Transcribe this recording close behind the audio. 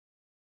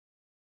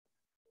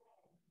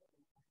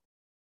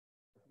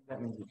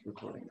That means it's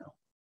recording now.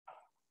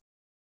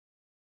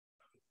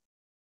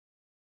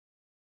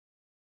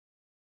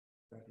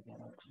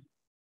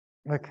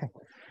 Okay,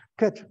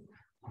 good.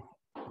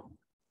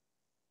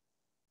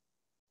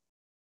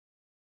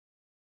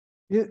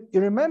 You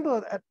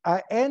remember that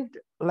I end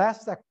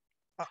last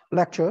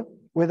lecture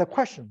with the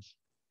questions.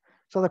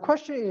 So the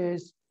question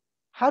is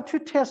how to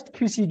test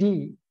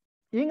QCD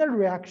in a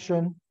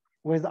reaction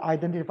with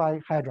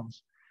identified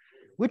hadrons,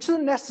 which is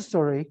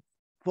necessary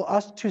for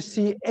us to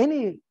see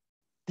any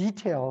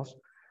details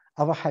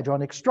of a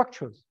hadronic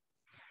structures.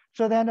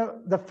 So then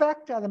the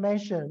fact that I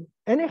mentioned,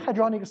 any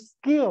hadronic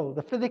scale,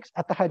 the physics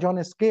at the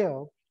hadronic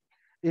scale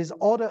is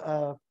order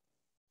of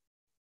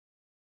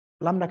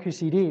lambda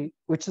QCD,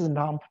 which is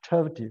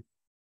non-perturbative.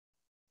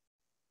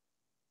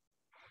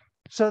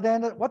 So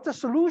then what the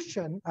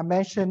solution I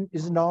mentioned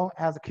is known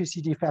as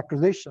QCD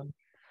factorization.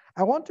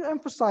 I want to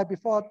emphasize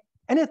before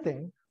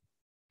anything,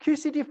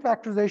 QCD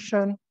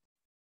factorization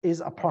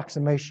is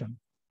approximation.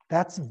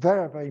 That's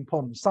very, very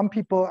important. Some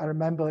people I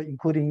remember,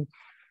 including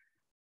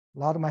a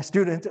lot of my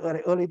students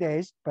early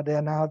days, but they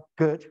are now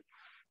good.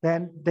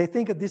 Then they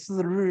think this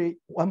is really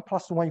 1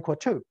 + 1 =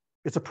 2.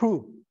 It's a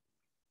proof.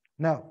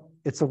 No,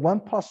 it's a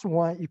 1 +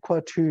 1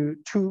 = 2,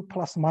 2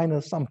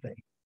 ± something.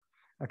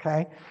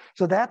 Okay,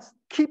 so that's,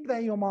 keep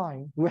that in your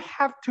mind. We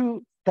have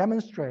to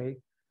demonstrate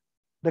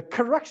the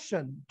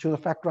correction to the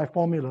factorized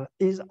formula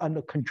is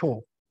under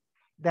control.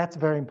 That's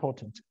very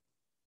important.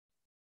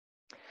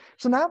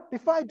 So now,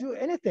 before I do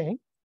anything,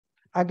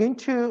 I'm going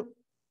to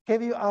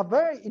give you a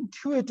very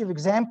intuitive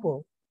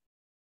example.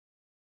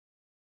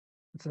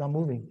 It's not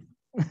moving.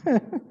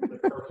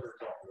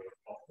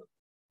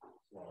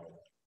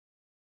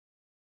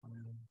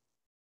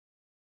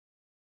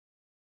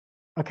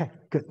 Okay,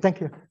 good, thank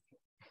you.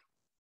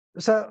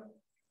 So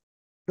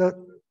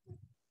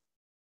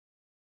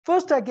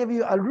first I give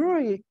you a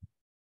really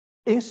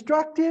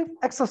instructive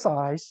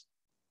exercise.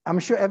 I'm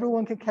sure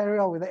everyone can carry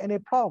out without any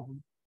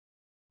problem.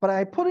 But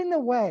I put in a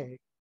way,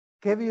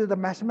 give you the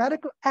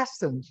mathematical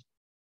essence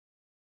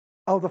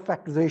of the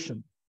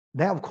factorization.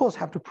 Then of course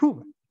have to prove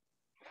it.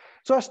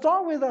 So I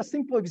start with a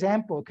simple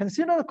example.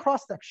 Consider the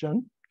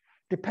cross-section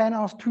depend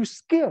on two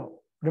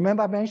scale.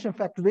 Remember I mentioned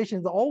factorization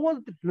is always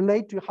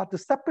related to how to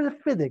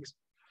separate physics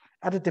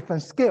at a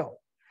different scale.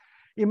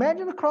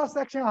 Imagine the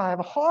cross-section, I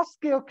have a hard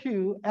scale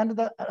Q and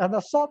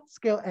the soft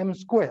scale M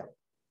squared.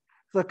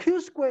 So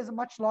Q squared is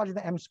much larger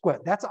than M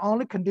squared. That's the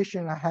only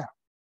condition I have.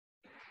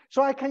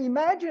 So I can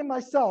imagine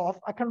myself,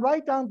 I can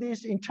write down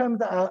this in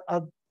terms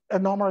of a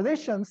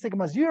normalization,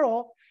 sigma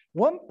 0,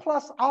 1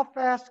 +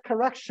 r-fast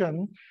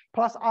correction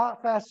plus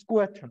r-fast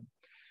square term.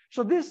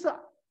 So this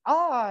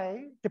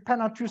I,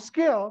 depend on two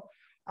scale,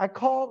 I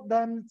call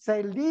them,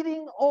 say,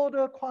 leading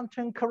order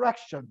quantum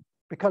correction,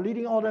 because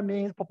leading order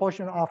means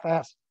proportional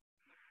r-fast.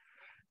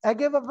 I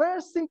give a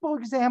very simple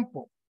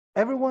example.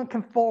 Everyone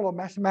can follow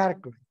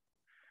mathematically.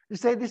 You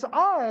say this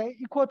I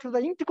equal to the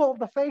integral of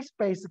the phase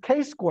space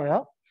k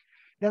squared.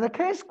 Then the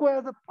k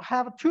squared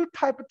have two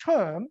type of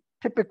term,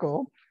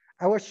 typical.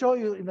 I will show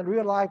you in the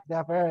real life,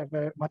 they're very,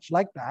 very much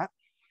like that.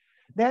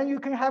 Then you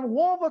can have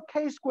 1 over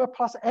k squared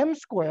plus m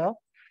squared,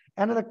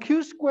 and the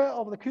q squared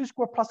over the q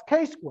squared plus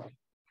k squared.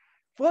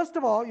 First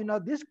of all, you know,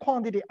 this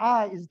quantity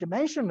I is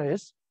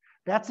dimensionless.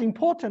 That's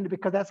important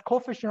because that's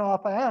coefficient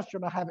of s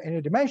should not have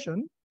any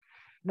dimension.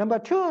 Number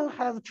 2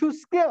 has two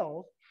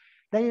scales.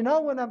 Then you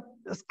know when a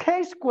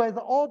k squared is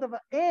the order of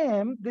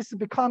m, this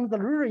becomes the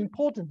really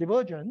important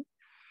divergence.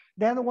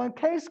 Then when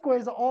k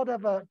squared is the order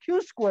of a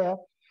q squared,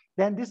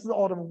 then this is the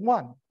order of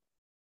 1.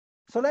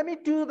 So let me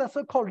do the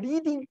so-called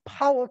leading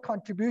power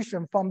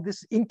contribution from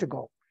this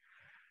integral.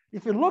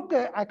 If you look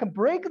at, I can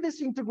break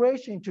this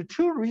integration into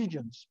two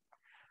regions.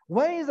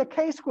 One is a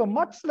k squared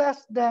much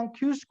less than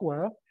q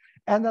squared,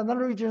 and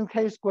another region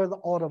k squared the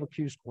order of a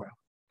q squared.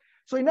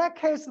 So in that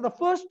case, the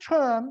first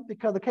term,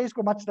 because the k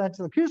squared much less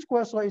than the q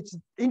squared, so it's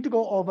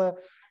integral over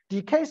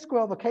dk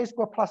squared over k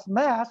squared plus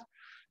mass.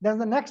 Then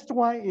the next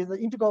one is the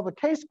integral over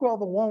k squared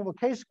over 1 over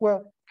k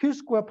squared, q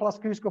squared plus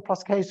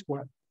k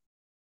squared.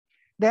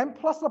 Then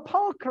plus the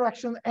power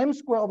correction, m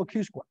squared over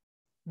q squared.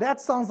 That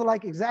sounds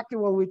like exactly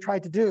what we try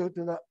to do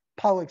to the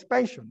power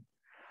expansion.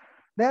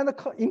 Then the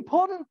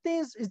important thing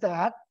is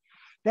that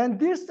then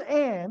this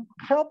m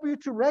help you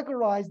to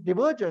regularize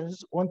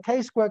divergence when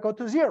k squared go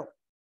to 0.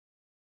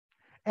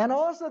 And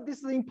also this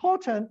is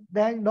important,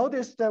 then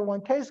notice that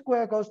when k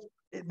squared goes,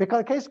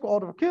 because k squared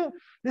order of q,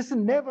 this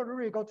never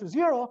really go to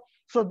 0.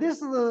 So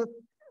this is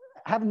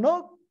have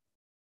no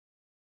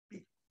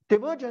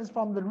divergence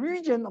from the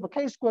region of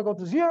k squared go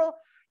to 0,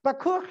 but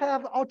could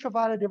have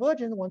ultraviolet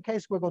divergence when k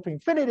squared go to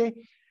infinity.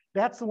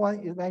 That's the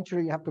one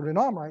eventually you have to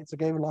renormalize. It's a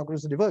Gaussian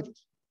logarithm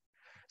divergence.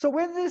 So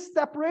with this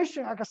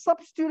separation, I can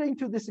substitute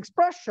into this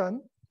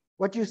expression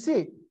what you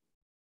see.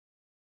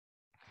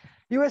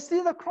 You will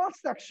see the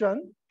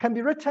cross-section can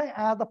be written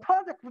as the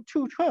product of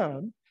two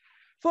terms.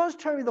 First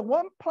term is the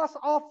 1 +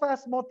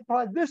 r-fast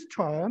multiplied this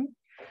term.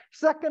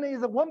 Second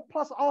is the 1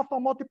 + alpha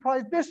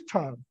multiplied this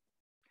term.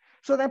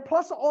 So then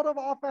plus the order of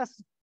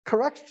r-fast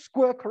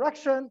square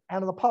correction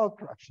and the power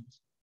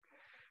corrections.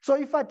 So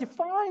if I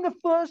define the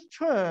first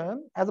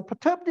term as a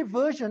perturbative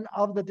version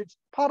of the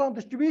Parton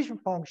distribution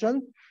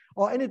function,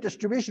 or any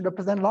distribution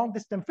represent long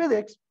distance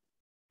physics,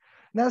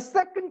 then the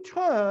second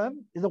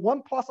term is a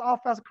 1 plus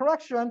alpha as a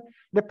correction,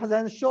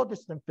 represents short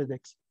distance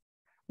physics,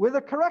 with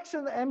a correction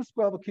of m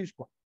squared over q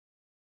squared.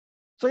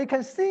 So you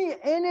can see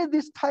any of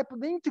this type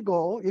of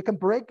integral, you can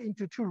break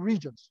into two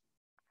regions.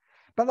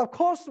 But of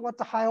course, what's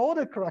the high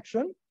order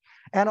correction?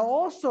 And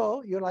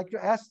also, you like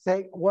to ask,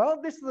 say, well,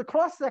 this is the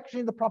cross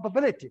section in the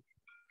probability.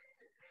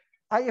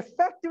 I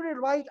effectively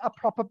write a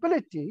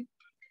probability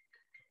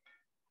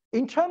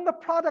in terms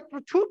of product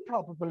of two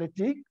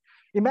probability.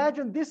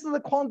 Imagine this is a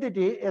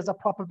quantity is a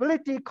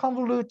probability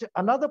convolute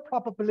another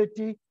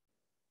probability.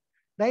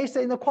 Now you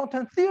say in the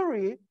quantum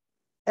theory,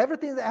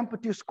 everything is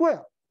amplitude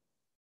square.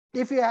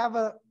 If you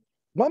have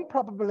one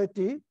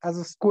probability as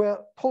a square,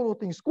 total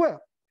thing square,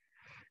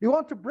 you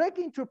want to break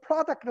into a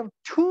product of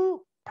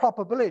two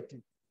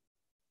probability.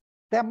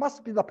 That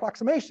must be the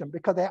approximation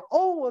because they're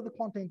over the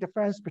quantum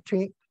difference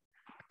between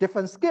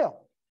different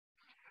scale.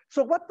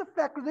 So what the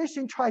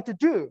factorization try to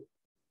do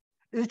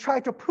is try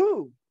to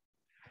prove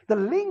the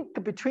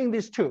link between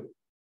these two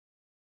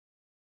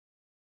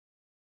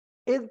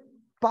is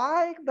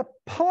by the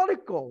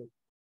particle,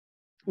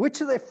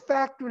 which is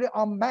effectively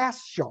a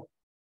mass shell,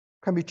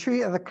 can be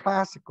treated as a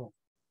classical.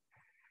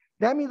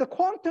 That means the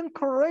quantum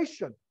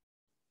correlation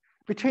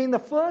between the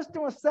first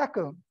and the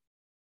second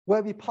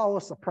will be power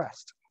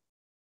suppressed.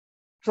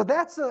 So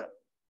that's a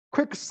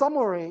quick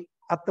summary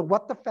of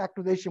what the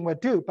factorization will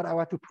do, but I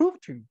want to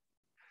prove to you.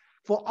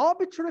 For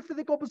arbitrary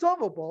physical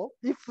observable,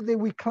 if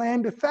we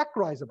claim the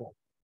factorizable,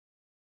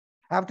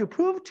 I have to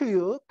prove to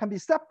you can be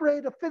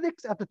separated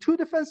physics at the two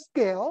different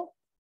scale.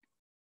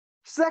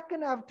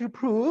 Second, I have to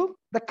prove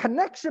the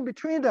connection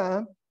between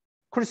them,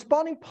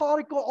 corresponding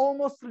particle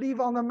almost leave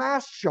on the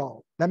mass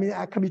shell. That means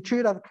I can be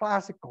treated as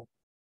classical.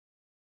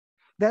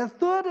 Then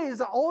third is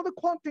that all the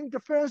quantum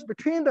difference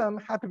between them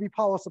have to be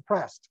power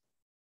suppressed.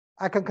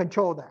 I can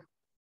control that.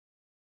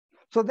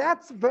 So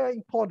that's very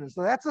important.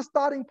 So that's the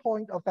starting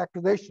point of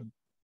factorization.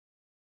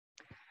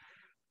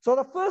 So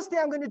the first thing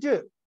I'm going to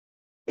do,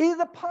 is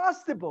it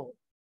possible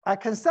I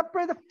can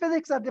separate the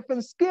physics at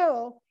different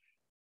scale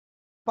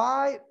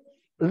by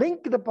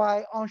linked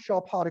by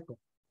onshore particle?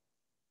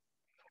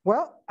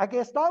 Well, I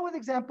can start with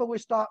example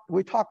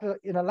we talked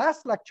in the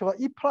last lecture,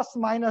 E plus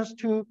minus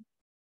to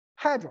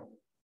Hadron.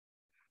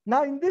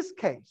 Now in this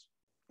case,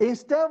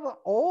 instead of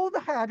all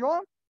the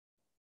Hadron,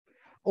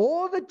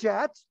 all the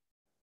jets,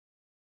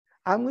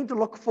 I'm going to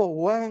look for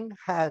one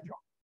Hadron.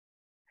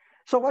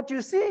 So what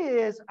you see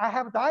is I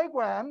have a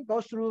diagram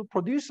goes through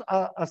produce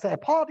say a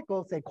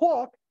particle, say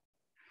quark.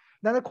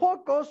 Then the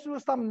quark goes through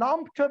some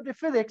non-perturbative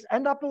physics,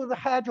 end up with the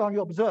Hadron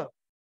you observe.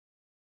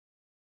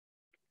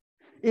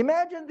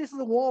 Imagine this is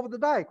the wall of the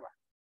diagram.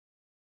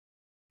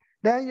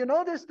 Then you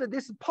notice that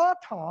this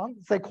Parton,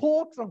 say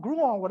quarks or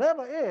gluon,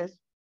 whatever it is,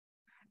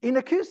 in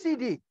the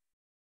QCD,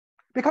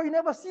 because you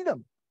never see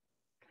them.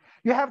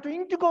 You have to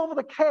integrate over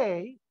the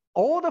K,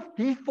 all the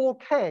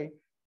D4K.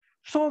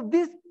 So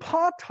this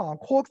Parton,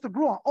 quarks, the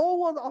gluon, all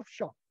was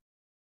offshore.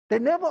 They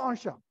never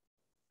onshore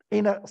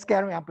in a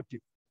scattering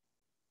amplitude.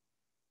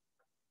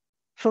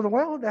 So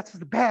well, that's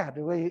bad.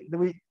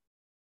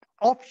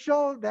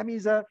 Offshore, that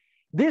means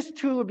these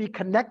two will be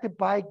connected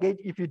by gauge.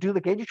 If you do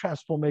the gauge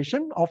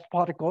transformation of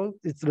particle,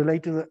 it's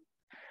related to the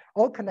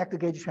all connected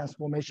gauge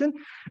transformation.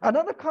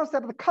 Another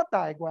concept of the cut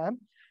diagram.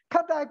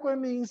 Cut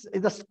diagram means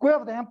the square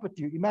of the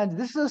amplitude. Imagine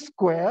this is a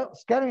square,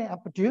 scattering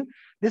amplitude.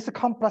 This is a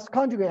complex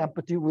conjugate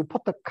amplitude. We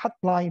put the cut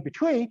line in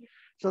between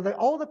so that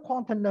all the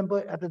quantum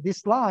number at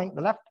this line,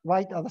 the left,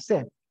 right are the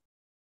same.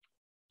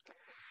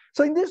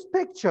 So in this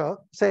picture,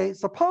 say,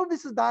 suppose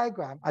this is a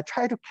diagram. I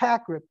try to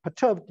calculate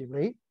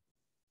perturbatively.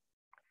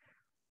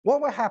 What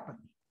will happen?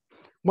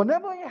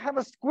 Whenever you have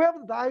a square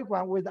of the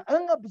diagram with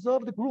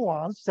unobserved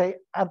gluons, say,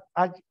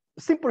 I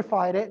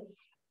simplified it.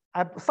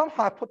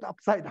 Somehow I put it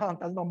upside down,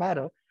 does not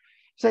matter.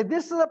 Say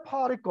this is a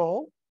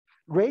particle,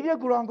 radial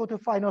gluon go to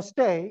final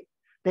state.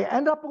 They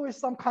end up with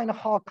some kind of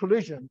hard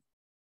collision.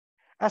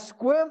 A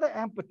square of the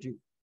amplitude,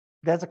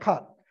 there's a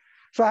cut.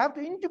 So I have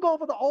to integrate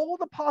over all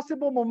the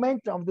possible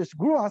momentum of this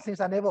gluon since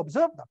I never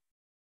observed them.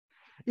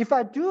 If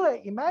I do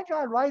it, imagine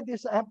I write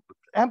this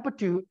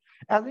amplitude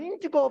as an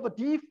integral over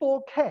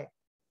D4K.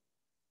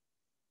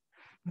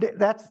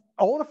 That's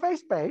all the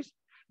phase space.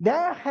 Then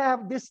I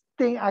have this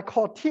thing I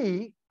call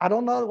T. I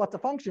don't know what the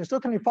function is,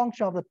 certainly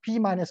function of the P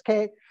minus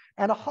K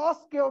and a half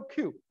scale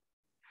Q.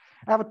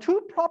 I have a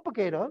two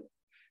propagator,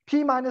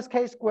 P minus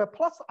K squared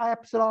plus I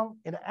epsilon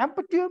in the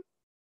amplitude.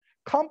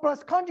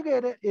 Complex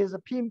conjugated is a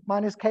P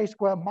minus K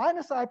squared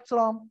minus I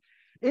epsilon.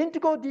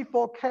 Integral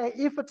D4K,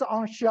 if it's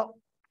on shell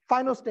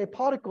final state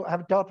particle, I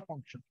have a delta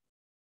function.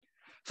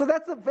 So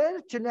that's a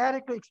very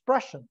generic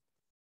expression.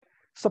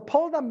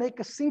 Suppose I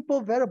make a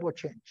simple variable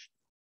change.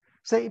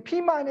 Say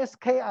P minus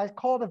K, I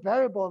call the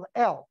variable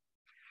L.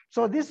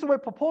 So this will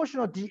be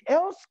proportional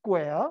dl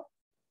square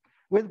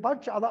with a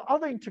bunch of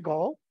other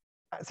integral,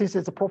 since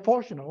it's a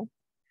proportional.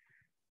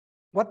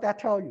 What that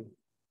tell you?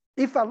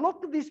 if I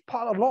look at this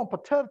part along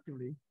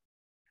perturbatively,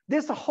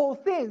 this whole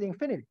thing is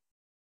infinity.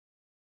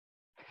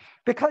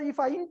 Because if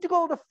I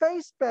integral the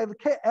phase space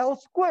L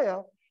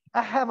squared,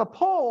 I have a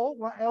pole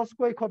when L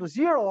squared equal to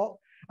 0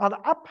 on the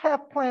up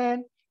half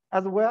plane,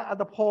 as well as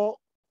the pole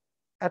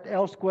at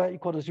L squared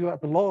equal to 0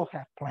 at the lower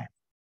half plane.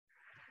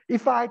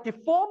 If I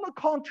deform the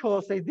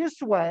contour, say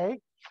this way,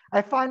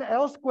 I find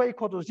L squared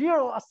equal to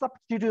 0, I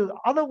substitute the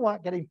other one,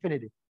 get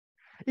infinity.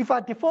 If I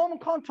deform the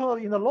contour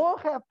in the lower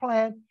half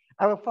plane,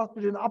 I will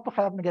substitute in the upper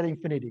half and get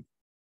infinity.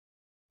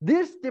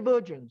 This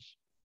divergence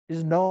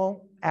is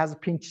known as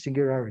pinch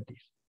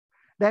singularities.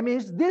 That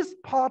means this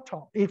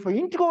Parton, if we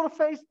integral the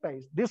phase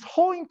space, this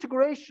whole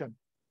integration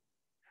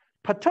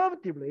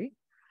perturbatively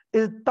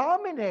is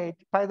dominated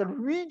by the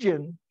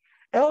region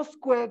L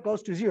squared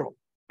goes to 0.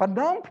 But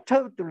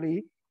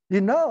non-perturbatively,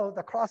 you know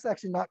the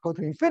cross-section not go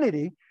to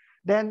infinity,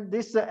 then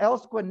this L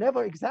squared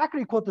never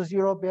exactly equal to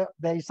 0.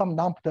 There is some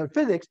non-perturbative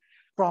physics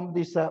from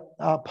this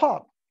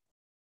part.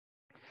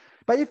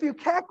 But if you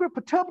calculate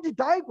perturbative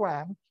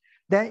diagram,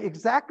 then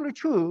exactly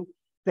true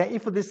that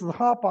if this is the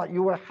hard part,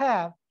 you will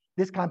have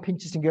this kind of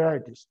pinch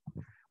singularities.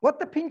 What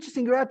the pinch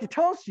singularity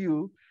tells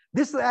you,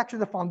 this is actually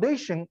the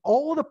foundation,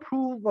 all the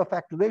proof of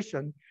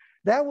factorization.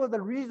 That was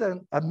the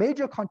reason, a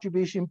major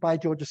contribution by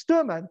George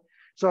Sturman.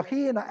 So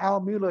he and Al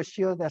Mueller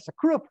share the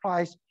Sakura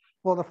prize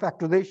for the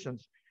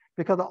factorizations.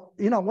 Because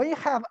when you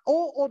have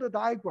all order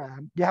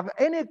diagram, you have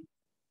any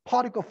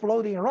particle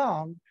floating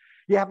around,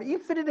 you have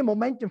infinite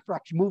momentum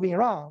fraction moving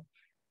around.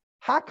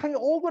 How can you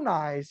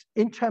organize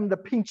in terms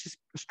of pinch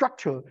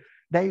structure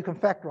that you can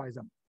factorize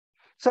them?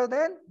 So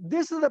then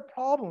this is the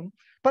problem,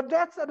 but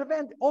that's an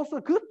event also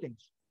good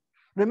things.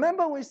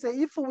 Remember we say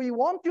if we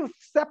want to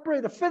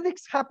separate the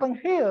physics happen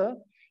here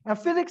and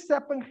physics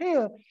happen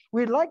here,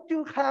 we like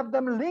to have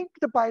them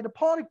linked by the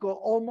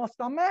particle almost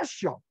on mass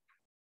shell.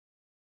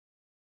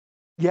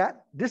 Yet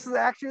this is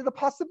actually the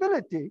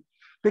possibility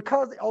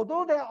because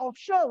although they are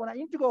offshore, when I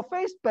integral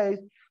phase space,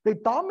 they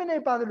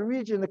dominate by the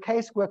region the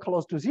k squared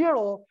close to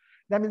 0.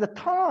 That means the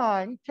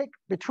time take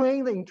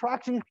between the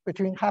interactions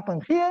between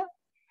happen here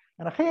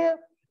and here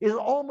is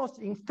almost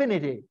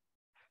infinity.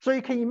 So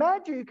you can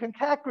imagine you can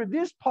calculate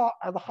this part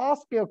at the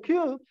half scale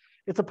Q.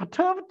 It's a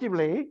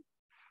perturbatively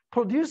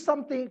produce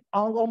something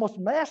on almost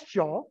mass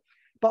shell,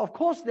 but of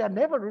course they are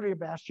never really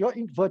mass shell.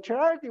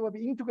 Virtuality will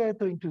be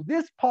integrated into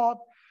this part,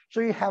 so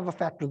you have a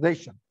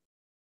factorization.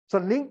 So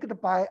linked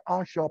by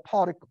onshore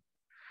particle.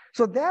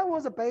 So that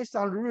was based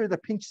on really the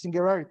pinch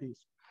singularities,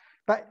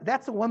 but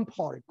that's one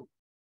particle.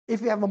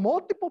 If you have a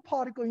multiple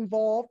particle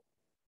involved,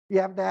 you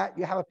have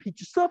a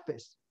pinch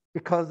surface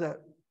because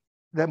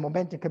the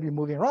momentum can be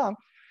moving around.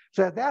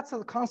 So that's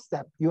the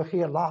concept you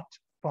hear a lot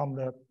from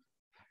the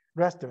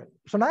rest of it.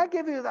 So now I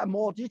give you a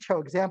more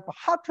detailed example,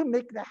 how to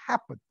make that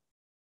happen.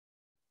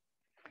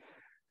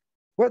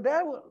 Well,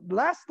 the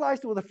last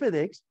slide was the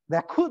physics,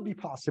 that could be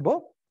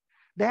possible.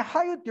 Then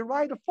how you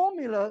derive the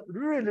formula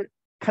really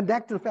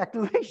connect to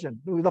factorization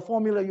with the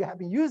formula you have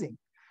been using.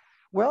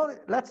 Well,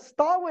 let's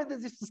start with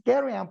this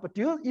scattering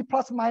amplitude, E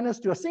plus minus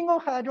to a single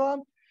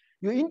hadron.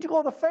 You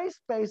integral the phase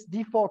space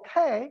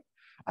d4k.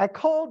 I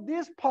call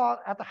this part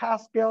at the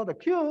half scale the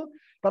Q,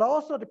 but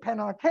also depend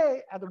on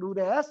K at the root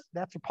S,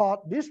 that's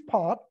this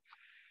part.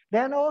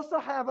 Then also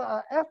have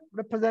a F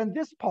represent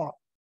this part.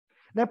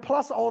 Then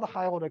plus all the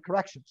high order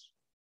corrections.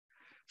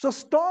 So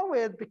start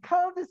with,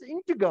 because this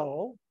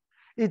integral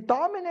is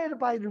dominated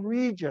by the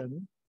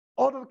region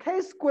of the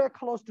K squared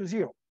close to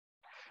 0.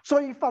 So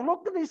if I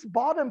look at this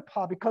bottom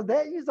part, because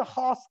there is a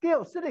half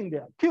scale sitting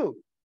there, Q.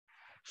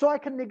 So I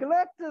can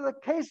neglect the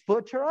case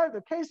virtualize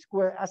the K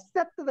square, I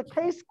set the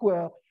K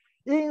square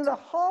in the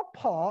half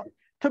part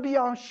to be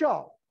on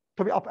shell,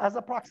 to be up as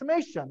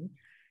approximation.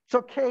 So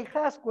K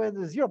half squared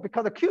is 0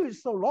 because the Q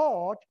is so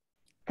large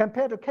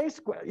compared to K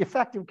square,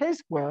 effective K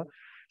square.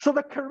 So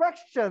the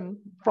correction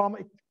from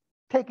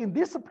taking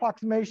this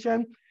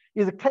approximation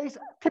is a case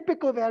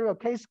typical value of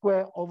K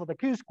square over the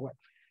Q square.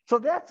 So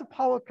that's a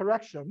power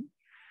correction.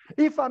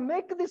 If I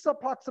make this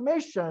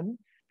approximation,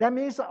 that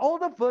means all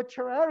the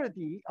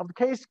virtuality of the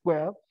K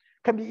square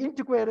can be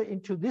integrated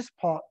into this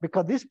part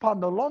because this part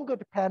no longer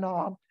depends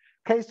on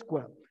K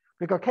square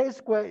because K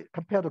square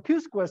compared to Q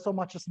square is so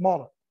much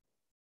smaller.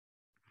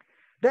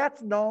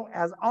 That's known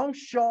as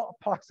onshore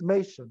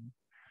approximation.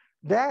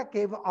 That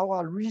gave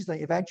our reason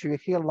eventually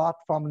hear a lot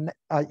from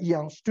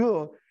Ian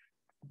Stewart,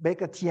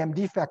 make a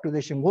TMD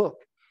factorization work.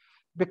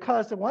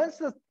 Because once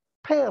the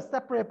pair is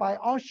separated by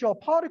onshore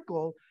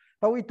particle,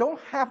 but we don't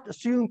have to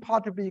assume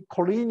particle to be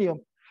collinear,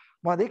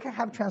 well, they can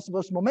have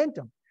transverse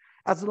momentum.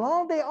 As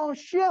long as they're on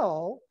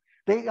shell,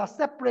 they are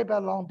separated by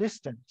a long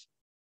distance.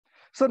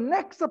 So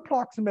next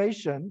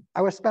approximation,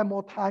 I will spend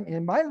more time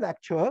in my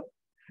lecture,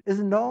 is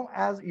known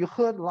as, you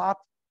heard a lot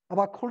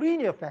about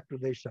collinear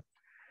factorization.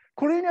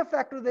 Collinear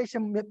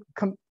factorization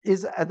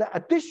is an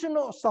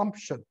additional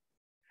assumption.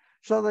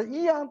 So the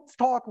Ian's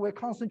talk will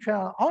concentrate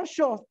on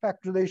onshore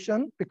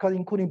factorization because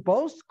including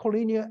both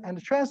collinear and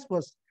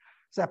transverse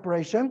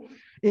separation.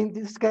 In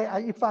this case,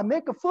 if I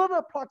make a further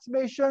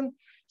approximation,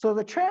 So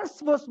the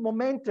transverse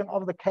momentum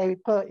of the K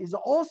pair is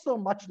also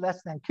much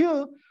less than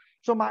Q.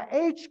 So my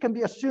H can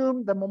be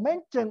assumed the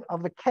momentum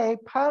of the K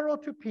parallel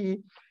to P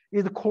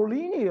is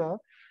collinear.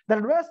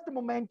 The rest of the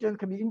momentum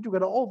can be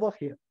integrated over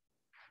here.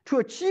 To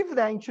achieve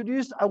that,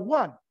 introduce a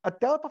 1, a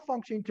delta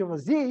function into a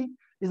Z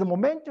is the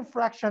momentum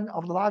fraction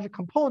of the larger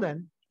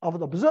component of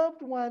the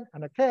observed one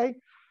and a K.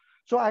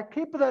 So I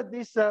keep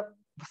this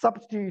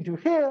substitute into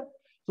here.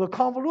 So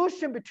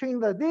convolution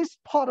between this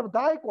part of the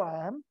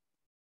diagram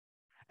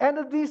and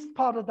this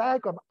part of the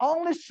diagram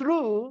only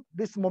through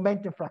this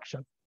momentum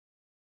fraction.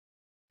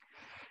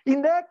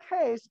 In that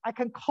case, I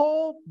can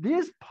call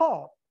this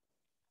part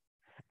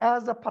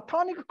as a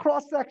Partonic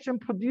cross-section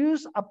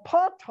produce a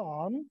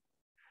Parton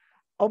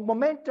of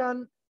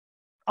momentum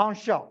on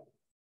shell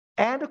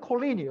and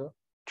collinear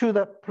to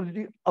the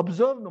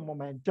observed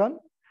momentum.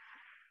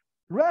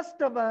 Rest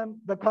of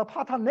them, the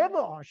Parton never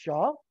on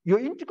shell. You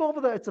integrate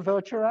over its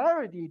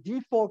virtuality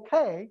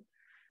D4K,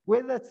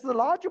 where the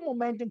larger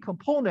momentum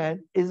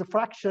component is a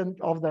fraction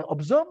of the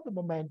observed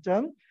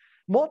momentum,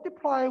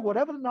 multiply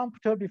whatever the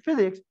non-perturbative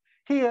physics.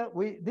 Here,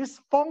 this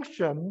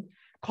function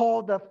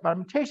called the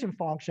fermentation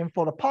function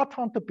for the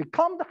Parton to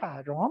become the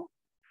Hadron.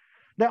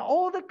 Then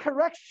all the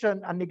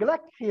correction and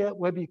neglect here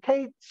will be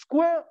K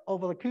squared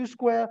over the Q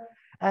squared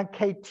and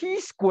KT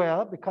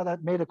squared, because I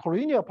made a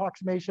collinear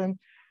approximation,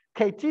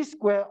 KT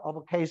squared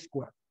over K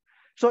squared.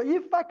 So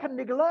if I can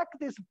neglect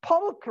this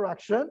power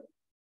correction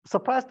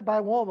suppressed by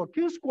 1 over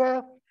Q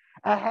squared,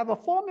 I have a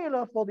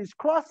formula for this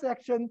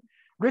cross-section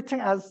written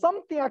as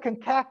something I can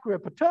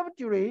calculate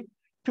perturbatively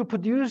to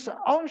produce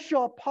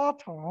onshore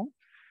Parton,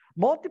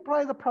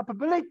 multiply the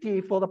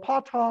probability for the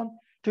Parton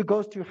to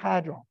go to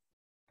Hadron.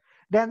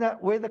 Then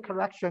with the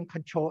correction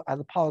control as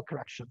a power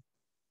correction.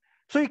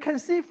 So you can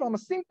see from a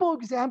simple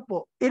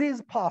example, it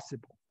is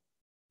possible.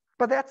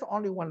 But that's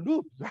only one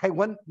loop, right?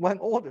 One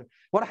order.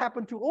 What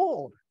happened to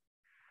all order?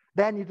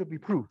 That needs to be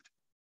proved.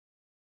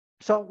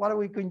 So what are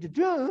we going to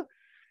do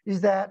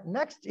is that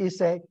next is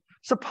say,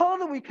 suppose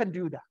we can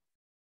do that.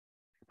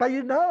 But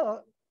you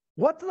know,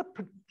 what's the,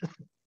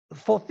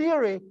 for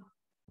theory,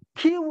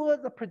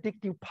 keyword the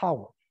predictive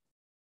power.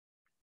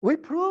 We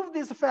proved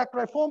this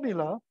factorized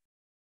formula,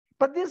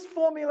 but this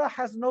formula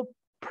has no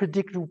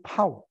predictive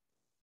power.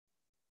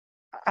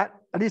 At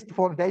least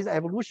for today's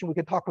evolution, we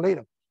can talk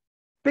later.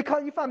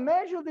 Because if I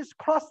measure this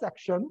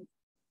cross-section,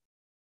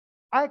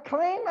 I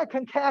claim I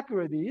can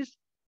calculate these.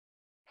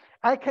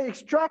 I can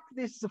extract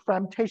these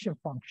fermentation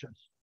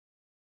functions.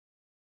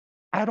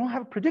 I don't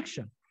have a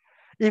prediction.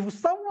 If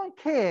someone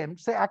came,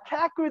 say, I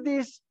calculate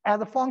this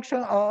as a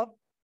function of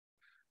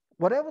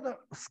whatever the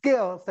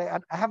scale, say,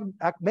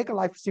 I make a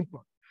life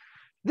simpler.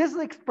 This is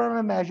an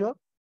experiment measure.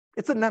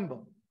 It's a number.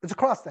 It's a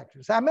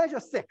cross-section. So I measure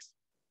 6.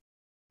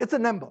 It's a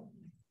number.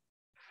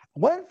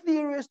 One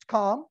theorist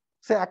come,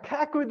 say, I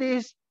calculate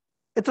this.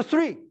 It's a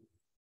 3.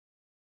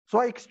 So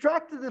I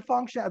extracted the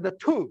function as a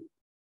 2.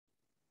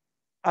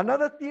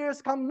 Another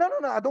theorist come, no,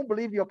 I don't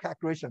believe your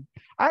calculation.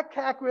 I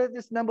calculate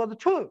this number as a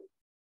 2.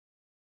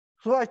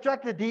 So I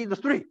extracted D as a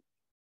 3.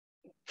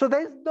 So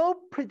there's no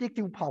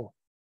predictive power.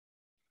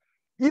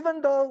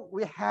 Even though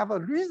we have a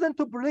reason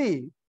to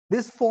believe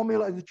this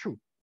formula is true,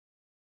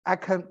 I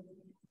can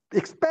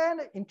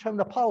expand it in terms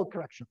of power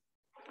correction.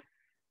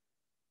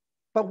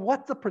 But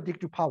what's the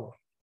predictive power?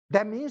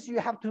 That means you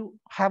have to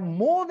have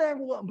more than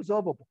one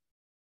observable,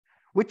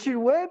 which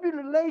will be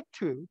related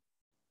to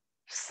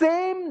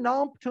same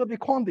non-perturbative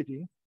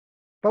quantity,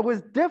 but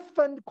with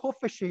different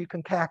coefficient you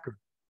can calculate.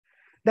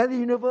 Then the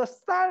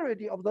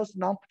universality of those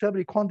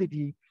non-perturbative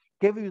quantity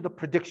give you the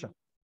prediction.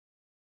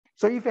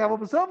 So if you have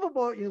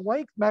observable in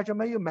one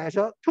measurement, you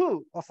measure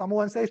 2, or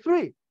someone say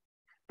 3.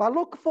 But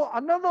look for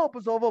another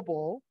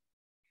observable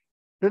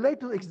related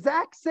to the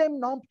exact same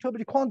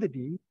non-perturbative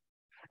quantity.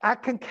 I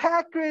can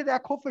calculate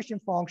that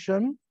coefficient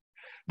function,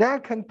 then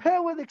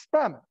compare with the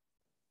experiment.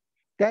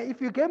 Then if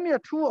you give me a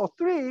 2 or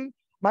 3,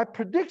 my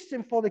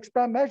prediction for the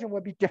experiment measurement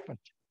will be different.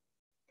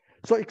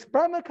 So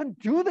experiment can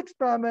do the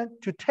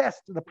experiment to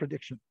test the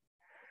prediction.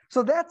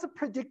 So that's the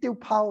predictive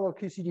power of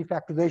QCD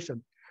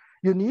factorization.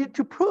 You need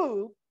to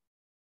prove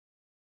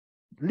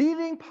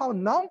leading power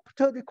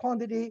non-perturbative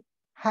quantity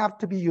have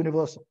to be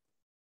universal.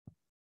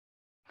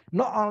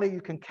 Not only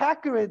you can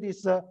calculate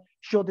this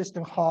short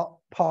distance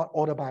part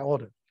order by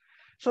order.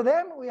 So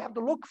then we have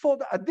to look for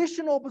the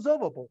additional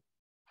observable.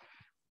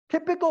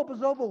 Typical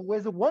observable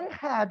with one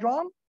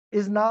hadron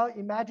is now,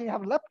 imagine you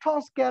have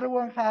lepton scatter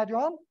one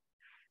hadron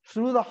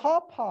through the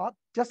hot part,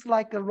 just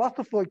like a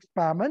Rutherford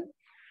experiment.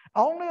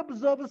 Only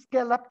observer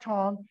scale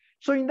lepton.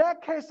 So in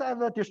that case, I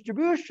have a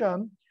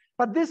distribution,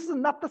 but this is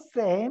not the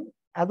same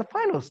as the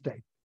final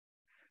state.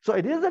 So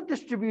it is a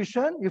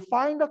distribution. You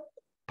find a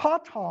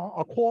parton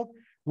or quark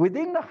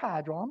within the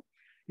hadron.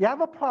 You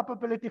have a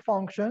probability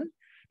function,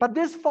 but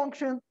this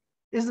function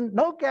is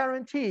no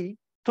guarantee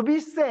to be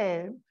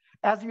same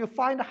as you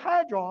find a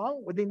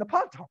hadron within the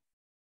parton.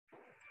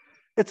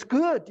 It's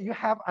good you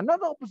have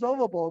another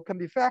observable can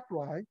be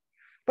factorized,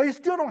 but you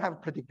still don't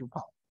have predictive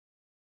power.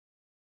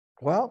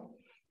 Well,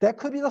 that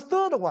could be the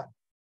third one.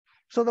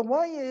 So the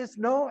one is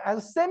known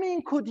as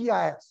semi-cool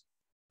DIS.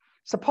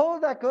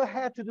 Suppose I go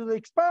ahead to do the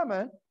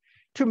experiment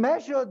to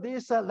measure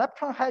this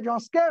lepton-hadron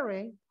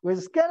scattering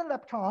with scattered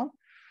lepton,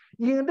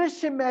 in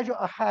addition measure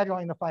a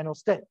hadron in the final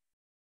state.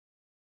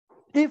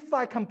 If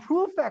I can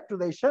prove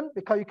factorization,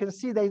 because you can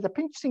see there's a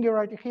pinch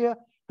singularity here,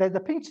 there's a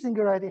pinch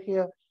singularity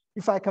here.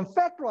 If I can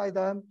factorize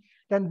them,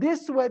 then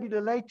this will be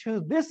related to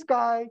this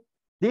guy,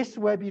 this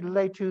will be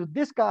related to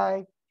this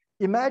guy.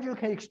 Imagine you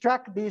can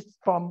extract this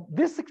from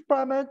this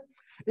experiment,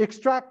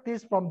 extract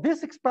this from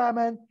this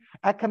experiment.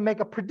 I can make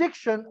a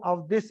prediction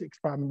of this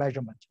experiment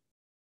measurement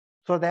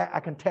so that I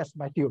can test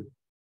my theory.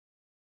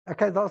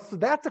 Okay, so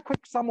that's a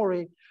quick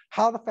summary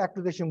how the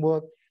factorization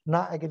works.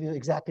 Now I give you the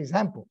exact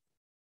example.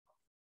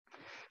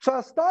 So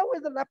I'll start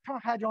with the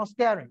lepton-hadron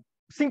scattering,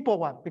 simple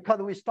one, because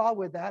we start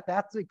with that.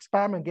 That's the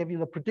experiment gave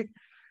you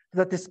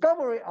the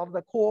discovery of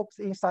the quarks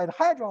inside the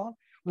hadron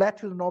led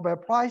to the Nobel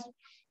Prize.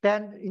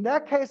 Then in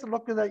that case,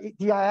 look at the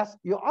DIS,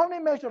 you only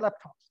measure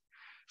leptons.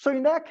 So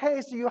in that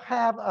case, you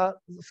have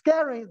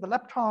scattering the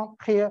lepton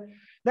here.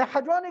 The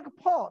hadronic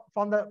part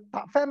from the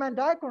Feynman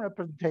diagram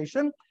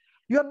representation,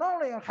 you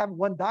not only have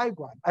one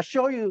diagram. I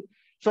show you,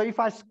 so if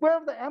I square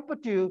the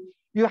amplitude,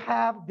 you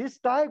have this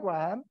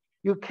diagram,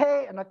 you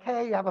K and a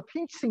K, you have a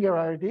pinch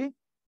singularity.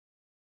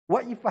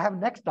 What if I have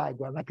next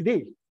diagram like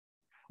this?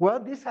 Well,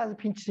 this has a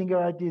pinch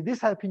singularity, this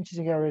has a pinch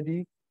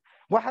singularity.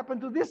 What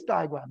happened to this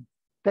diagram?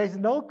 There's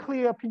no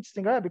clear pinch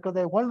singularity because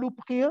there's one loop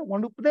here,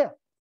 one loop there.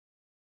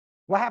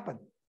 What happened?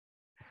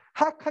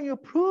 How can you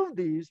prove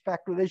these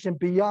factorization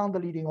beyond the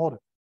leading order?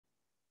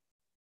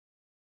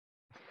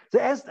 So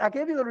as I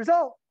gave you the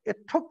result,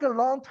 it took a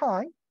long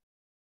time,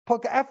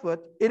 took effort.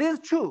 It is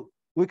true.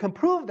 We can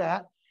prove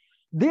that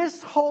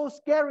this whole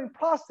scattering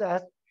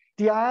process,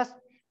 DIS,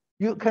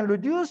 you can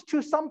reduce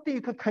to something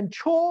you can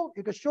control,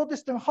 you can short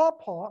distance hot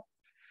part.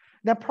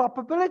 The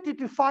probability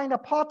to find a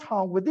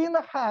parton within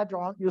the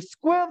hadron, you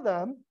square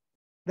them,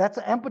 that's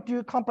the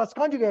amplitude complex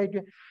conjugate,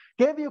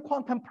 gave you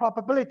quantum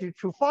probability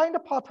to find a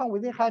parton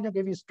within hadron,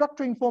 give you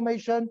structure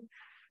information,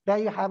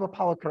 then you have a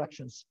power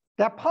corrections.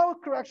 That power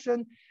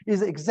correction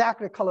is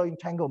exactly color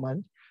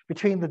entanglement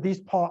between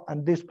this part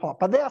and this part,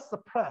 but they are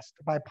suppressed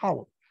by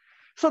power.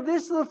 So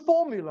this is a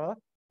formula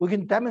we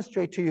can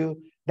demonstrate to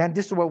you, then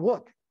this will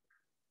work.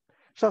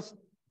 So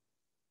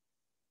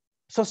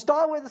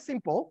start with a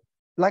simple,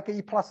 like a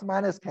E plus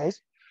minus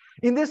case.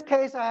 In this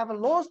case, I have a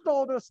lowest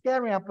order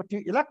scattering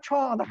amplitude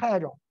electron on the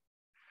hadron.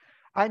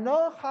 I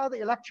know how the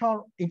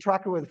electron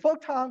interacts with the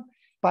photon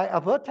by a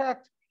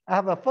vertex. I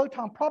have a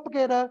photon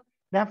propagator,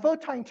 then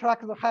photon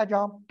interacts with the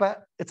hadron,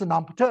 but it's a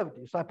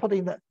non-perturbative. So I put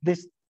in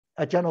this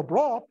general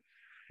blob.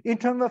 In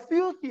terms of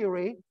field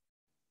theory,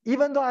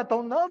 even though I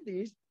don't know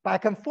this, but I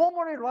can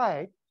formally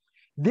write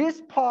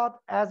this part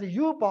as a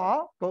U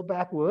bar, go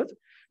backwards.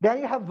 Then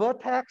you have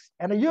vertex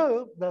and a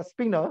U, the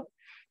spinner.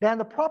 Then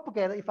the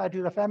propagator, if I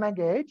do the Feynman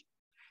gauge.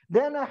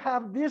 Then I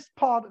have this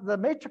part, the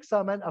matrix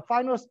element, a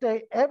final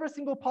state, every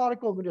single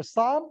particle with a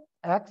sum,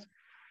 X.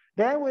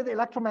 Then with the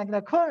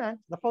electromagnetic current,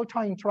 the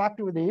photon interact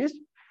with this.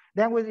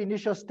 Then with the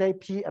initial state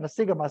P and a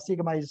sigma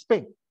is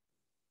spin.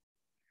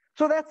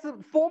 So that's the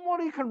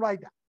formally you can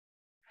write that.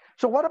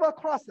 So what about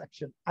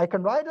cross-section? I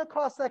can write a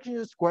cross-section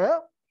as square.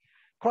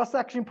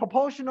 Cross-section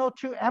proportional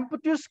to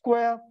amplitude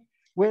square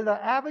with an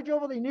average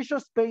over the initial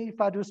spin,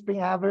 if I do spin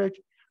average,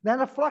 then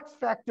the flux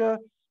factor,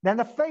 then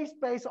the phase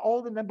space,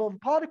 all the number of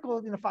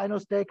particles in the final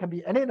state can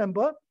be any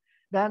number,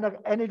 then the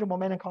energy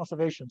momentum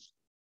conservations.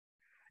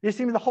 It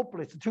seems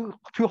hopeless,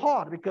 too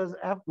hard because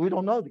we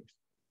don't know this.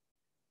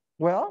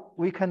 Well,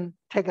 we can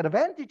take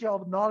advantage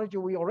of knowledge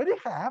we already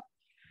have.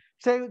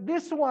 So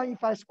this one,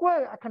 if I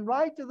square, I can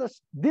write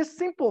this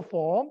simple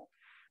form,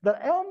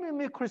 the L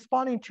mu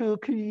corresponding to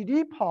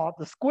QED part,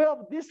 the square of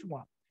this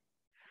one.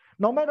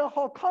 No matter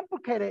how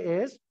complicated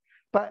it is,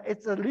 but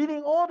it's a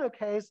leading order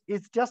case,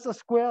 it's just a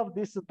square of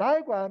this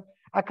diagram.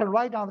 I can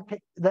write down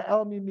the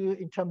L mu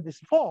in terms of this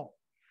form.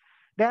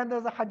 Then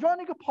there's a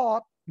hadronic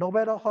part, no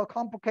matter how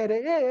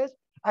complicated it is,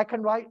 I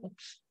can write,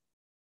 oops.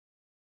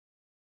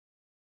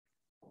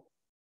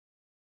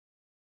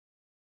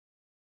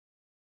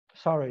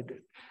 Sorry,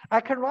 dude. I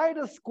can write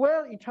a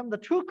square in terms of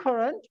the two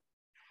current,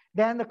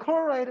 then the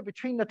correlator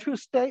between the two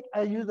states,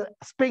 I use a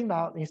spin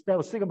now instead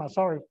of sigma,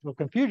 sorry for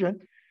confusion.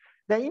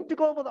 Then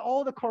integral over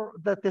all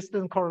the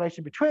distance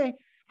correlation between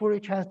Fourier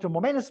transfer to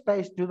momentum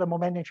space, do the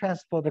momentum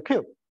transfer for the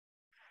Q.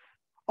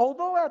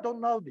 Although I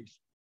don't know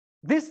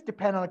this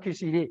depends on the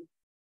QCD.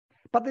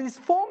 But this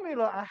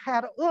formula I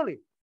had earlier,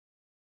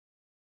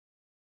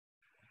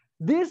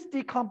 this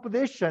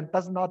decomposition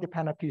does not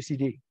depend on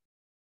QCD.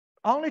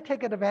 Only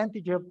take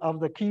advantage of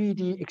the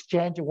QED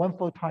exchange, one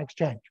photon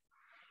exchange.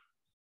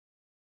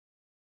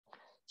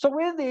 So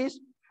with this,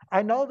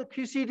 I know the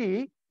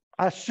QCD,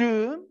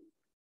 assume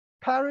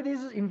parity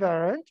is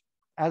invariant,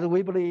 as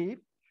we believe,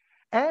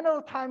 and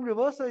the time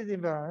reversal is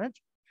invariant,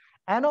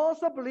 and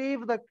also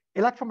believe the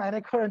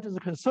electromagnetic current is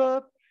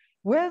conserved.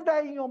 With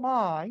that in your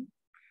mind,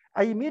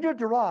 I immediately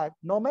derive,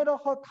 no matter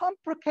how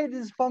complicated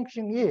this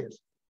function is,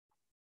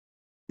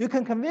 you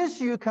can convince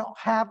you can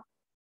have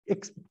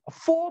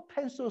 4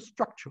 tensor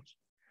structures,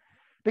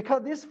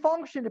 because this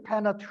function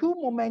depends on 2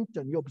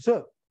 momentum you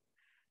observe,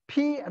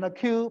 P and a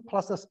Q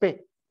plus a spin.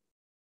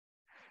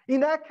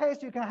 In that case,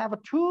 you can have a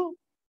 2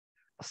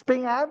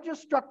 spin average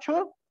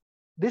structure,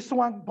 this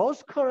one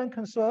both current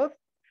conserved,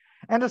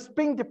 and a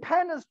spin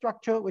dependent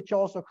structure, which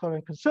also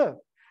current conserved.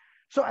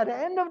 So at the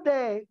end of the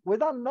day,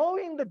 without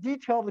knowing the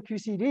detail of the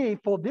QCD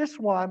for this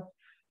one,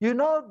 you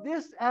know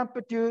this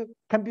amplitude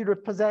can be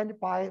represented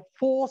by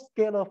 4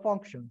 scalar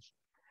functions.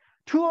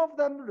 2 of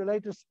them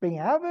relate to spin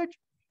average,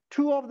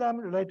 2 of them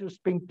relate to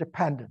spin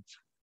dependence.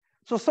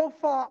 So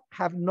far,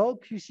 have no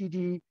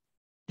QCD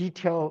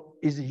detail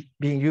is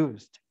being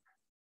used.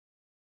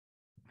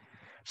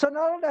 So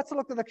now let's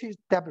look at the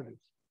QCD.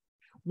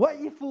 What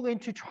if we're going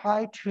to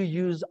try to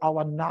use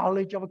our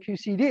knowledge of a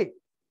QCD?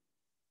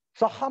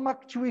 So how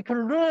much we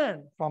can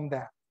learn from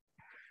that?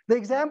 The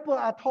example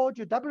I told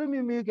you, W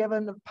mu mu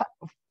given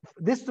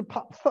this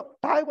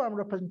diagram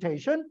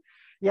representation,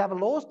 you have a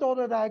lowest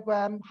order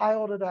diagram, high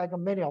order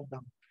diagram, many of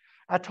them.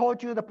 I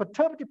told you the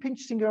perturbative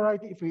pinch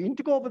singularity, if you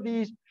integrate over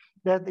these,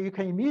 that you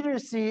can immediately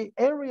see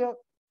area,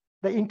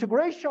 the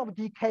integration of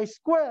dk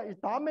square is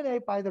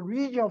dominated by the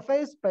region of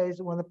phase space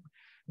when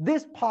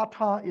this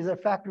Parton is a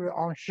factory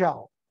on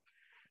shell.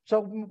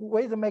 So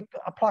way to make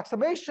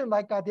approximation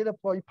like I did it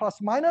for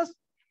plus minus.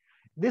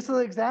 This is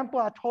an example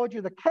I told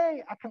you the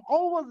K, I can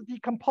always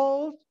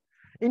decompose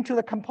into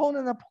the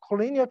component of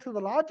collinear to the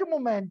larger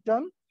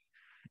momentum,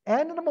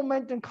 and the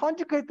momentum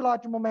conjugate the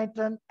larger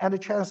momentum and the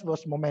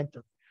transverse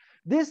momentum.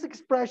 This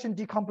expression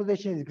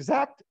decomposition is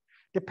exact,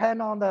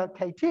 depend on the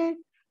KT,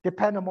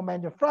 depend on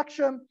momentum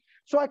fraction.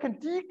 So I can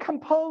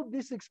decompose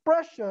this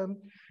expression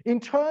in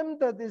terms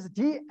of this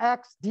dx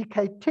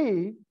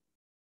dkt,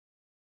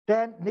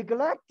 then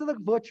neglect the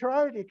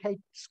virtuality k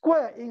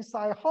square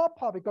inside half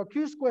part because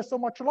q square is so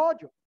much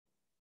larger.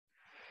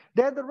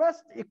 Then the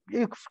rest,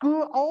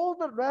 exclude all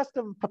the rest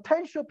of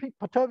potential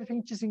perturbative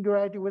pinch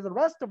singularity with the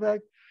rest of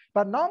it,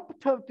 but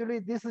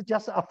non-perturbatively, this is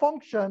just a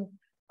function,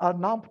 a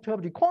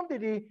non-perturbative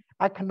quantity.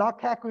 I cannot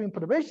calculate in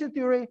perturbation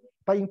theory,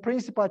 but in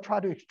principle, I try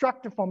to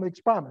extract it from the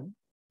experiment.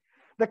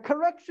 The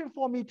correction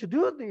for me to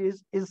do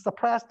this is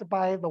suppressed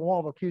by the 1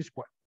 over q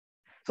squared.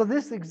 So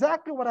this is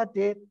exactly what I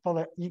did for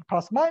the E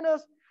plus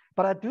minus,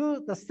 but I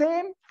do the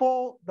same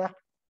for the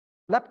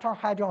lepton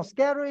hadron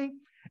scattering.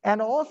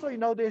 And also you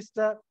notice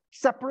the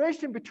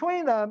separation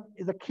between them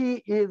is the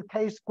key is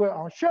k squared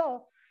on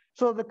shell.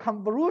 So the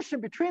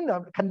convolution between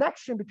them, the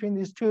connection between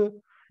these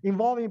two,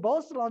 involving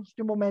both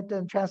longitudinal momentum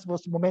and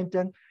transverse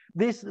momentum,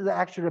 this is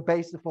actually the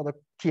basis for the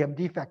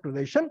TMD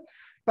factorization.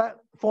 But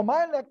for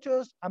my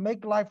lectures, I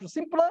make life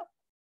simpler.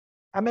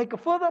 I make a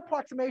further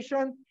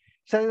approximation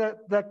so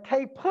that the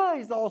K per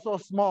is also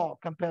small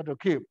compared to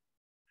Q.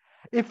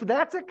 If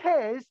that's the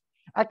case,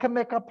 I can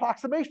make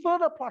approximation,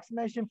 further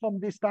approximation from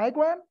this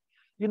diagram.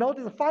 You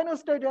notice the final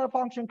state delta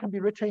function can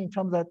be written in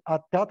terms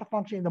of delta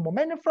function in the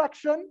momentum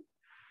fraction.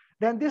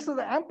 Then this is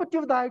the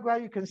amplitude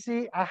diagram. You can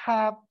see I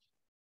have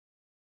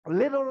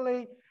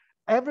literally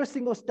every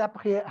single step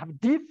here, I have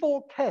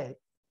D4K.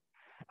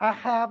 I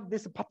have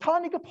this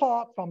Partonic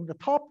part from the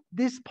top,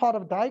 this part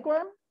of the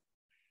diagram.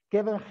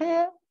 Given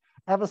here,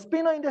 I have a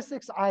spinor index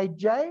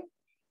Ij,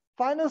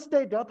 final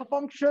state delta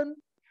function,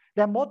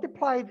 then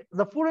multiplied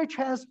the Fourier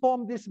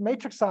transform this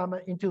matrix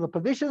element into the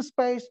position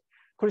space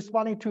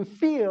corresponding to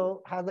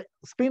field has a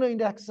spinor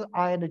index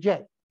I and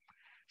j.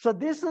 So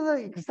this is the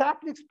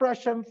exact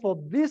expression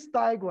for this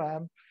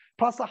diagram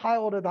plus the high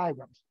order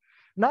diagrams.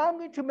 Now I'm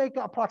going to make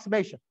an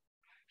approximation.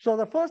 So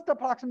the first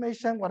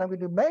approximation, what I'm going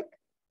to make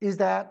is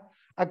that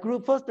I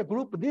group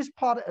this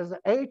part as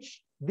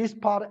H, this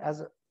part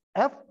as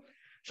F.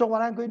 So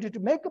what I'm going to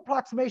make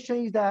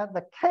approximation is that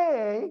the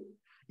K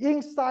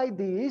inside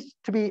these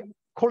to be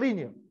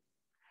collinear.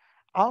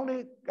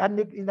 And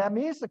that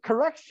means the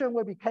correction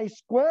will be K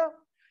squared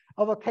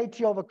over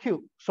KT over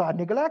Q. So I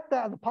neglect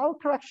that as a power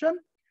correction.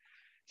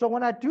 So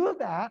when I do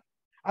that,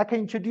 I can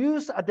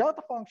introduce a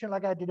delta function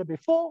like I did it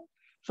before.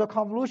 So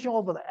convolution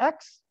over the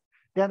X,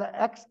 then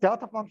the X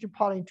delta function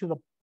part into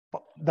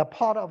the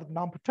part of the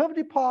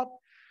non-perturbative part.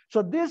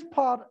 So this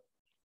part,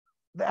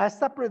 I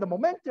separate the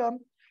momentum,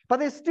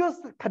 but it's still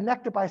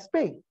connected by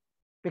spin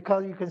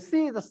because you can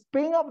see the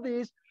spin of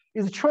this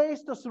is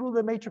traced through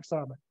the matrix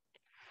element.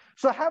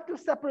 So I have to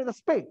separate the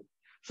spin.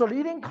 So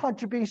leading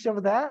contribution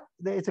of that,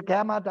 there is a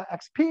gamma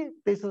xp.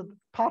 This is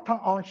Parton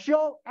on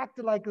shell,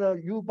 act like the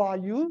u bar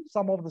u,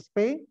 sum of the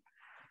spin.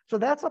 So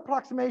that's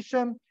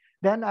approximation.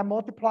 Then I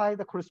multiply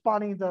the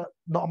corresponding the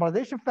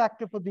normalization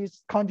factor for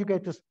this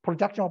conjugate to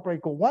projection operator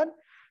equal 1.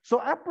 So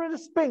operator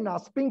spin, now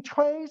spin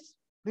trace,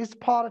 this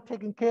part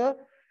taken care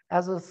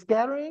as a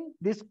scattering,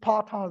 this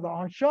part on the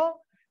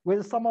on-shell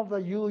with some of the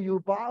u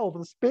bar over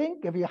the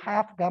spin, give you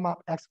half gamma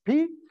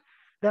xp,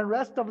 then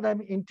rest of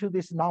them into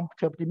this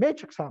non-perturbative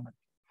matrix element.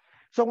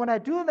 So when I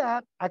do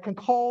that, I can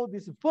call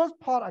this first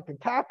part, I can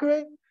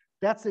calculate.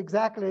 That's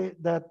exactly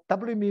the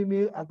W mu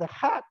mu at the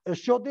hat, a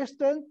short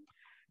distance.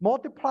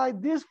 Multiply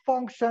this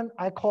function,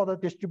 I call the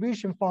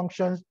distribution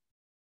functions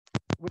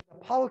with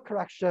the power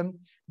correction,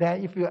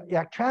 then if you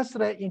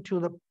translate into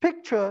the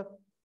picture,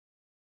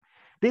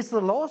 this is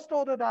the lowest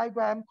order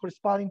diagram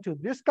corresponding to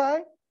this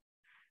guy.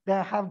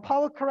 Then have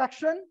power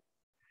correction,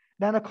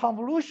 then a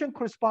convolution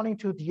corresponding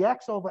to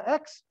dx over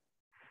x.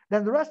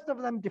 Then the rest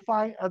of them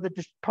define the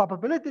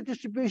probability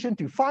distribution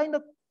to find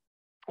the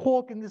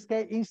quark, in this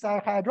case,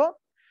 inside Hadron.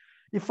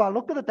 If I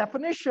look at the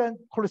definition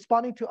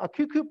corresponding to a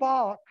QQ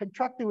bar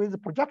contracted with the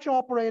projection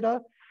operator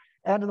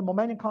and the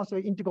momentum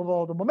constant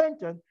integral of the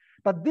momentum,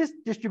 but this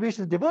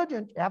distribution is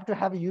divergent, you have to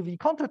have a UV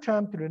contour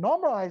term to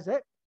renormalize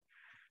it.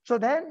 So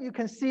then you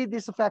can see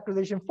this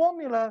factorization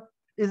formula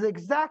is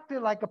exactly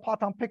like a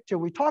Parton picture.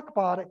 We talk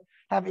about it,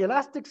 have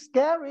elastic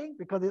scaling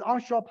because it's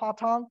onshore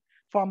Parton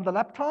from the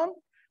lepton,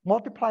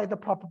 multiply the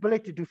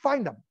probability to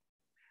find them.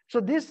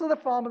 So this is the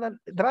formula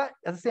that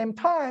at the same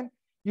time,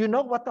 you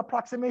know what the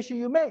approximation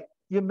you made.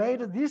 You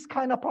made this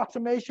kind of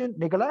approximation,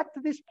 neglect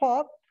this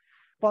part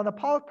for the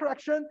power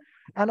correction,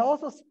 and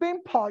also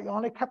spin part, you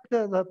only kept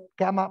the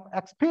gamma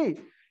xp.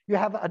 You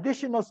have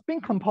additional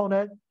spin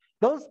component.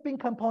 Those spin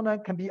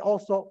component can be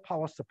also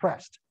power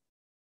suppressed.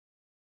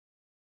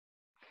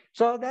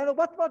 So then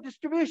what about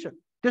distribution?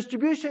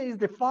 Distribution is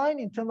defined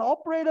in terms of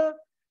operator,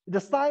 the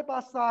side by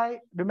side.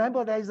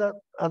 Remember there's the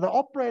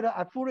operator,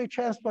 I Fourier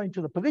transform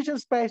into the position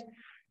space.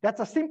 That's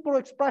a simple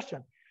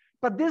expression.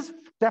 But this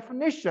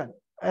definition,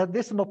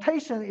 this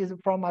notation is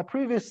from my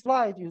previous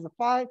slide, use the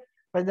phi,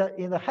 but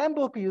in the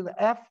handbook, use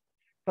the f,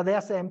 but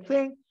they're the same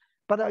thing.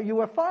 But you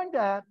will find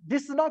that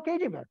this is not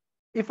gauge invariant.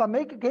 If I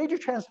make a gauge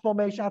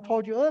transformation, I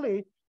told you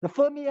earlier, the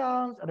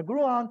fermions and the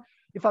gluon,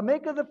 if I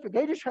make the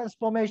gauge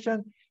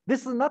transformation,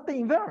 this is not the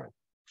invariant.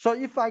 So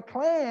if I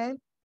claim,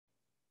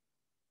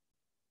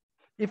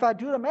 if I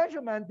do the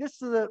measurement,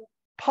 this is a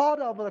part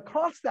of the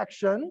cross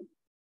section.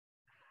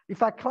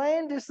 If I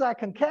claim this, I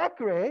can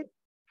calculate,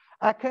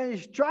 I can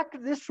extract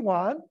this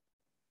one,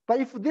 but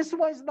if this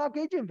one is not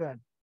gauge invariant,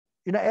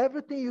 you know,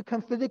 everything you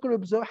can physically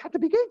observe has to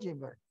be gauge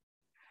invariant.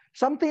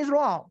 Something is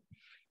wrong.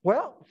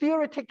 Well,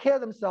 theory take care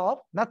of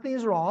themselves. Nothing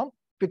is wrong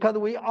because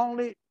we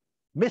only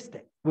missed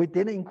it. We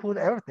didn't include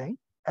everything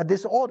at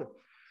this order.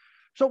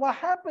 So what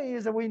happened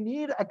is that we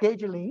need a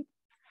gauge link.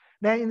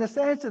 Now, in the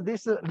sense that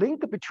this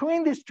link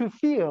between these two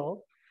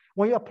fields,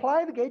 when you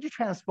apply the gauge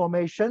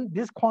transformation,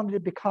 this quantity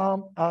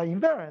become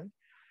invariant,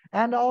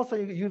 and also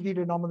UV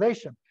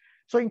renormalization.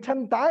 So in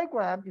terms of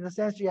diagram, in the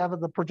sense you have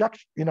the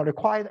projection, you know,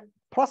 required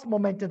plus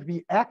momentum to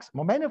be x,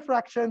 momentum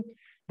fraction,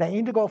 then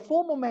integral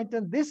full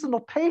momentum. This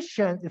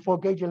notation is for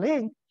gauge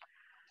link,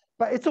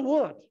 but it's a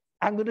word.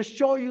 I'm going to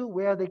show you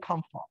where they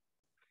come from.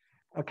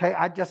 Okay,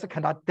 I just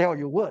cannot tell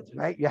you words,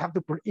 right? You have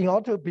to, in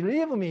order to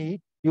believe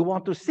me, you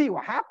want to see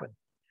what happened.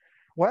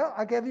 Well,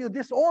 I gave you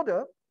this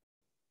order.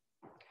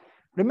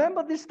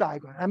 Remember this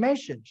diagram I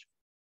mentioned.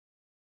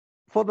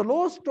 For the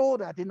lowest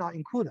order, I did not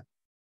include it.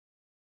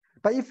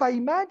 But if I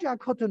imagine I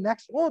go to the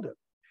next order,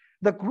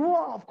 the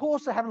gluon, of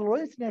course, have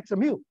Lorentzian x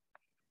mu.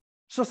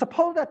 So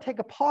suppose I take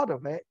a part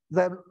of it,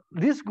 that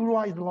this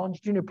gluon is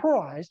longitudinally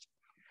polarized.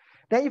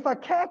 Then if I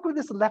calculate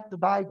this left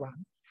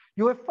diagram,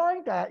 you will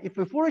find that if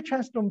we Fourier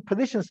transform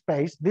position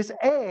space, this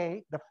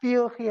A, the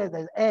field here,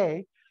 there's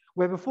A,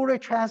 where we Fourier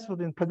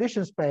transform in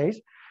position space,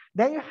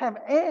 then you have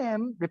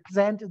M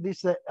represent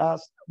this,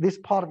 this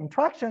part of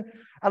interaction,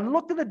 and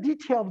look at the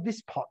detail of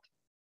this part.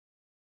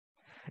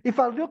 If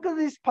I look at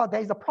this part,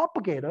 there is a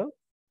propagator,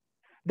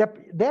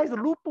 there is a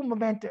loop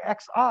momentum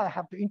xi I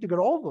have to integrate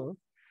over.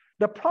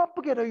 The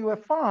propagator you will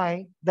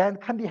find then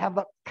can have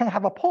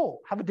a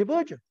pole, have a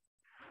divergence.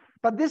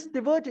 But this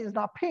divergence is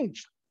not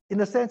pinched in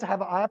the sense I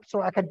have an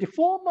so I can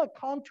deform a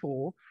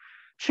contour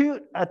to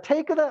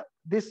take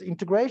this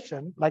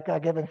integration like I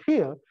given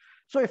here.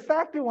 So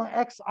effectively when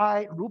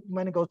xi loop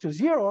momentum goes to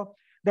 0,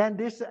 then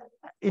this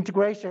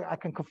integration I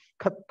can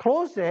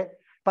close it,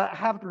 but I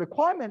have the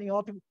requirement in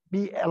order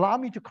to allow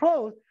me to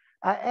close,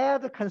 I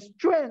add a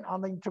constraint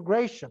on the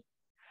integration.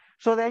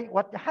 So then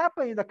what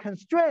happens is the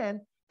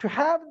constraint to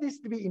have this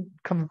to be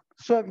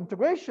conserved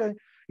integration,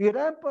 you end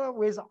up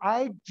with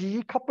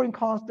Ig coupling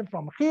constant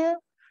from here.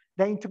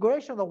 The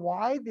integration of the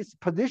y, this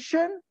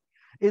position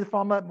is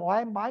from a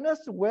y minus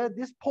where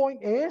this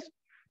point is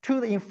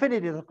to the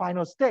infinity, the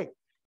final state.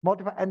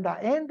 Multiply, and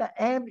the n, the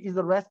m is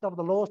the rest of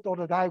the lowest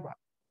order diagram.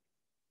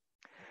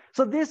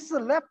 So this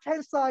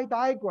left-hand side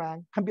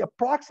diagram can be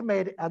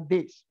approximated at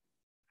this.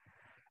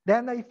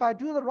 Then if I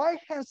do the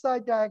right-hand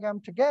side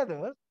diagram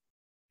together,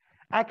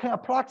 I can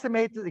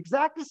approximate the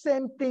exact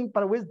same thing,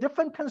 but with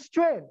different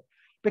constraints,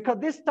 because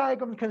this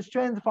diagram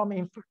constrains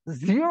from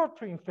 0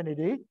 to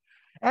infinity,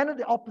 and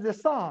the opposite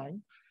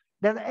sign,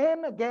 then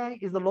m again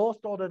is the lowest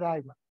order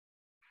diagram.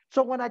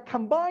 So when I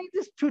combine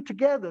these two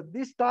together,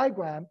 this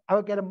diagram, I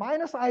will get a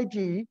minus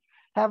Ig,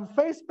 have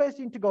phase space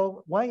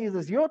integral, one is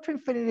 0 to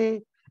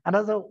infinity,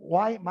 another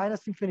y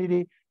minus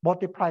infinity,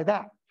 multiply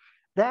that.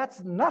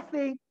 That's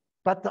nothing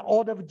but the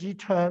order of G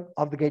term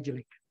of the gauge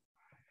link.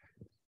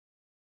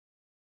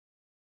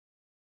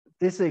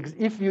 This is,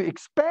 if you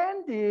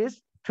expand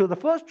this to the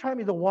first term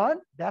is a 1,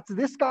 that's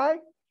this guy.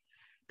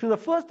 To the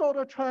first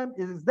order term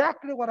is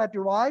exactly what I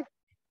derived.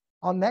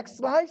 On next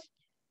slide.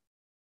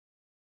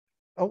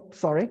 Oh,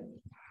 sorry.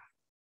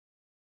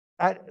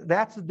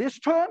 That's this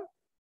term.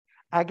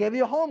 I gave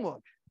you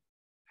homework.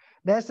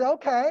 Then say,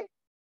 okay,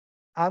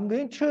 I'm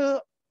going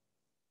to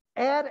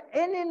add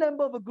any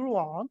number of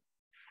gluon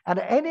and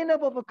any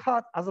number of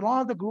cuts as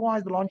long as the gluon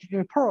is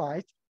longitudinally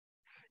polarized.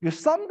 You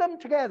sum them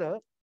together,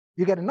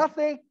 you get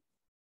nothing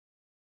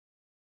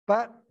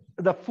but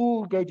the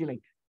full gauge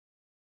length.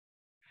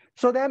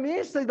 So that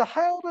means that the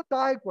higher order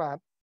diagram,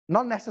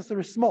 not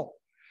necessarily small.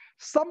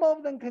 Some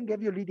of them can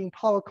give you leading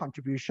power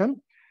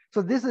contribution.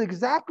 So this is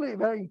exactly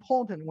very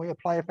important when you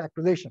apply a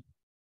factorization.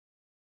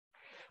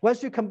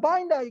 Once you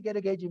combine that, you get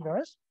a gauge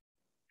invariance.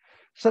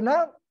 So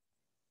now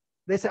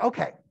they say,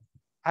 okay,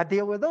 I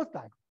deal with those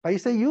diagrams. But you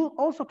say, you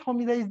also told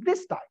me there is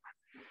this diagram.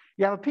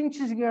 You have a pinch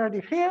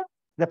singularity here,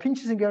 the pinch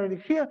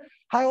singularity here,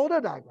 high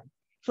order diagram.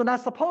 So now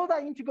suppose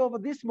I integrate over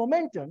this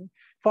momentum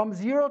from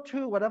 0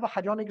 to whatever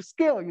hadronic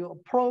scale you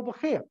probe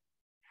here.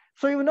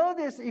 So you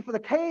notice if the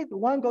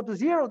K1 go to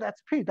 0,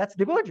 that's P, that's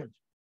divergent.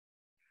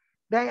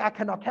 Then I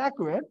cannot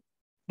calculate.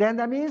 Then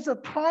that means the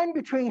time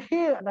between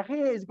here and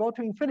here is go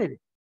to infinity.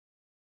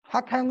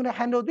 How can I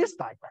handle this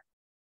diagram?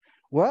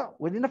 Well,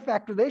 within the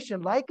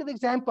factorization, like the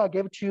example I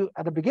gave to you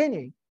at the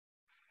beginning,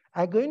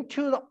 I'm going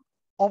to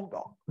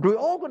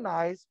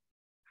reorganize,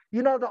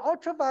 the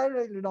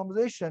ultraviolet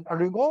renormalization, I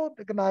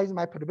reorganize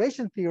my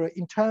perturbation theory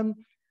in terms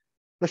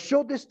the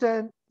short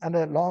distance and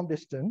the long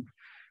distance.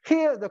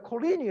 Here, the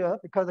collinear,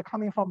 because they're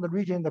coming from the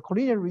region, the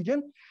collinear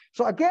region.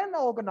 So again, I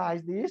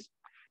organize this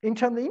in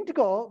terms of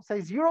integral,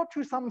 say 0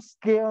 to some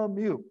scale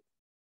mu.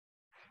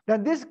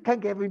 Then this can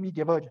give me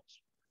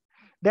divergence.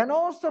 Then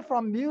also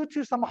from mu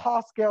to some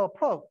hard scale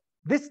probe,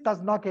 this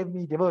does not give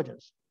me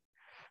divergence.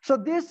 So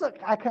this,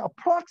 I can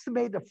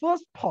approximate the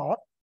first part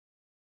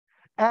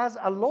as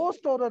a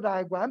lowest order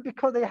diagram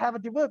because they have a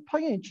divergent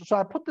pinch. So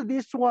I put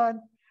this one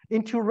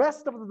into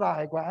rest of the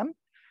diagram.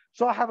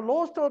 So I have a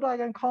lowest order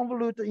diagram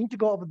convolute the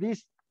integral of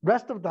this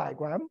rest of the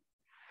diagram.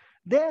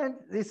 Then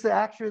this is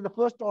actually the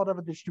first order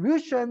of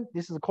distribution.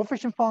 This is a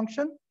coefficient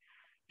function.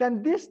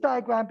 Then this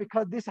diagram,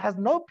 because this has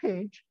no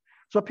pinch,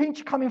 so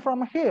pinch coming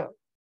from here.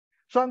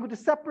 So I'm going to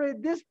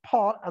separate this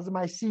part as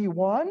my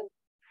C1,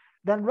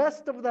 then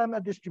rest of them are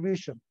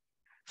distribution.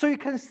 So you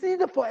can see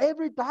that for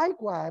every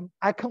diagram,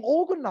 I can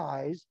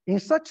organize in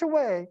such a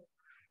way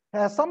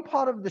that some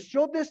part of the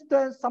short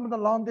distance, some of the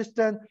long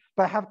distance,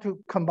 but I have to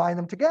combine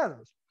them together.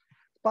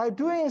 By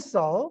doing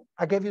so,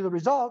 I gave you the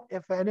result.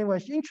 If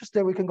anyone's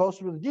interested, we can go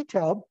through the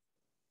detail.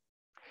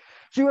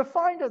 So you will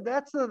find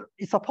that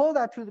suppose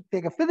that to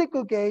take a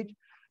physical gauge,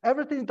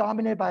 everything is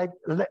dominated by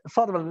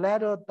sort of a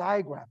ladder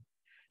diagram.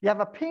 You have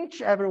a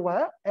pinch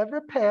everywhere.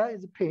 Every pair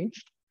is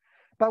pinched.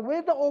 But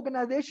with the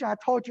organization I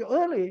told you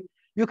earlier,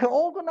 you can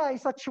organize in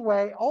such a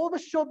way, all the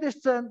short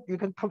distance, you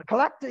can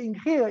collect in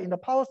here in the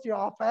power theory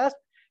RFS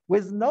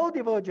with no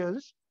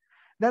divergence.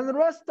 Then the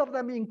rest of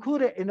them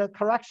included in a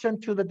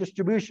correction to the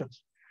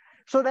distributions.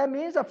 So that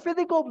means a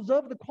physical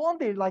observed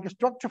quantity like a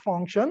structure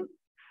function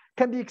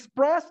can be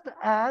expressed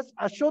as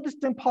a short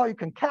distance power you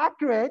can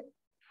calculate,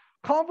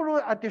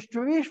 convolute at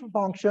distribution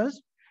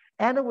functions,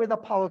 and with the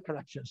power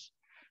corrections.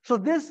 So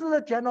this is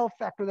a general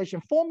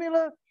factorization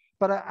formula,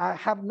 but I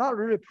have not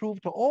really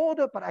proved to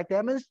order, but I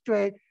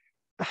demonstrate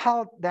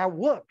how that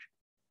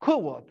could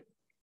work.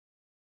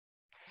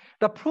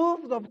 The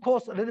proof, of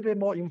course, a little bit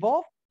more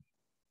involved.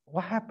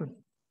 What happened?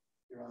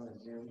 You're on the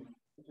Zoom,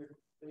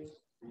 please.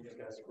 You just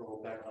gotta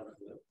scroll back onto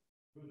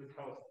the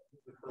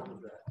curve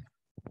of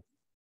that.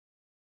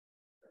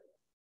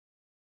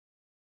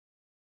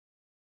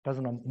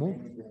 Doesn't move?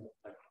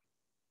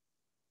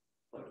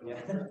 Yeah.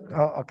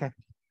 Oh, okay.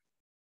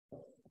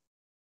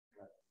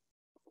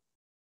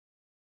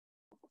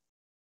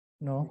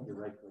 No. You're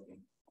right clicking.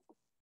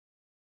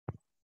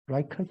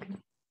 Right clicking?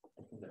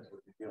 I think that's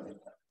what you're doing.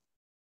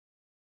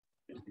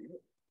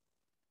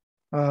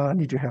 I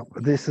need your help.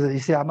 This is, you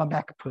see, I'm a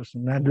Mac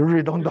person. I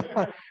really don't know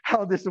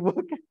how this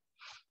works.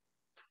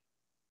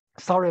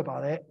 Sorry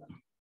about it.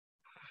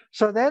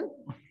 So then,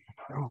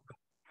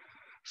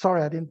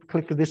 sorry, I didn't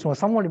click this one.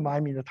 Someone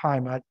remind me the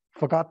time. I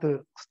forgot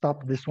to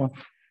stop this one,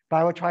 but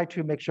I will try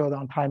to make sure that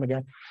on time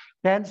again.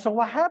 Then, so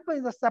what happens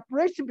is the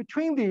separation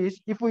between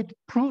these, if we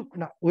prove,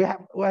 no,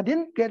 I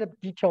didn't get a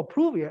detailed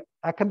proof yet.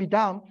 I can be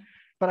done,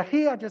 but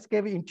here I just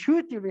gave you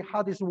intuitively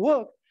how this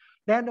works.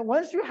 Then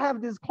once you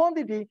have this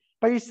quantity,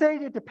 but you say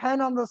it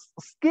depends on the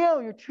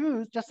scale you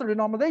choose, just a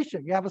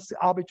renormalization. You have an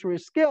arbitrary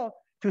scale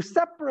to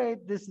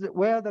separate this,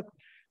 where the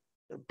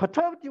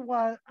perturbative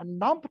one and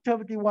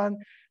non-perturbative one,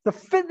 the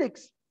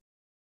physics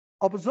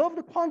observed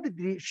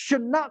quantity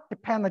should not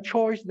depend on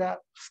choice that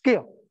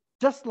scale,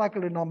 just like a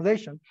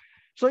renormalization.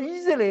 So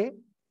easily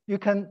you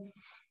can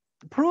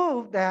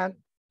prove that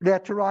they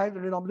derive the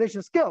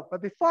renormalization scale.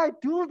 But before I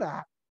do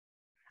that,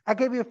 I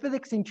gave you a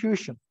physics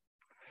intuition.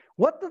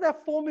 What does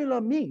that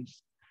formula mean?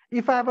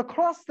 If I have a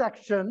cross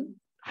section,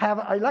 have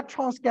an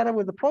electron scattered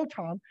with a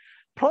proton,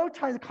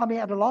 protons coming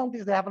at a long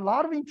distance, they have a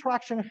lot of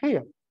interaction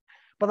here.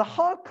 But the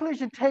hard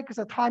collision takes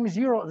a time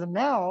 0 as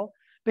now,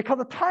 because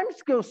the time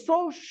scale is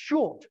so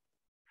short.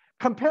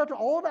 compared to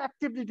all the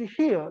activity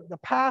here, the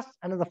past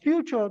and the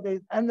future, they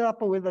end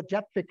up with the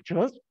jet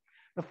fixtures,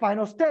 the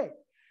final state.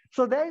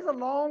 So there is a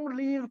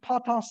long-lived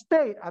Parton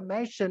state. I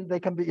mentioned they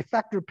can be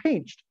effective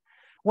pinched.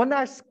 When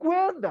I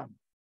square them,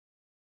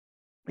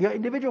 your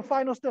individual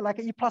final state, like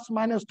E plus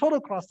minus total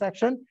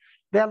cross-section,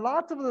 there are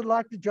lots of the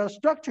like the jet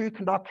structure, you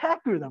cannot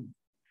calculate them.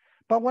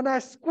 But when I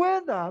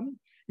square them,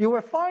 you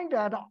will find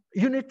that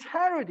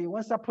unitarity,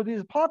 once I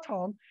produce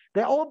Parton,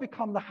 they all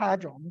become the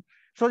hadron.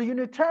 So the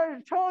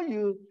unitarity tell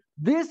you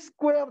this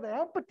square of the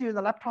amplitude in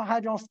the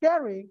lepton-hadron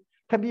scattering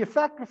can be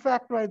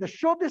factorize the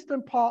short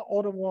distance part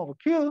order 1 over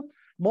Q,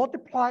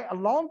 multiply a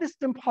long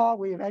distance part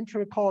we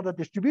eventually call the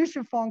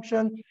distribution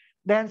function.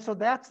 Then so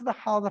that's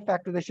how the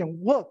factorization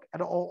work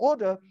at all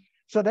order.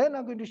 So then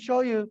I'm going to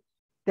show you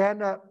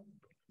then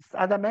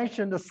as I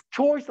mentioned, the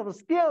choice of the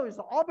scale is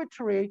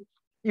arbitrary.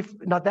 If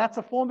now that's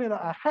a formula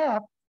I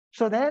have.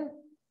 So then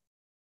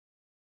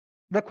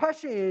the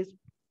question is,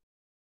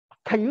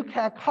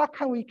 how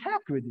can we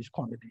calculate these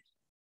quantities?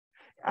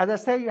 As I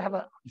say, you have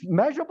a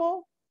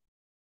measurable,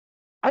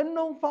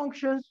 unknown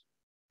functions.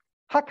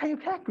 How can you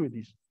calculate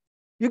these?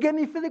 You give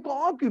me physical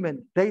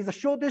argument. There is a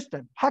short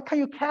distance. How can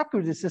you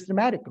calculate this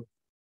systematically?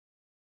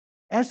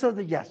 Answer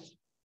the yes.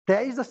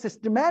 There is a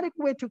systematic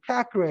way to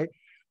calculate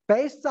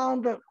based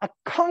on a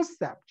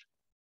concept.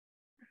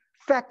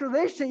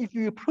 Factorization, if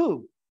you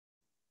prove,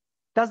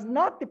 does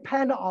not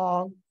depend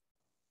on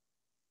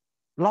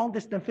long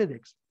distance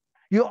physics.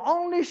 You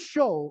only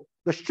show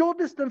the short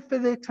distance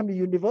physics can be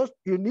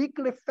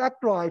uniquely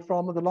factorized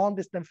from the long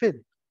distance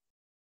physics.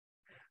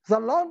 The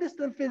long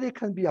distance physics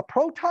can be a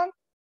proton,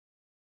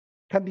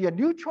 can be a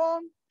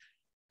neutron,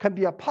 can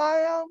be a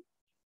pion,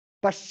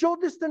 but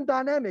short distance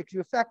dynamics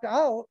you factor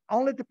out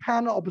only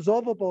depend on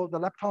observable, the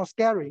lepton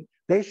scattering.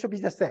 They should be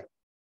the same.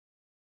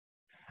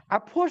 I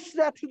push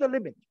that to the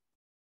limit.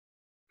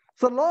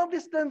 So long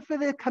distance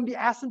physics can be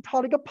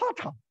asymptotic of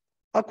Parton,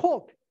 a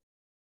quark.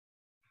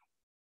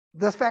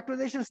 The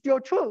factorization is still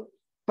true,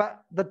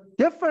 but the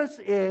difference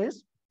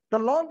is the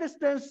long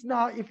distance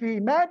now, if you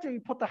imagine you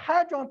put the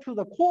hadron to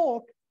the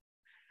quark,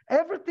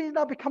 everything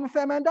now becomes a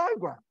Feynman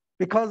diagram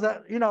because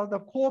the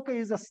quark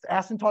is an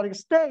asymptotic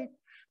state.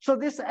 So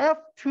this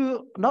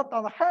F2, not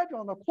on the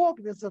hadron, on the quark,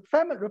 this is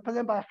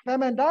represented by a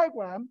Feynman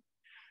diagram.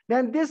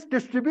 Then this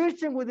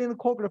distribution within the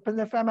quark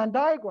represents a Feynman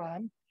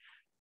diagram,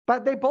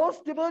 but they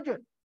both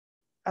divergent.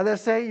 As I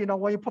say,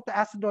 when you put the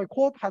asymptotic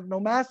quark has no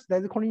mass,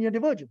 there's a collinear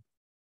divergence.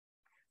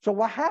 So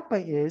what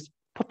happened is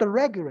put the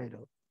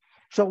regulator.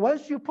 So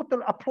once you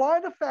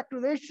apply the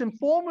factorization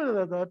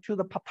formula to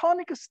the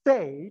Partonic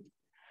state,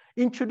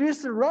 introduce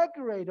the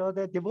regulator,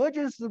 the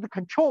divergence of the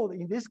control,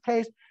 in this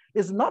case,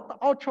 is not the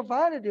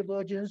ultraviolet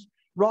divergence,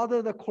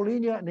 rather the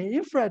collinear and the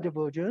infrared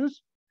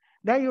divergence.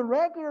 Then you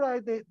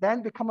regularize it,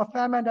 then become a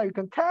Feynman that you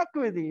can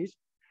calculate these.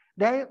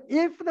 Then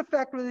if the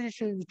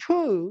factorization is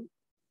true,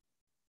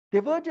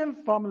 divergence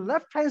from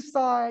left-hand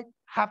side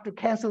have to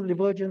cancel the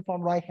divergence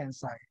from right-hand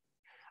side.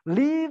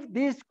 Leave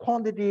this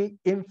quantity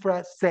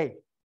infrared safe.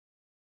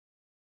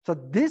 So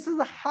this is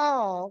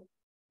how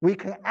we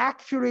can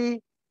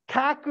actually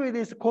calculate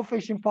this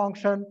coefficient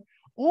function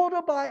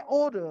order by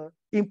order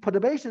in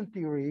perturbation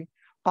theory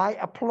by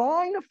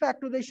applying the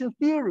factorization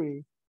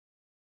theory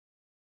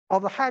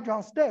of the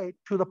hadron state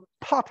to the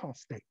Parton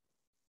state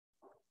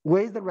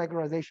with the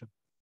regularization.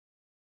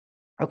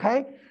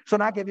 Okay, so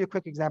now I'll give you a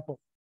quick example.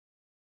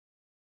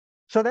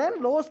 So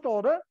then lowest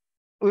order,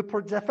 we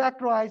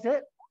factorize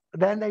it,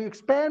 then they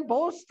expand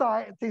both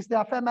sides, since they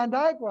are Feynman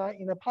diagram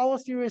in the power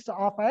series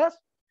of S.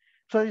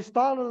 So you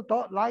start with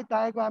the light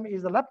diagram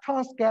is the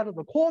lepton scatter of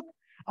the quark,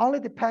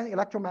 only depending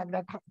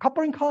electromagnetic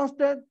coupling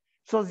constant.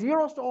 So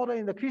zeroth order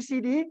in the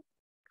QCD.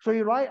 So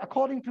you write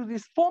according to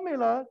this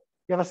formula,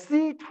 you have a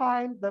C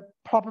times the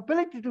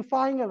probability to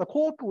find the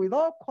quark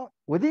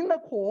within the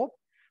quark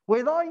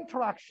without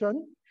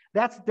interaction.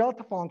 That's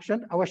delta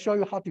function. I will show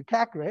you how to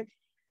calculate.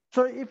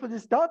 So if it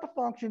is delta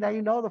function, then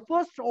you know the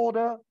first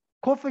order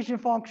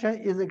coefficient function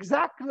is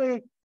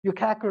exactly, you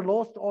calculate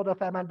lowest order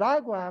Feynman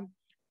diagram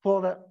for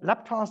the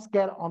lepton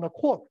scatter on the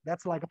quark.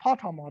 That's like a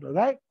Parton model,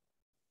 right?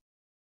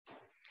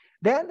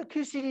 Then the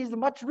QCD is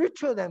much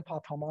richer than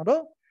Parton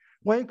model.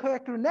 When you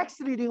calculate the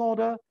next leading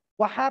order,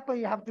 what happens,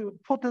 you have to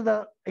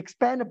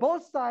expand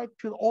both sides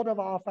to the order of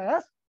alpha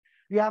S.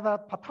 You have a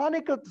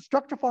Partonic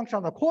structure function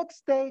on the quark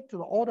state to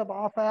the order of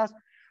alpha S.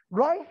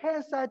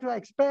 Right-hand side to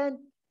expand,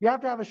 you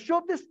have to have a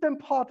short distance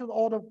part to the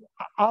order of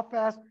alpha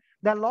S.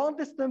 The long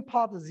distance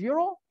part is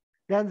 0.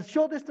 Then the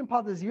short distance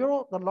part is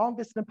 0. The long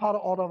distance part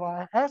of order of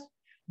alpha S.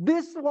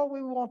 This is what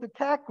we want to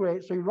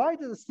calculate. So you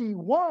write the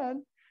C1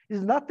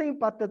 is nothing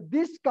but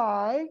this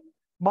guy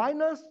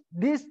minus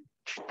this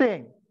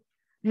thing.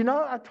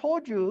 I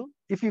told you,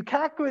 if you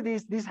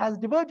calculate this has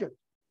divergence.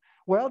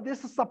 Well,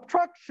 this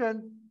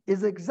subtraction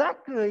is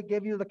exactly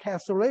give you the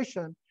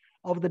cancellation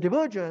of the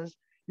divergence.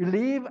 You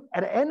leave,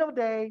 at the end of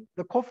the day,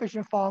 the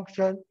coefficient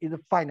function is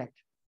finite.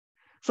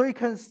 So you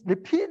can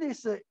repeat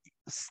this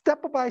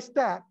step by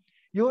step.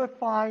 You will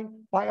find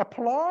by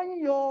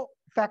applying your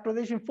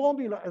factorization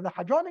formula in the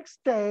hadronic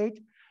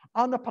state,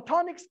 On the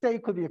Partonic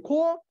state, could be a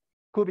quark,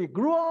 could be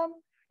gluon.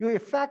 You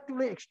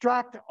effectively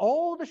extract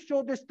all the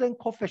short distance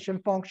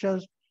coefficient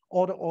functions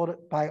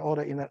by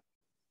order in the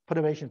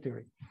perturbation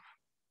theory.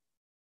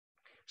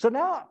 So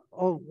now,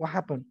 oh, what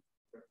happened?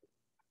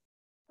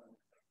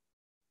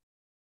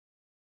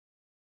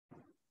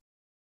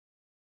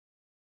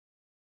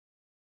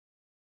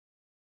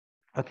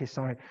 Okay,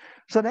 sorry.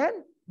 So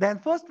then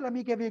first, let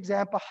me give you an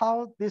example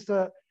how this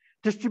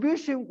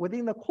distribution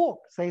within the quark.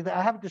 Say that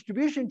I have a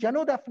distribution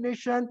general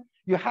definition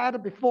you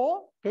had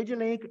before, gauge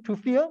link to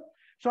field.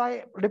 So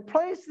I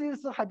replace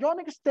this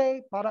hadronic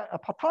state by a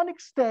Partonic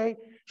state.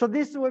 So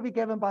this will be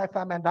given by a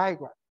Feynman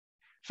diagram.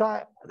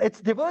 So it's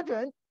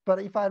divergent, but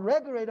if I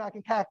regulate, I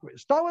can calculate.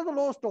 Start with the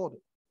lowest order.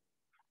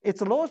 It's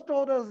the lowest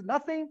order is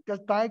nothing,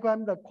 just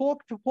diagram the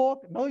quark to quark,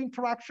 no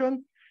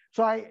interaction.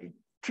 So I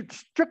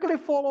strictly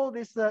follow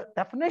this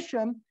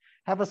definition,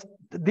 have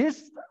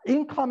this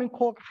incoming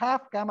quark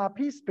half gamma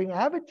p spin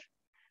average.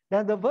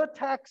 Then the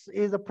vertex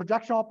is a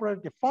projection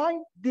operator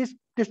define this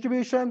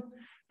distribution.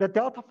 The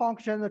delta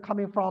function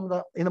coming from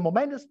in the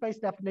momentum space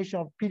definition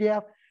of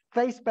PDF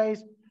phase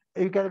space,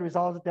 you get a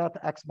result of delta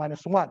x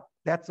minus 1.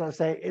 That's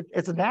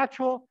it's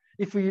natural.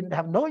 If you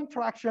have no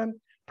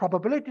interaction,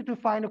 probability to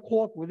find a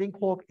quark within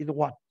quark is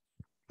 1,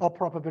 or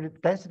probability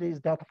density is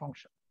delta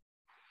function.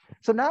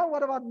 So now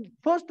what about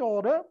first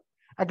order?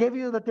 I gave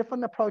you the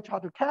different approach how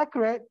to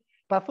calculate,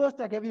 but first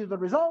I gave you the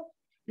result.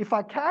 If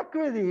I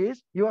calculate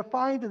these, you will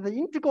find the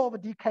integral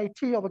of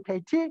dkt over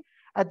kt.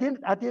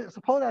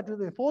 Suppose I do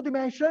the 4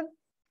 dimension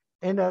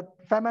in the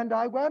Feynman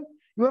diagram,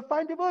 you will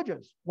find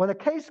divergence. When the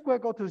k square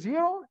go to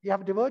 0, you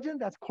have divergence,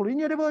 that's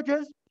collinear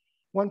divergence.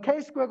 When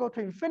k square go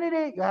to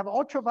infinity, you have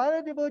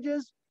ultraviolet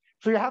divergence.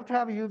 So you have to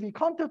have a UV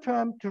contour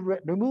term to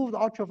remove the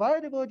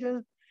ultraviolet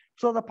divergence.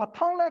 So the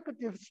Parton-like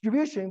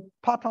distribution,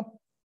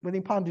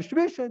 within Parton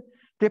distribution,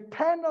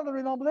 depend on the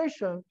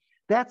renormalization.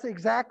 That's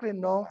exactly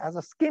known as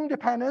a scheme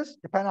dependence,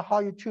 depending on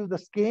how you choose the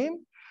scheme,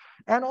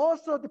 and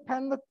also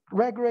depend on the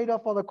regulator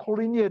for the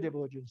collinear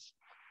divergence.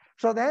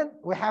 So then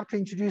we have to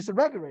introduce a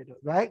regulator,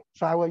 right?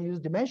 So I will use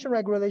dimension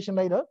regulation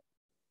later.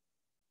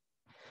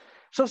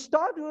 So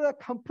start with a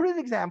complete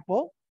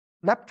example,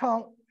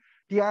 lepton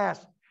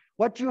DIS.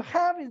 What you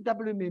have is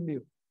W mu mu.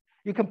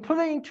 You can put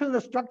it into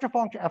the structure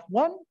function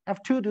F1,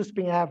 F2 to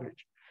spin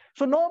average.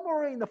 So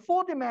normally in the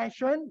 4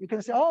 dimension, you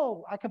can say,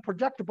 oh, I can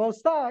project to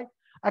both sides.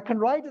 I can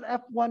write it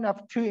F1,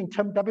 F2 in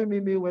terms of W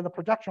mu mu with a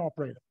projection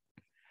operator.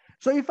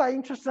 So if I'm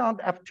interested on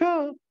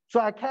F2, so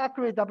I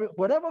calculate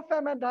whatever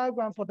Feynman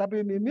diagram for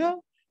W mu mu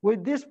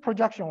with this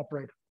projection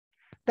operator.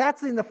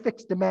 That's in the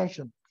fixed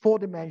dimension, 4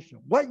 dimension.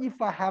 What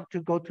if I have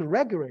to go to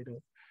regulator?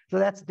 So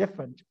that's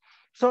different.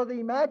 So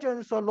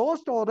imagine, so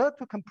lowest order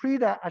to complete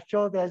that, I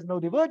show there's no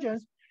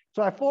divergence.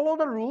 So I follow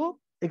the rule,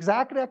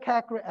 exactly I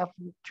calculate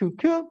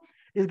F2Q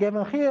is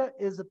given here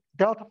is a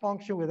delta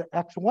function with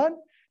x1.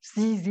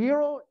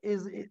 C0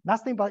 is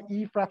nothing but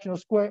E fractional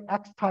square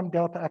x times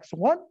delta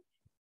x1.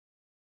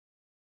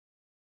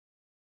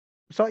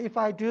 So if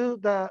I do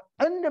the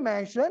n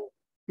dimension,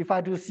 if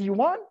I do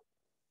C1,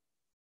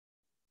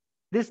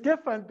 this is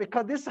different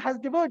because this has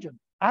divergence.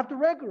 I have to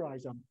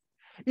regularize them.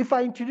 If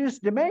I introduce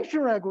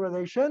dimension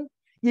regularization,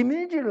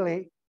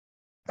 immediately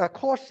a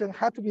caution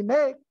had to be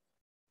made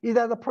is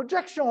that the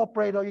projection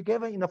operator you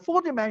given in the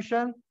 4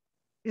 dimension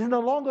is no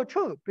longer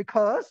true,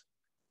 because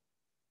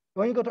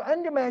when you go to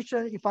n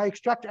dimension, if I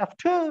extract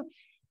F2,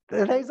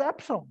 there is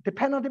epsilon,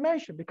 depend on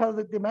dimension, because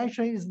the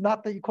dimension is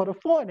not equal to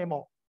 4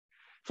 anymore.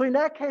 So in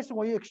that case,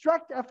 when you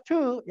extract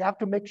F2, you have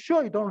to make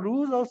sure you don't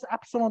lose those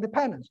epsilon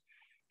dependence.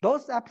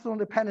 Those epsilon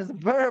dependence are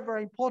very,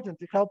 very important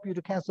to help you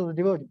to cancel the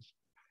divergence.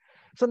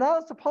 So now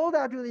suppose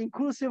I do the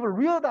inclusive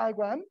real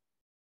diagram.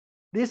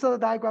 This is the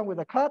diagram with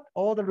a cut,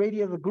 all the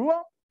radius of the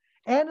gluon,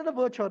 and the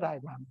virtual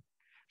diagram.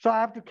 So I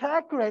have to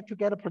calculate to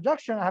get a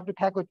projection. I have to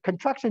calculate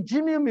contraction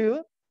G mu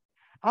mu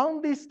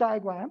on this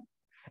diagram,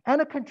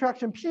 and a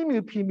contraction P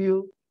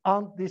mu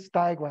on this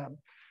diagram.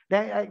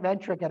 Then I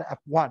eventually get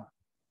F1,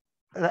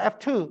 the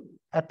F2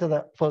 at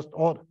the first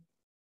order.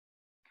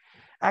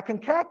 I can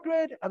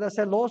calculate, as I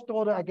said, lowest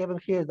order I given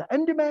here is the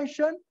n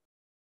dimension,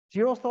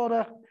 0th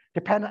order,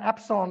 depend on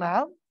epsilon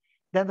now.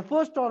 Then the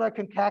first order I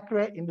can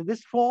calculate into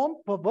this form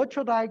for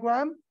virtual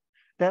diagram,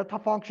 delta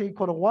function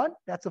equal to 1.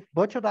 That's a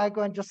virtual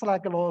diagram just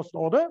like the lowest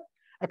order,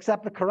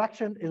 except the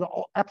correction is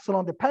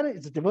epsilon dependent,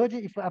 it's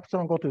divergent if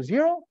epsilon go to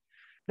 0.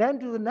 Then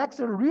to the next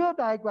real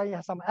diagram, you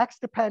have some x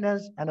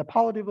dependence and a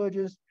power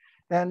divergence.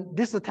 Then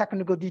this is a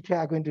technical detail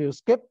I'm going to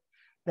skip.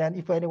 Then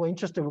if anyone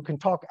interested, we can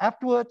talk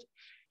afterwards.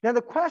 Then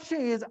the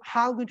question is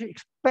how we're going to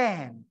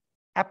expand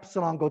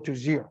epsilon go to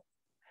 0.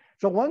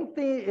 So one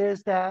thing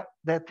is that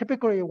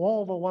typically 1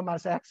 over 1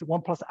 minus x,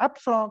 1 plus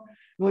epsilon,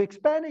 you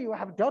expand it, you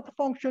have a delta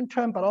function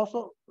term, but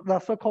also the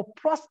so-called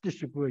plus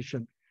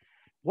distribution.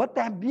 What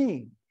that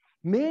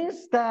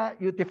means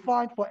that you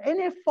define for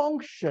any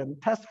function,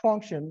 test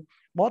function,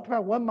 multiply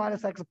 1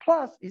 minus x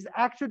plus is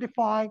actually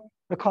define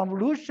the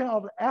convolution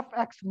of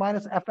fx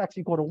minus fx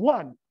equal to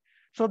 1.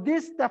 So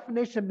this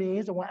definition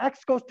means when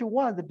x goes to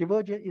 1, the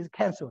divergence is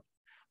canceled.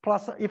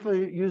 plus if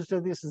we use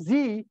this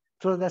z,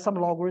 so there's some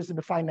logarithm in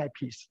the finite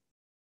piece.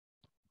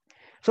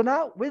 So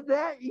now with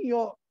that in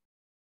your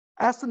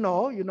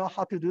arsenal, you know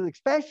how to do the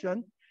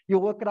expansion. You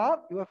work it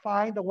out, you will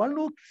find the one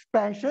loop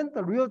expansion,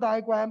 the real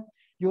diagram.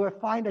 You will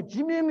find the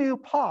G mu mu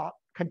part,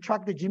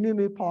 contract the G mu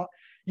mu part.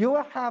 You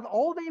will have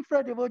all the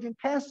infrared divergent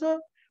cancel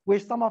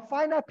with some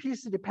finite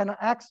piece dependent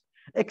on x,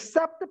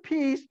 except the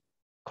piece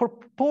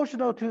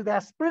proportional to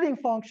that splitting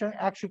function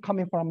actually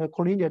coming from the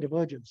collinear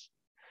divergence.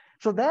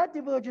 So that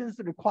divergence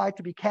is required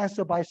to be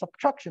canceled by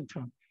subtraction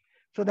term.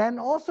 So then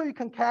also you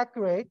can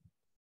calculate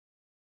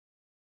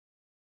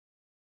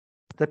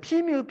the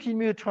p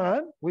mu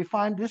term. We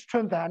find this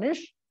term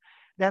vanish.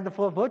 Then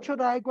for a virtual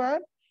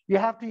diagram, you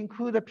have to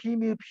include the p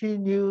mu,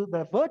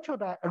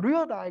 the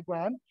real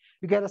diagram.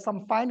 You get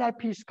some finite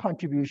piece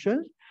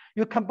contributions.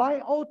 You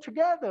combine all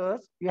together,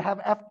 you have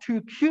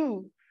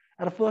F2Q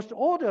at the first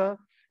order.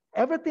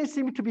 Everything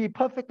seems to be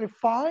perfectly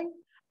fine,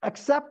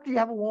 except you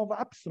have 1 over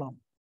epsilon.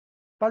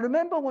 But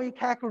remember, when you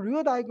calculate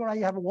real diagram,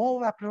 you have 1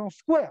 over epsilon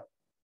square.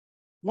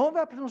 1 over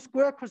epsilon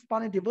square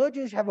corresponding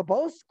divergence, you have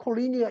both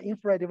collinear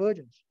infrared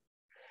divergence.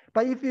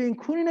 But if you're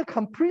including a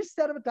complete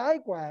set of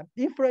diagram,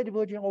 infrared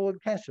divergence all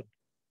cancelled.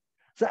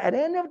 So at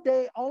the end of the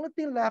day, only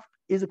thing left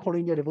is a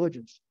collinear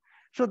divergence.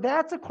 So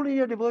that's a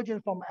collinear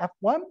divergence from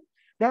F1.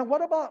 Then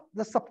what about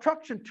the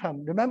subtraction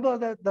term? Remember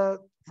that the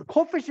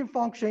coefficient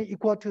function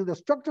equal to the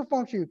structure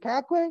function you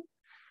calculate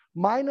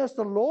minus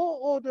the lower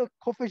order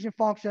coefficient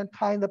function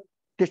times the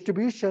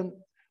distribution,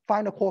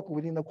 find the quark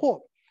within the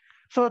quark.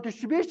 So the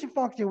distribution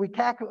function we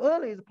calculated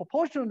earlier is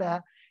proportional to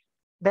that.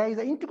 There is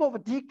an integral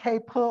of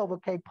dk per over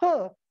k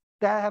per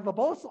that have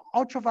both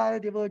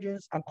ultraviolet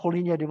divergence and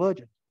collinear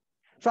divergence.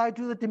 So I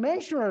do the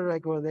dimensional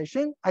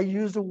regularization. I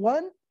use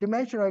one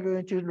dimensional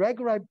regularization to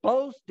regularize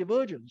both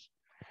divergence.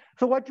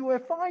 So what you will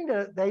find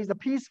there is a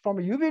piece from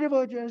a UV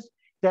divergence,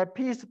 that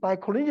piece by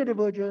collinear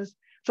divergence.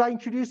 So I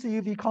introduce the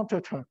UV contour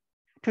term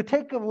to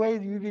take away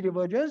the UV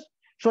divergence.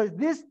 So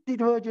this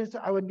divergence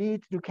I would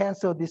need to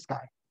cancel this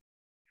guy.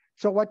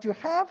 So what you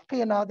have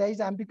here now, there is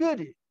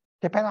ambiguity,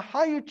 depending on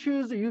how you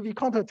choose the UV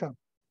contour term.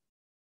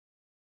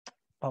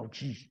 Oh,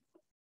 geez.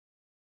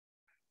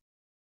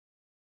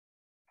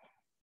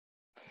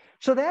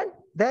 So then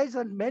there's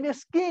a many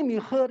scheme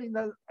you heard in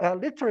the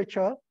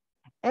literature,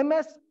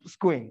 MS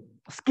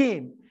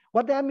scheme.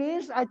 What that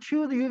means, I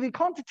choose the UV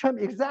contour term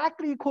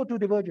exactly equal to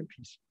divergent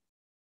piece.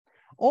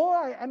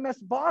 Or MS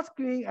bar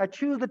scheme, I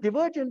choose the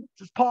divergent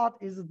part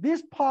is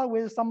this part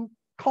with some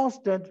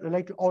constant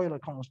related to Euler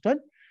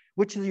constant,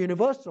 which is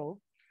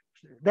universal.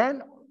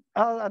 Then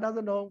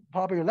another known,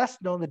 probably less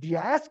known, the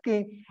DIS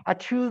scheme, I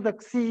choose the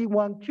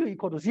C1Q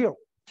equal to 0,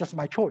 just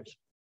my choice.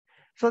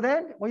 So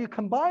then when you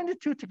combine the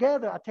two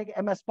together, I take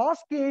MS bar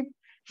scheme.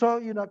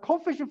 So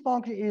coefficient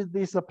function is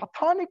this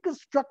Partonic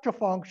structure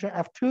function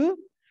F2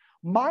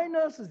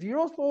 minus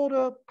 0th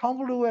order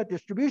convoluted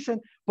distribution.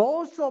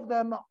 Both of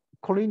them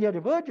collinear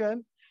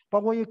divergent,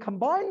 but when you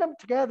combine them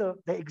together,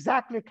 they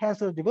exactly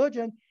cancel the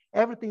divergent.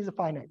 Everything is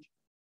finite.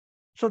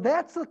 So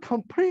that's a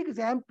complete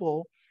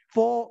example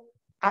for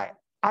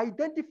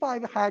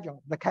identified hadron,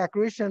 the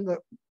calculation, the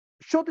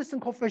short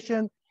distance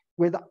coefficient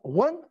with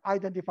one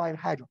identified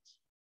hadron.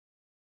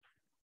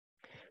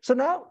 So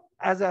now,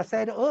 as I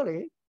said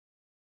earlier,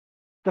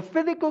 the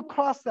physical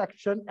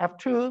cross-section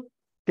F2,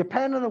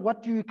 depending on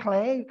what you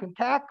claim, you can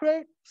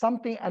calculate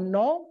something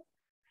unknown.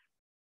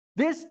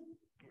 This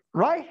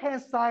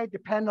right-hand side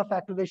depends on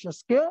factorization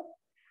scale.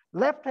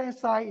 Left-hand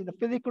side is the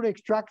physically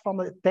extract from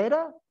the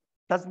data,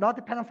 does not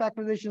depend on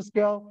factorization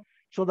scale.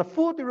 So the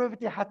full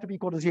derivative has to be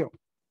equal to 0.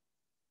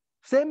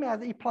 Same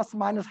as E plus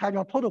minus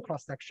hadron total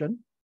cross-section.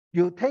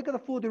 You take the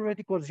full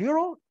derivative equal to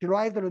 0,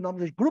 derive the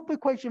renormalization group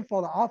equation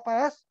for the alpha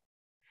S.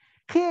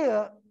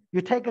 Here, you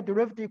take a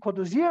derivative equal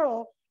to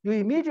 0, you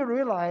immediately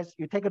realize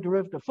you take a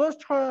derivative of the first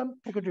term,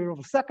 take a derivative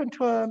of the second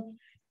term,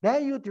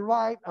 then you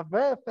derive a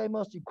very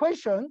famous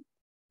equation.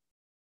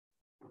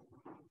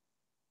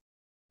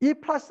 E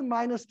plus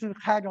minus to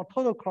hadron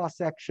total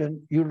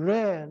cross-section, you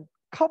learn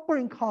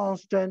coupling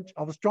constant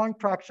of strong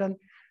interaction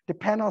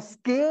depend on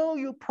scale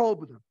you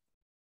probe them.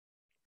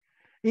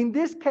 In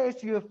this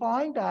case, you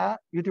find that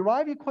you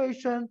derive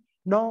equation,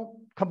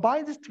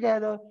 combine this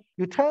together,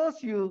 it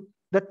tells you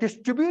the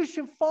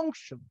distribution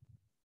function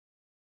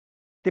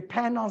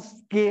depend on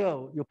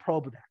scale you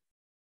probe that.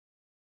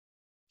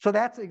 So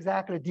that's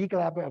exactly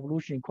DGLAP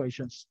evolution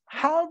equations.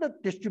 How the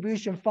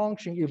distribution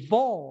function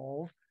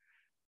evolve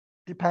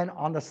depend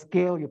on the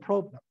scale you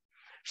probe them.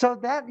 So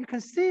that you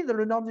can see the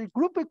renormalization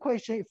group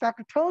equation, in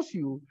fact, tells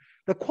you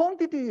the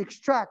quantity you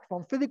extract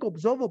from physical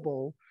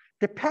observable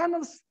depend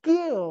on the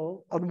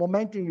scale of the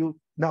momentum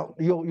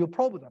you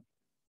probe them.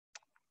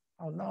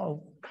 Oh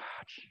no,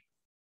 gosh,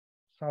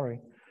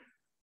 sorry.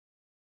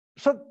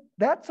 So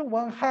that's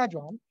one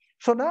hadron.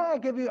 So now I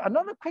give you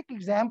another quick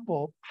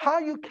example, how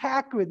you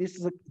calculate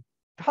this,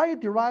 how you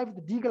derive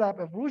the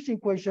DGLAP evolution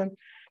equation,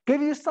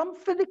 give you some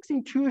physics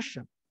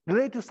intuition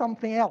related to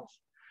something else.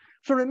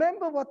 So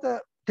remember what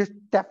the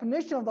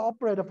definition of the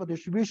operator for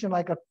distribution,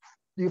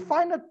 you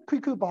find a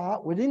QQ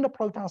bar within the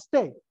proton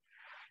state.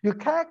 You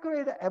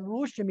calculate the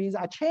evolution means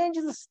I change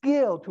the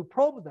scale to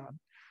probe them.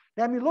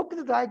 Then we look at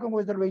the diagram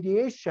with the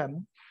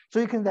radiation. So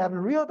you can have a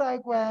real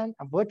diagram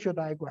and virtual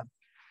diagram.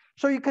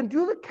 So you can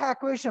do the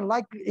calculation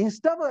like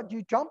instead of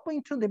you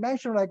jumping to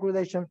dimensional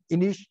regulation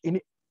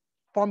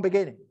from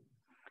beginning.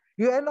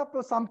 You end up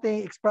with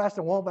something expressed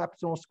in 1 over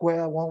epsilon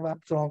square, 1 over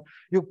epsilon.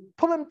 You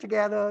put them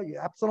together, you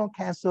epsilon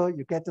cancel,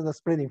 you get to the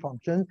splitting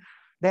function,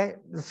 then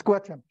the square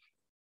term.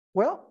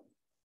 Well,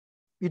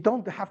 you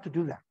don't have to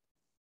do that.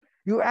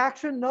 You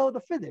actually know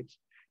the physics.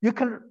 You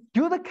can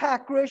do the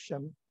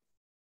calculation,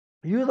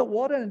 use the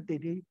water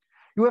entity,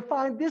 you will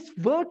find this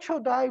virtual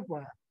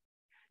diagram.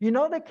 You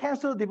know they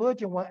cancel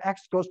divergence when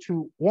x goes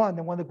to 1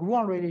 and when the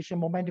gluon radiation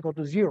momentum goes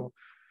to 0.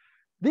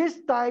 This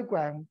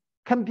diagram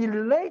can be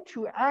related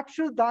to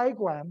actual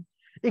diagram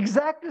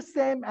exactly the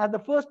same as the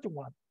first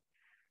one.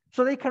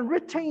 So they can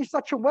written in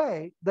such a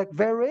way that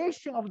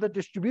variation of the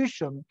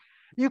distribution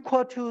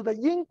equal to the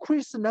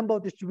increased number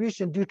of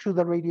distribution due to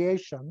the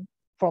radiation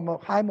from a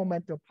high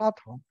momentum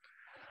parton,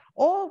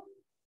 or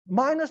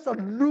minus or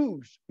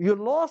lose. You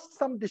lost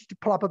some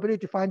probability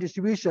to find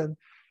distribution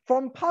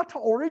from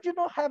parton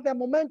original have that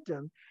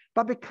momentum,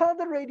 but because of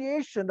the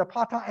radiation, the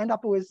parton end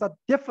up with a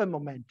different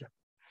momentum.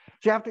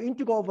 So you have to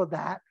integrate over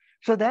that.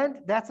 So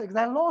then that's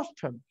exact loss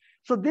term.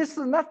 So this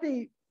is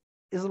nothing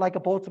is like a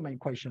Boltzmann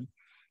equation.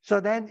 So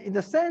then in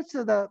the sense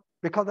of the,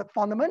 because the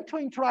fundamental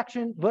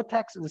interaction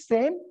vertex is the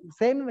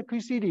same in the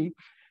QCD,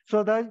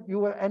 so then you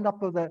will end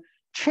up with the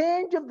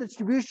change of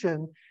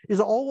distribution is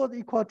always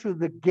equal to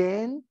the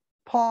gain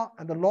part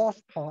and the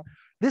loss part.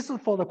 This is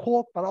for the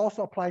quark, but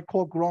also applied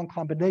quark-gluon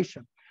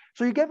combination.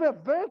 So you get a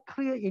very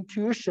clear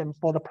intuition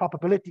for the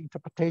probability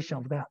interpretation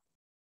of that.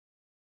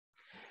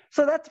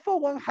 So that's for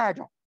one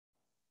hadron.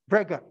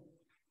 Very good.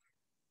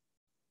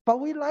 But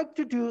we like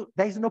to do,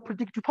 there is no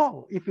predictive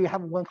power if you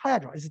have one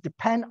hadron. It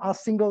depends on a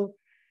single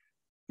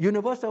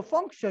universal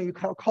function you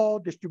can call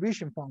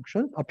distribution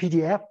function, or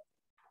PDF.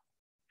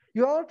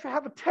 You also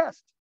have a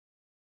test.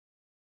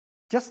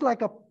 Just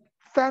like a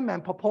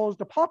Feynman proposed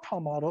the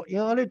Parton model in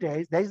early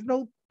days, there is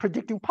no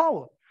predictive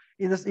power.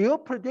 You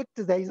predict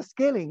there is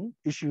scaling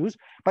issues,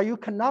 but you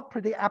cannot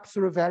predict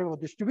absolute variable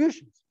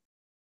distributions.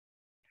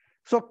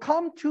 So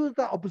come to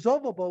the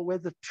observable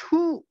with the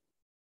 2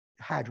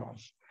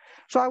 hadrons.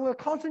 So I will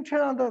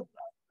concentrate on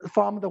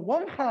from the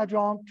 1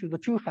 hadron to the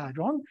 2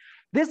 hadron.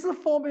 This is a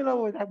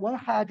formula with that 1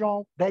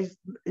 hadron. There is,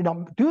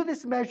 do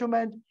this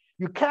measurement,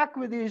 you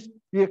calculate this,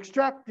 you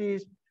extract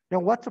this,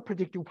 then what's the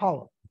predictive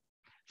power?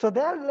 So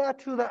that led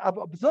to the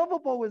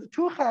observable with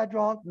 2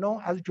 hadron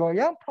known as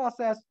Drell-Yan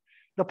process.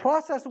 The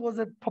process was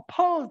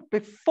proposed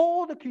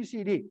before the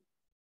QCD.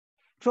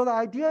 So the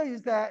idea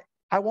is that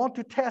I want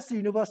to test the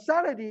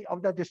universality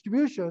of the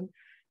distribution.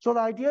 So the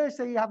idea is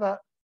that you have a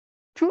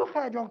 2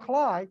 hadron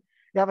collide,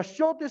 you have a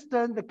short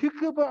distance, the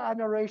Q-Cooper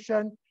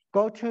annulation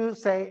go to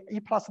say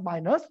E plus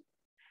minus.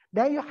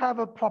 Then you have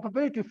a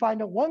probability to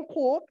find 1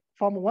 quark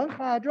from 1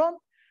 hadron,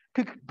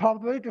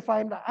 probability to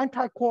find the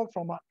anti-quark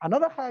from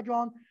another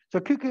hadron. So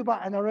Q-Cooper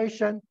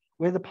annulation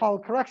with the power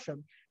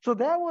correction. So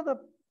that was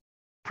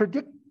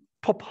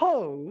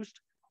proposed.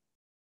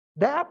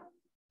 That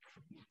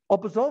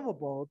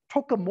observable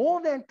took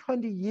more than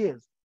 20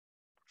 years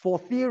for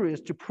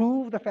theories to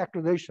prove the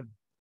factorization.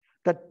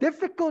 The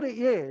difficulty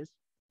is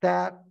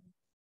that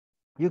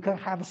you can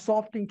have a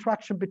soft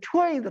interaction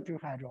between the 2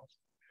 hadrons.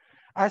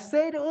 I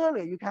said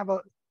earlier, you can have a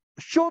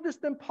short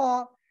distance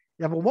part,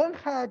 you have 1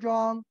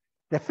 hadron,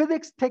 the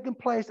physics taking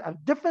place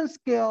at different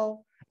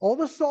scale, all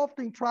the soft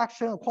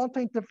interaction,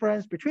 quantum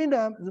interference between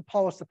them is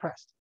power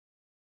suppressed.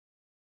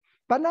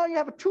 But now you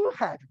have 2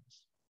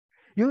 hadrons.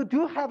 You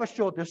do have a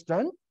short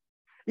distance.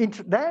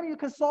 Then you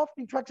can solve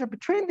the interaction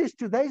between these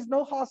 2. There is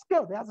no hard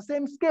scale. They have the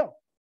same scale.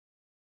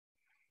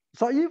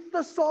 So if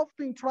the soft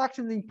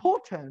interaction is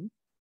important,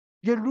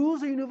 you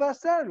lose the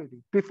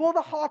universality. Before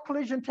the hard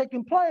collision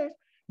taking place,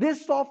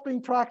 this soft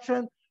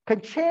interaction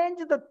can change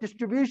the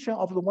distribution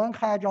of the 1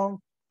 hadron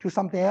to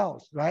something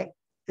else, right?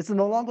 It's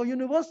no longer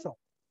universal.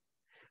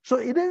 So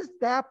it is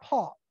that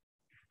part.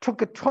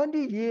 Took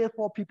 20 years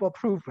for people to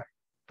prove it,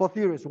 for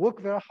theories.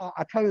 Work very hard.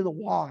 I'll tell you the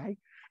why.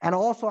 And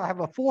also I have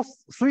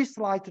 3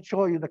 slides to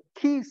show you the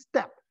key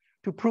step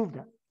to prove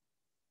that.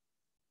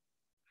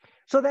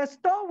 So let's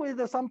start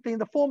with something,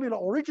 the formula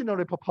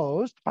originally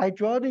proposed by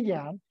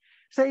Drell-Yan.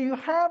 Say you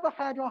have a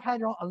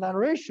hadron-hadron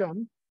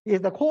annihilation,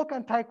 is the quark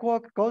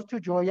anti-quark goes to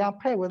Drell-Yan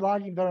pair with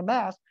large invariant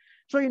mass.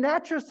 So you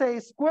naturally say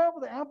square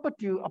of the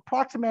amplitude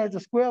approximates the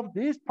square of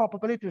this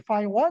probability to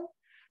find 1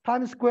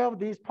 times square of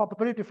this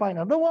probability to find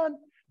another 1,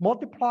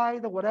 multiply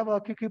the whatever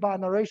Q-cube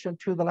annihilation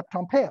to the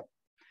lepton pair.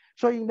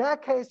 So in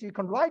that case, you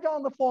can write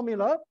down the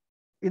formula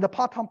in the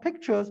Parton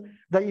pictures.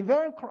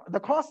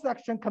 The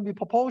cross-section can be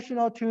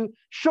proportional to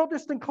short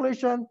distance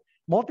collision,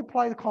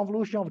 multiply the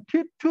convolution of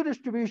two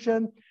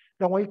distribution.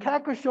 Then when you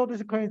calculate short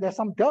distance collision, there's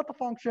some delta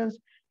functions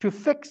to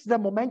fix the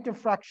momentum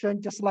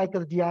fraction, just like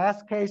the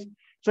DIS case.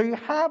 So you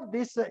have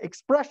this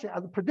expression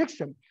as a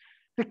prediction.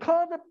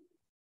 Because the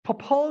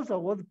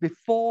proposal was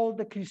before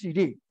the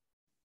QCD,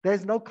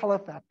 there's no color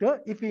factor.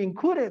 If you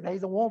include it, there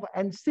is a 1 over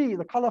NC,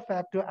 the color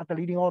factor at the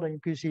leading order in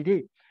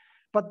QCD.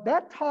 But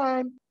that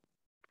time,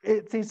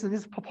 since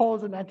this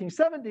proposal in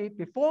 1970,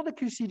 before the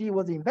QCD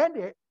was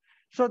invented,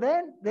 so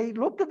then they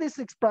looked at this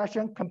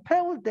expression,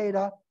 compare with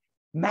data,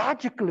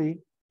 magically,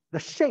 the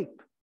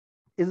shape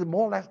is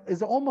more or less,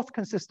 is almost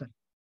consistent,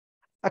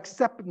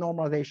 except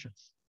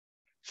normalizations.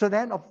 So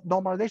then of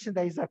normalization,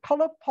 there is a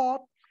color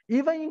part,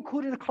 even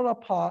including the color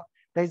part,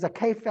 there is a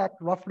K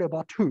factor roughly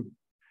about 2.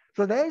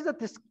 So there is a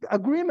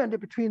disagreement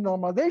between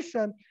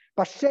normalization,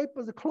 but shape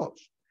is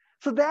close.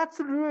 So that's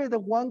really the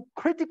one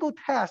critical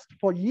test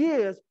for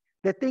years.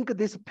 They think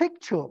this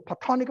picture,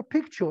 Partonic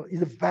picture,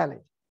 is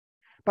valid.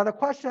 But the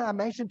question I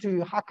mentioned to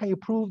you, how can you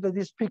prove that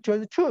this picture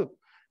is true?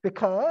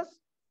 Because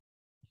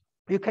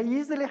you can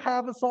easily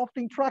have a soft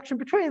interaction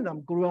between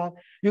them.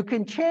 You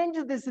can change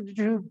these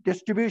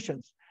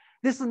distributions.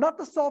 This is not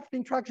the soft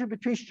interaction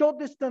between short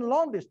distance and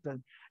long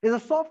distance.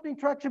 It's a soft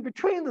interaction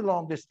between the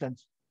long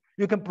distance.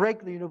 You can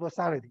break the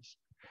universalities.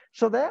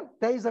 So then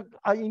there is an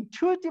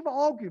intuitive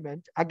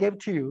argument I gave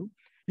to you.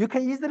 You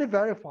can easily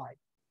verify.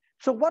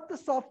 So what the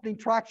soft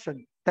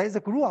interaction? There is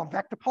a gluon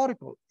vector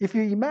particle. If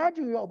you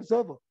imagine your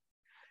observer,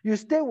 you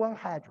stay one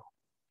hadron.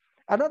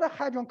 Another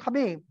hadron come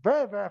in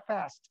very, very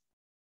fast.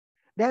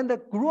 Then the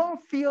gluon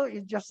field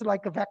is just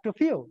like a vector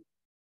field.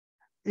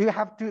 You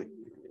have to,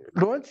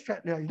 Lorentz,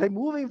 they're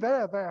moving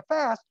very, very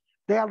fast.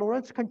 They are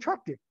Lorentz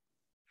contractive.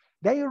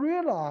 Then you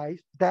realize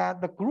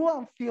that the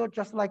gluon field,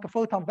 just like a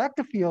photon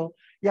vector field,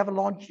 you have a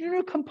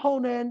longitudinal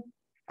component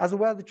as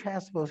well as the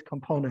transverse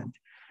component.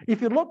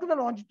 If you look at the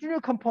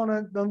longitudinal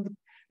component,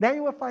 then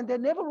you will find they're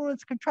never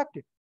Lorentz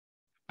contractive.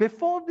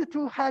 Before the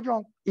two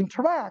hadrons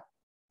interact,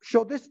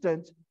 short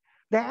distance,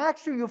 then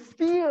actually you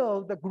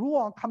feel the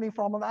gluon coming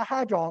from the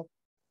hadron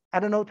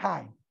at no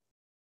time.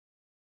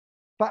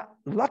 But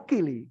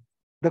luckily,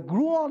 the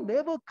gluon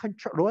never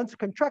Lorentz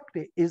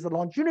contracted is the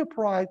longitudinal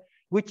polarized,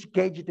 which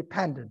gauge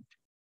dependent.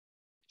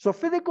 So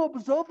physical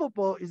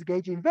observable is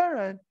gauge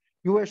invariant.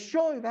 You will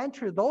show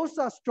eventually those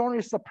are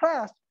strongly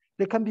suppressed.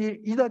 They can be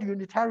either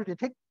unitary to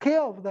take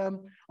care of them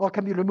or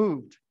can be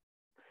removed.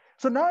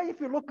 So now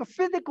if you look at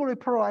physically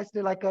polarized,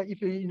 like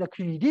if you're in a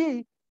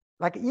QCD,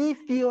 like E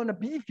field and a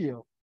B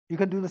field, you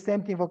can do the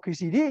same thing for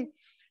QCD.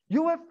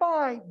 You will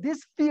find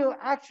this field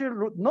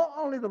actually not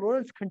only the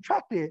Lorentz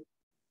contracted,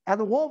 and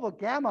the 1 over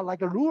gamma,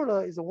 like a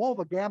ruler is a 1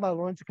 over gamma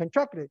Lorentz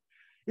contracted,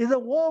 is a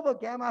 1 over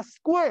gamma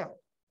squared.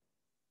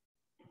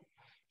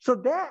 So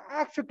that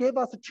actually gave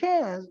us a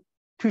chance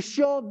to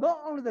show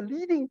not only the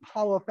leading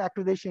power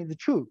factorization is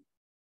true,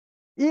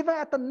 even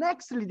at the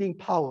next leading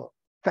power,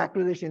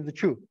 factorization is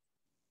true.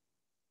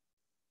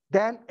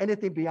 Then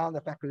anything beyond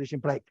the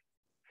factorization break.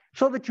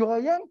 So the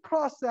Drell-Yan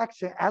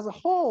cross-section as a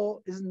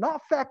whole is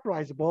not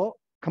factorizable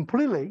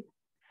completely,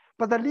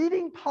 but the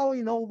leading power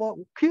in over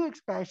Q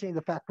expansion is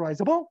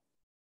factorizable.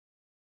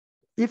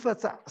 If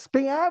it's a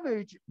spin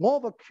average, 1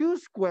 over Q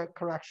squared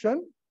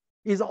correction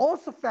is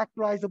also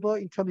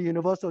factorizable in terms of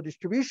universal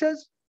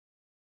distributions.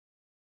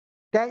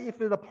 Then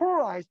if it's a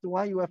polarized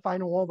one, you will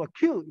find 1 over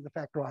Q is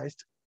factorized.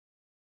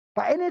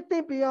 But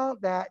anything beyond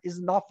that is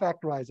not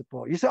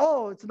factorizable. You say,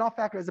 oh, it's not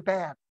factorized, it's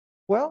bad.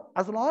 Well,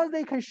 as long as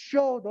they can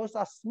show those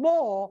are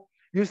small,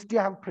 you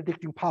still have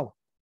predicting power.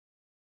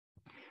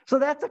 So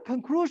that's a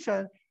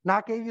conclusion. Now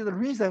I gave you the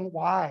reason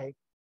why it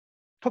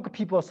took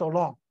people so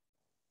long.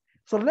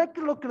 So let's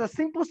look at the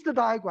simplest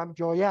diagram,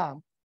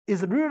 Drell-Yan,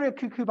 is really a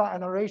QQ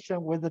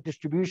annihilation with the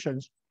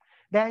distributions.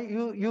 Then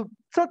you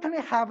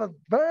certainly have a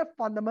very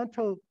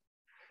fundamental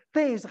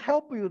things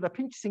help you, the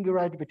pinch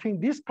singularity between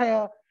this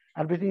pair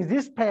and between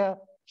this pair.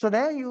 So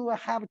then you will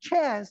have a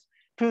chance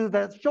to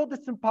the short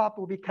distance part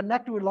will be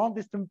connected with long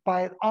distance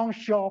by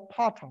onshore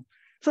Parton.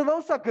 So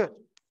those are good.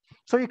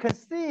 So you can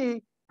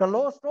see the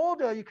lowest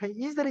order, you can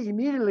easily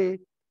immediately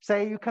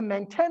say you can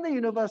maintain the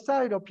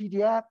universality of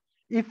PDF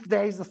if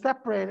there is a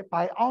separate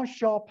by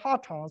onshore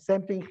Parton,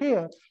 same thing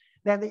here.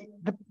 Then this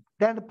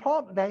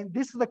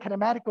is the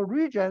kinematical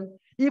region.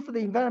 If the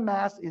invariant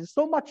mass is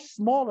so much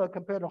smaller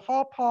compared to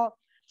hard part,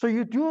 so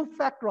you do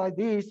factorize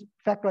these,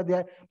 factorize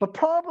that, but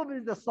probably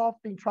the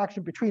soft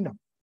interaction between them.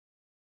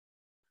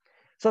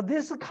 So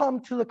this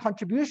comes to the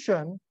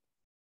contribution,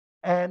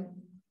 and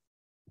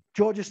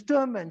George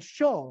Sturman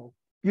showed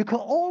you can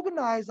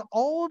organize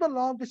all the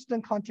long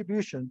distance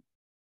contribution,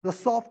 the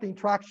soft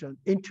interaction,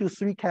 into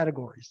 3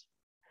 categories.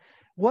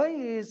 One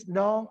is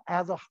known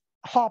as a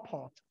hard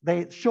part,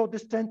 the short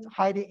distance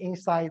hiding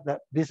inside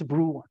this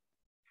blue one.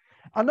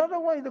 Another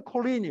one is the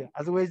collinear,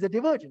 as well as the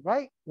divergent,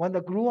 right? When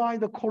the gluon is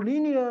the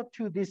collinear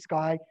to this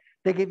guy,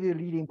 they give you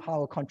leading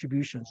power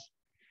contributions.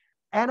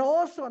 And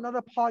also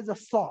another part is the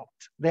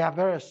soft. They are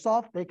very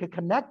soft. They can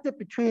connect it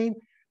between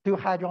 2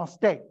 hadron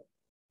state.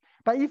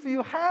 But if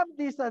you have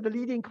this as the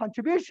leading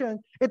contribution,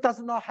 it does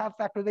not have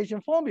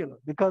factorization formula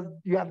because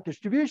you have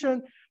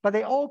distribution, but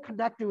they all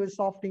connected with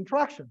soft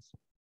interactions.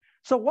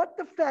 So what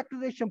the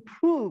factorization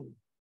proof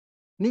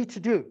need to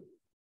do?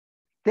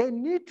 They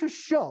need to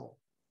show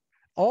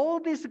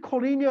all this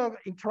collinear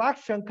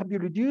interaction can be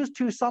reduced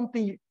to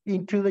something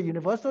into the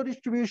universal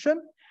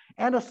distribution.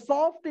 and a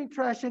soft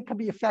interaction can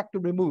be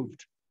effectively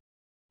removed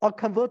or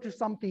convert to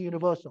something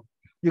universal.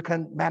 You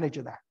can manage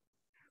that.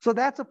 So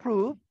that's a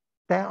proof.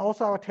 Then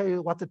also I'll tell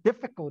you what's the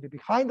difficulty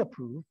behind the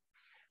proof.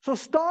 So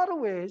start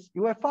with,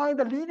 you will find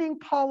the leading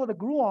power of the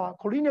gluon,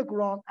 collinear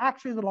gluon,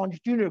 actually the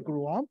longitudinal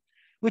gluon,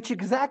 which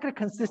exactly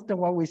consistent with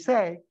what we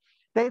say.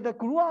 The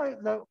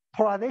gluon, the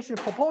polarization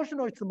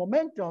proportional to the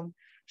momentum.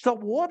 So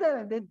water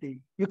identity,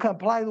 you can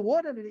apply the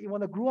water identity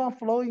when the gluon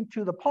flow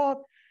into the pot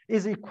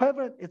is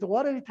equivalent. If the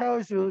water identity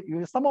tells you,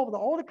 sum of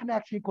all the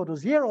connection equal to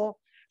 0.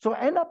 So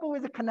end up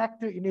with a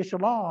connector initial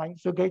line,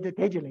 so get the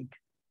gauge link.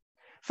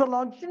 So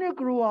longitudinal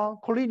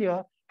gluon,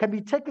 collinear, can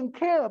be taken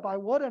care of by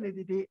water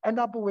identity, end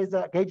up with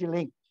a gauge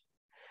link.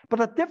 But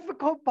the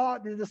difficult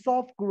part is the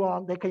soft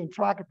gluon, they can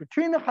interact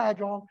between the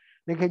hadron,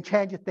 they can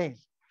change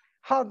things.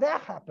 How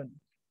that happened,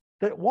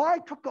 why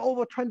it took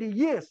over 20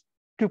 years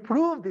to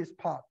prove this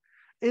part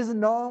is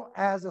known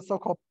as a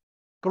so-called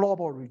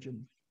global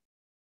region.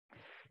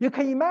 You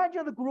can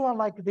imagine the gluon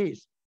like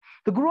this.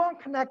 The gluon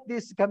connect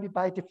this can be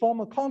by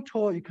deformed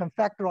contour, you can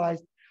factorize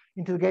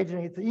into the gauge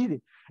link, it's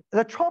easy.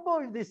 The trouble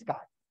is this guy.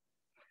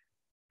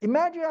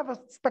 Imagine you have a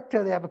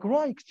spectra, they have a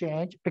gluon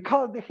exchange,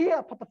 because here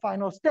I put the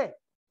final state.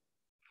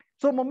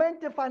 So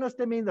momentum final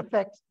state means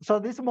effect. So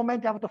this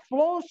momentum have to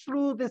flow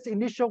through this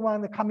initial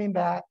one coming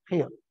back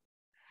here.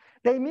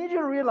 They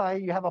immediately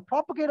realize you have a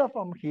propagator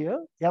from here,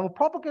 you have a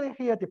propagator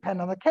here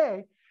depending on the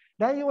K.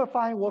 Then you will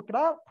find, work it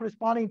out,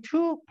 corresponding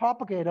to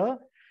propagator.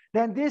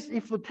 Then this,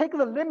 if you take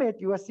the limit,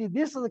 you will see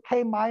this is the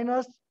K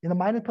minus in the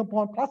minus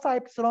component plus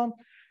epsilon,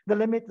 the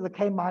limit is the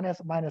K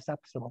minus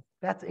epsilon.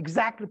 That's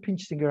exactly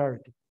pinch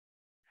singularity.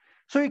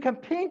 So you can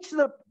pinch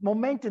the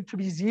momentum to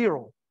be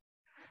 0.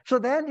 So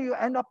then you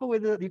end up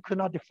with, you could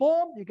not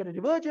deform, you get a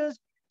divergence.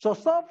 So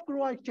soft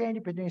gluon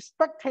exchange between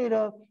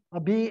spectator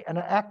B and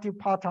an active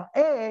parton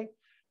A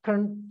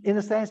can, in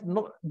a sense,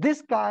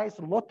 this guy is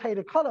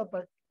rotated color,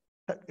 but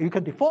you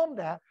can deform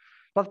that.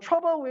 But the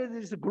trouble with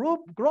this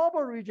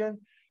global region,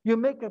 you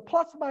make a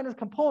plus minus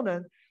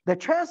component, the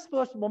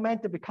transverse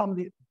momentum becomes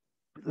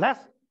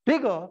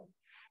bigger,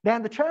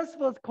 then the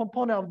transverse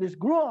component of this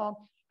gluon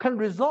can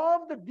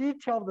resolve the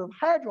detail of the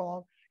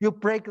hadron, you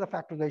break the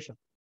factorization.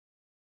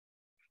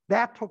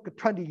 That took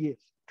 20 years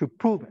to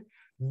prove it.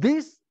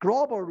 This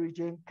global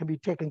region can be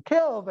taken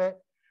care of it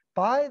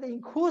by the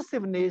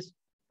inclusiveness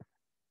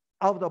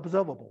of the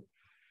observable.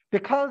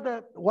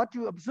 Because what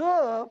you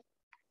observe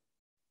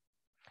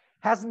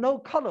has no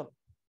color.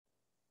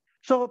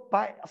 So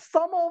by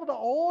sum of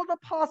all the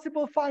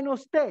possible final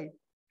state,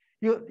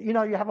 you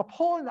have a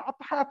pole in the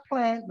upper half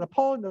plane, the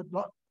pole in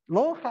the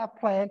lower half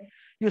plane,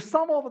 you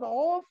sum over the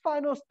all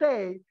final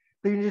state,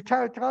 the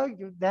unitary,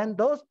 then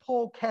those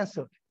poles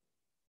cancel.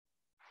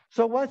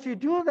 So once you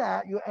do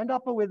that, you end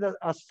up with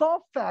a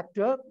soft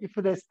factor if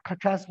the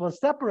transverse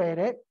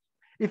separated,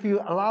 if you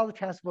allow the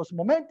transverse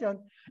momentum.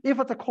 If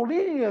it's a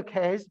collinear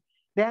case,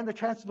 then the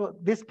transfer,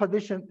 this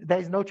position, there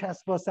is no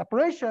transverse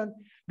separation,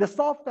 the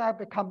soft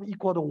factor becomes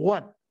equal to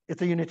 1.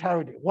 It's a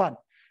unitarity, 1.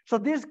 So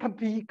this can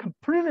be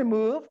completely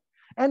moved.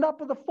 End up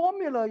with the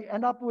formula, you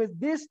end up with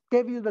this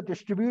give you the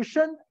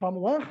distribution from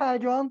one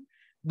hadron,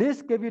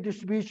 this give you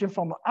distribution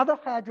from other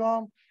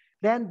hadron,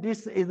 then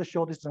this is the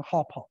shortest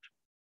Hall part.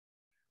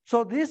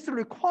 So this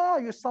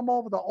requires you sum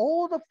over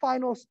all the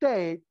final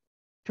state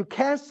to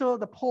cancel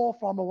the pole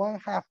from a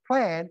 1/2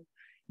 plane.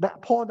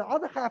 That pole, the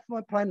other half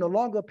plane no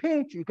longer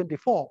pinch, you can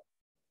deform.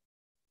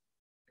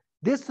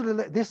 This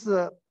is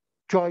a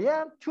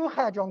Drell-Yan 2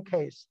 hadron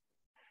case.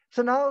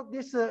 So now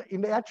this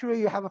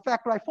actually you have a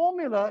factorized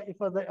formula if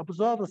they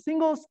observe a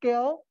single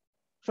scale.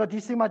 So d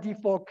sigma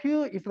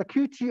d4q, if the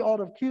qt out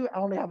of q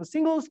only have a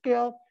single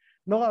scale,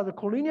 no other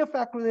collinear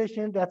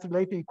factorization, that's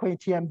related to equation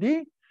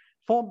TMD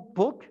form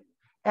book.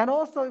 And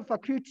also if a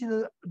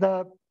qt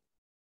the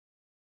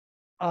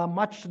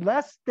much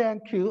less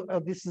than q,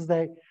 this is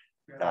the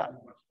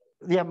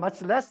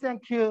much less than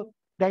q,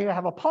 then you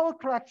have a power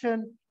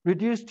correction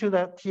reduced to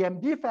the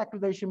TMD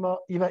factorization mode.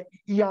 Even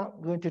Ian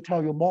going to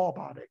tell you more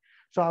about it.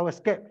 So I will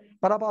skip.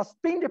 But about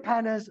spin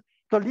dependence,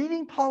 the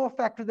leading power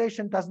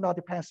factorization does not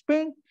depend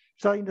spin.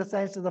 So in the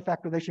sense of the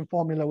factorization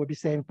formula will be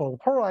same for the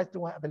polarized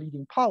one at the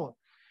leading power.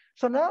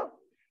 So now,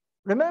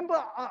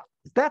 remember,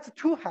 that's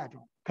 2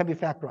 hadron can be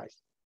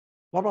factorized.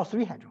 What about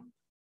 3 hadron?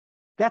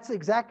 That's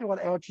exactly what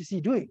LHC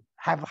doing.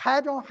 Have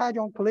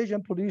hadron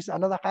collision produce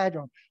another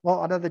hadron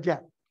or another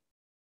jet.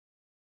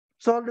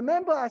 So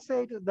remember I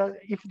said that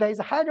if there is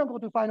a hadron go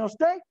to final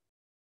state,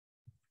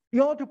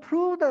 you want to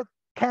prove that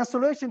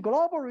cancellation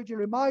global region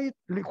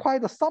require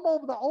the sum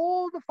of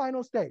all the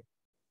final state.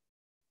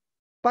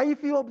 But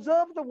if you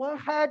observe the one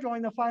hadron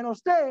in the final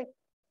state,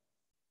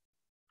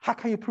 how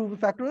can you prove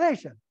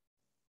factorization?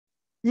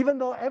 Even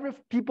though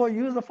people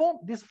use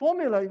this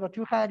formula, if a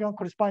 2 hadron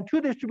correspond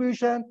to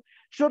distribution,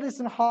 shortest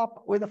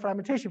hop with the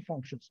fragmentation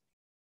functions.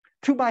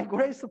 To my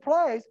great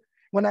surprise,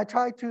 when I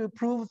tried to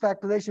prove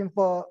factorization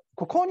for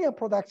Collinear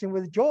production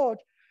with George,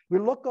 we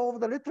look over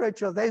the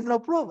literature, there is no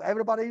proof,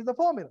 everybody uses the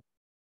formula.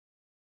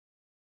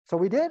 So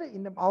we did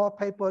in our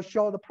paper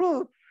show the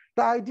proof.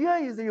 The idea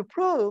is that you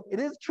prove it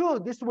is true.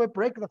 This will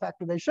break the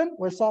factorization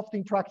with soft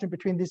interaction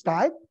between this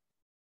type.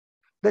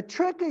 The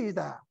trick is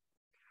that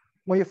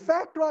when you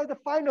factorize the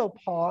final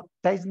part,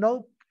 there is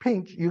no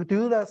pinch. You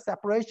do the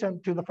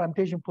separation to the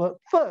fragmentation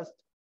first.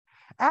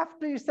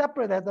 After you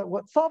separate that,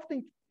 what soft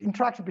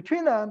interaction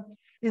between them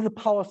is the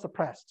power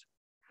suppressed.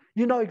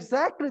 You know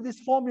exactly this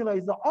formula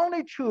is the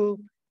only true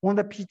when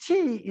the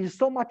PT is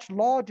so much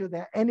larger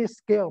than any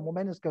scale,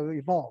 momentum scale will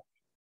evolve.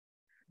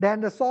 Then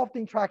the soft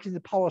interaction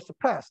is power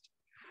suppressed.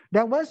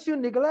 Then once you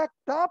neglect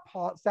that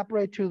part,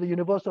 separate to the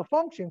universal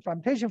function,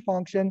 fragmentation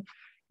function,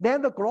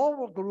 then the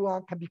global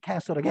gluon can be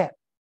canceled again.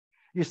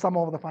 You sum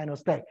over the final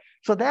state.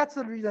 So that's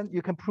the reason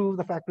you can prove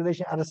the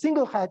factorization at a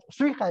single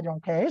three hadron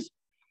case.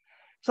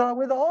 So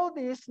with all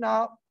this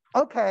now,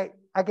 okay,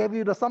 I gave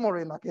you the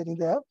summary, not getting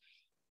there.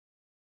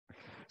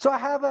 So I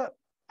have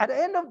at the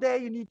end of the day,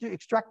 you need to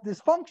extract this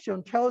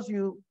function, tells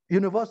you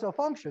universal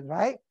function,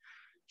 right?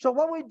 So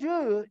what we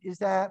do is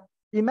that,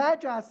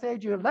 imagine I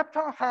said your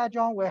lepton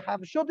hadron will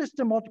have a short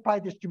distance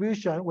multiplied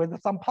distribution with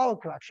some power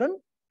correction.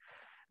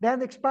 Then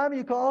the experiment,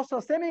 you can also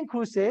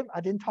semi-inclusive.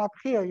 I didn't talk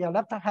here, your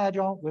lepton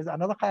hadron with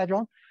another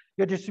hadron,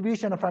 your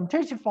distribution of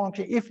fragmentation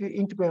function if you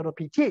integrate a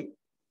PT.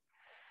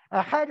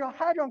 A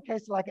hadron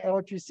case like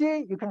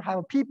LHC, you can have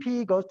a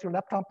PP goes to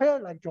lepton pair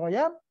like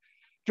Drell-Yan.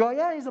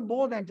 Drell-Yan is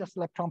more than just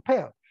lepton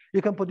pair.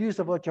 You can produce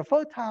a virtual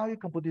photon, you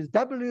can produce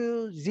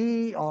W,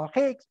 Z, or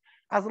Higgs,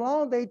 as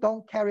long as they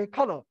don't carry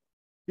color.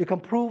 You can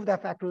prove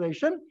that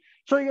factorization.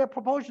 So you have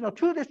proportional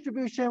 2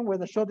 distribution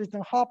with a short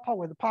distance hopper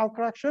with a power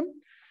correction.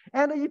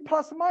 And E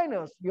plus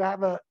minus, you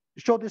have a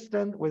short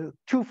distance with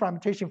 2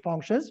 fragmentation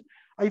functions.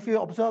 If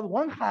you observe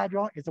 1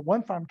 hadron, it's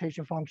 1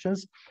 fragmentation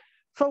functions.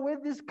 So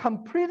with this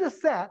complete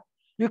set,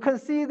 you can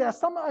see there's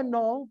some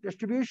unknown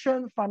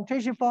distribution,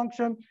 fragmentation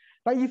function,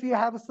 but if you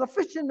have a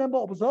sufficient number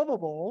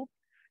observable,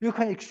 you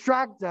can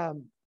extract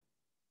them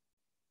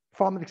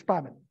from the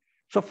experiment.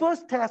 So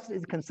first test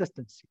is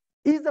consistency.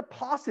 Is it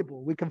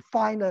possible we can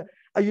find a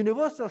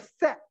universal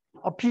set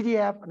of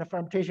PDF and the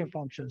fragmentation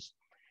functions?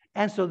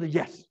 Answer is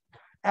yes.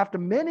 After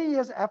many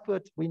years'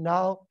 effort,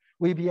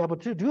 we'll be able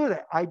to do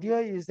that. Idea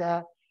is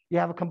that you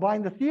have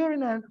combined the theory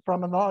and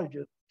from knowledge.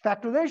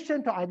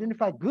 Factorization to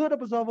identify good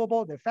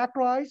observable, they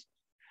factorize.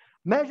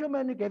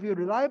 Measurement give you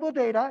reliable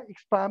data,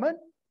 experiment.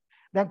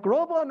 Then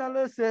global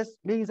analysis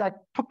means I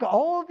took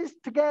all this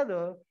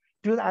together,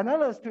 do the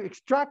analysis to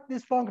extract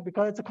this function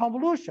because it's a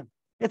convolution.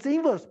 It's an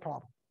inverse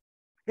problem.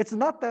 It's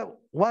not the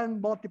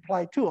 1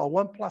 multiply 2 or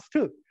 1 plus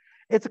 2.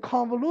 It's a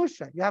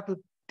convolution. You have to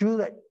do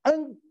the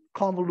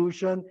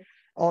unconvolution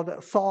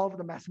or solve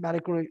the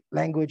mathematical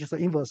language, it's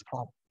an inverse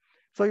problem.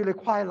 So you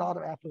require a lot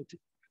of effort.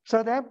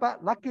 So then,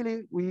 but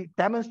luckily we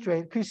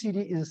demonstrate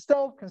QCD is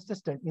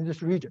self-consistent in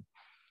this region.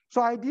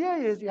 So idea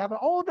is you have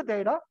all the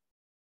data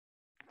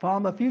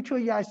from a future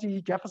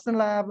EIC, Jefferson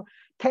Lab,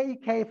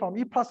 KEK from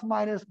E plus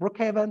minus,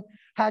 Brookhaven,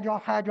 Hadron,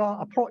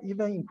 Approx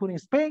even including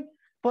Spring,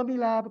 Fermi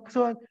Lab,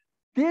 so on.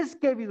 This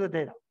gave you the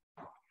data.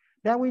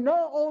 Then we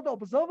know all the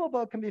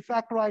observable can be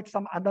factorized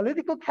some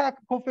analytical Calc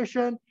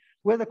coefficient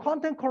with a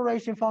quantum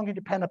correlation function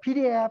dependent on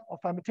PDF or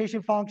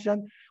fragmentation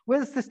function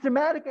with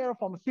systematic error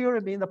from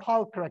theory mean the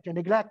power correction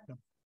neglect them.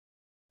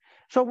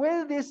 So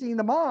with this in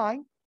the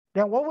mind,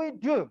 then what we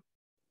do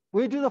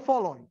the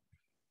following.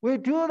 We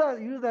do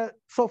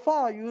so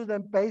far use the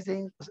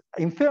Bayesian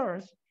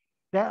inference.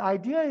 The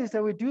idea is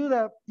that we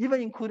do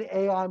even including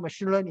AI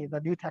machine learning, the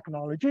new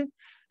technology.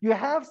 You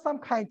have some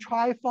kind of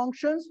try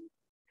functions,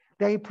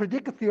 then you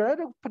predict a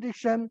theoretical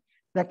prediction,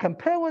 then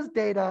compare with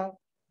data,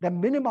 then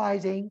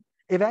minimizing,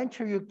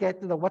 eventually you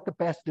get what the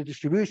best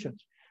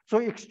distributions. So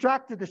you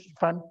extract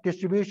the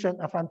distribution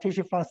and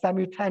fragmentation function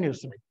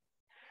simultaneously.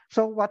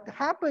 So what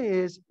happened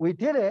is we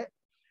did it,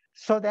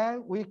 so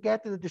then we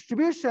get the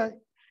distribution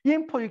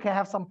input, you can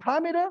have some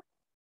parameter.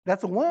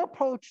 That's one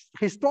approach,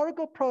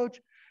 historical approach.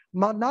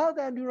 But now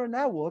that neural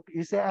network,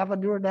 you say I have a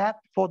neural net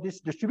for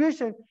this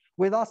distribution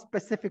without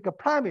specific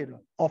parameter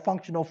or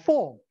functional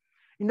form.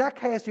 In that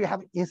case, you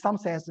have, in some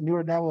sense, the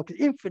neural network is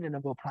infinite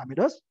number of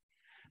parameters.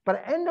 But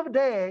at the end of the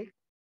day,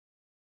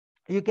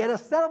 you get a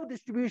set of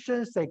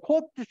distributions, say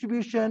quark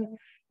distribution,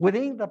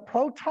 within the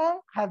proton,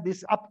 have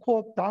this up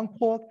quark, down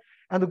quark,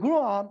 and the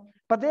gluon,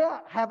 but they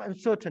have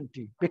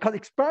uncertainty because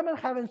experiment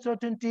have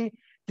uncertainty,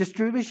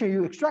 distribution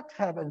you extract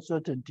have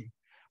uncertainty.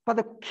 But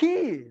the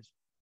key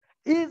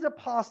is it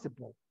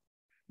possible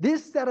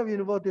this set of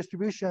universal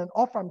distribution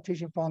or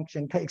fragmentation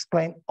function can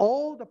explain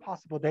all the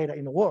possible data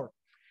in the world?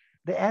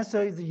 The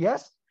answer is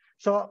yes.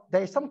 So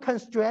there's some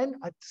constraint,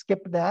 I skip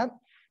that.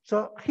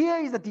 So here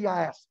is the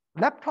DIS,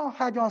 lepton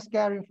hadron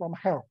scattering from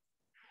Hadron.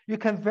 You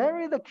can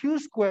vary the Q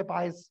square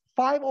by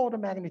 5 order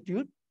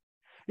magnitude.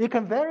 You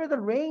can vary the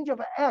range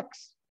of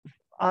X,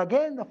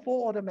 again, the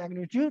 4 order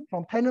magnitude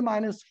from 10 to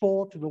minus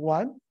 4 to the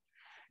 1.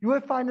 You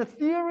will find the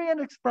theory and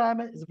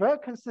experiment is very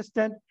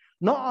consistent,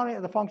 not only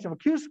as a function of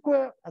Q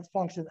square, as a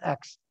function of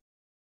X.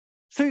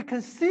 So you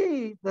can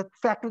see the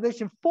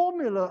factorization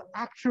formula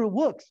actually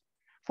works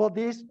for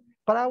this,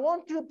 but I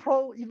want to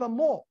probe even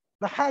more.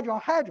 The Hadron,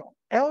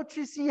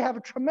 LHC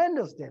have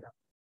tremendous data.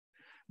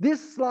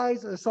 This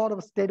slide is sort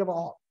of state of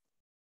art.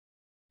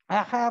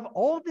 I have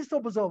all these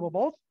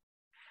observables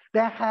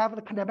that have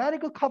the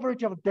kinematical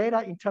coverage of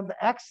data in terms of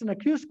x and the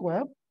q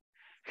square,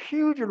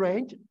 huge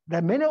range,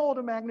 the many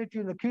order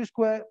magnitude in the q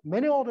square,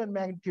 many order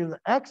magnitude in the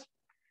x.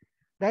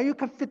 Now you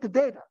can fit the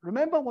data.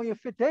 Remember, when you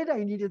fit data,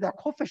 you needed that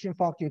coefficient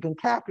factor you can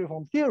calculate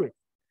from theory.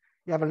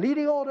 You have a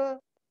leading order,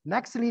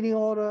 next leading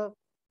order.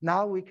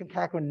 Now we can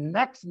calculate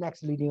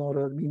next leading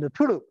order, mean the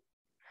two loop.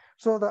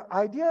 So the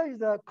idea is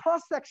that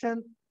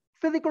cross-section,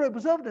 physically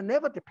observed,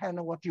 never depend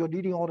on what your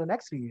leading order,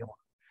 next leading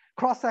order.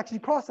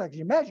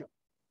 Cross-section measure.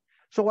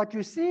 So what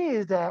you see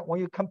is that when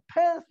you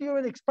compare theory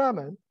and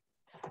experiment,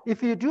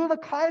 if you do the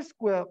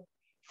chi-square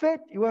fit,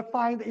 you will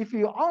find if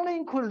you only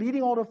include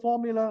leading order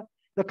formula,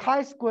 the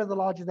chi-square is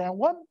larger than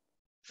 1.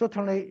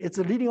 Certainly, its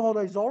leading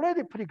order is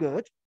already pretty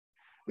good.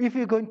 If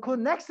you go include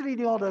next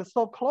leading order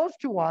so close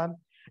to 1,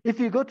 if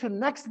you go to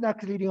next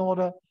leading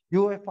order,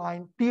 you will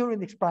find theory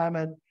and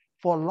experiment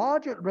for a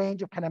larger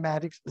range of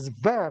kinematics is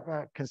very,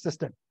 very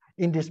consistent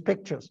in these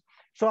pictures.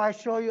 So I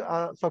show you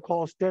a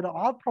so-called state of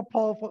art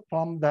proposal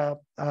from the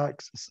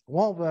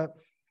one of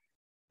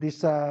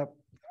this, I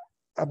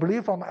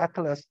believe from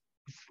Atlas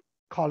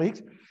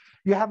colleagues.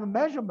 You have a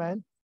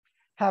measurement,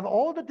 have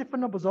all the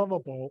different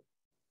observable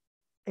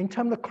in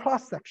terms of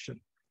cross-section.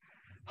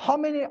 How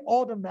many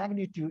order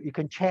magnitude you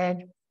can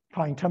change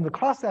in terms of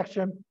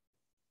cross-section.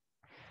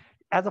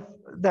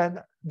 Then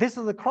this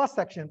is the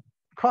cross-section.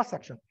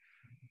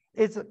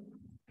 It's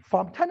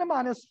from 10 to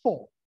minus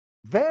 4,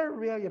 very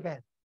rare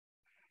event,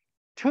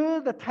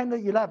 to the 10 to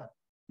 11.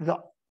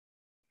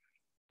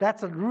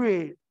 That's a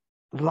really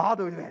lot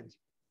of events.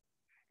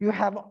 You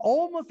have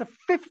almost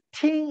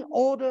 15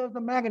 order of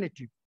the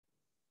magnitude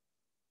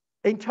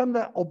in terms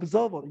of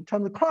observable, in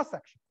terms of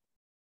cross-section.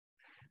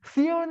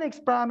 Theory and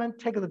experiment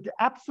take the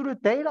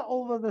absolute data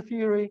over the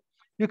theory.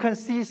 You can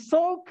see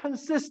so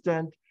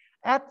consistent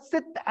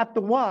sit at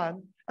the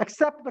 1,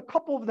 except a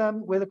couple of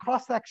them where the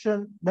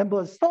cross-section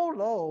number is so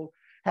low,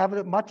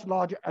 have much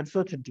larger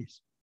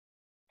uncertainties.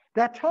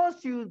 That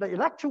tells you the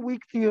electroweak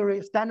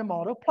theory standard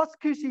model plus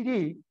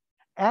QCD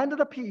and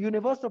the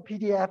universal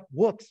PDF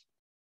works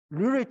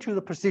really to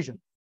the precision.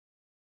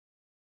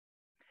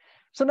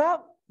 So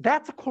now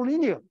that's a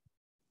collinear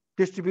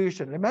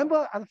distribution.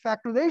 Remember, as a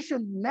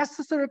factorization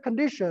necessary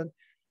condition,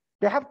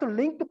 they have to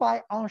link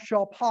by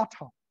onshore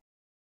Parton.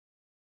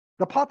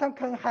 The Parton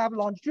can have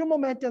longitudinal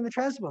momentum and the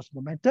transverse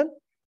momentum,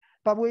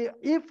 but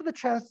if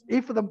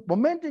the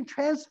momentum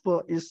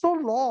transfer is so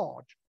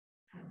large,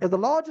 at the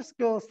larger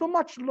scale, so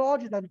much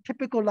larger than the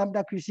typical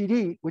lambda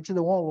QCD, which is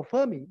the one over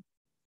Fermi,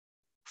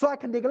 so I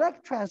can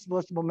neglect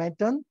transverse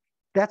momentum.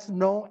 That's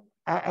known.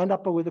 I end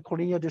up with a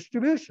collinear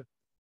distribution.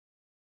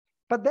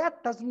 But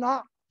that does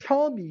not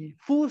tell me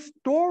full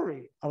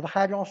story of the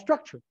Hadron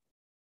structure.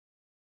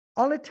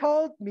 Only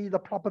tells me the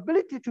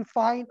probability to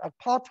find a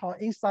Parton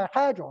inside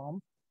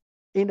Hadron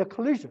in the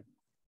collision.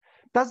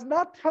 Does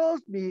not tell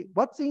me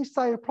what's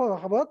inside the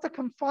proton, what's the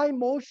confined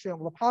motion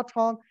of the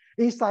Parton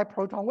inside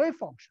proton wave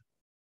function.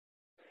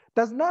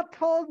 Does not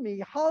tell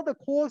me how the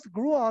quarks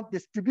gluon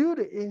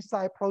distributed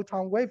inside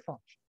proton wave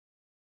function.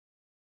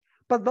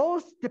 But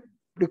those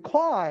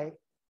require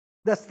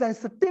the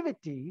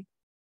sensitivity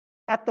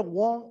at the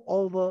 1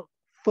 over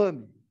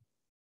Fermi.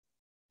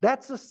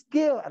 That's the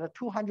scale at a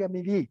 200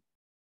 MeV.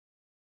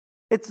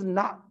 It's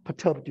not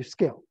perturbative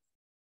scale.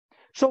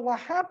 So what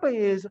happened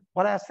is,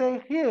 what I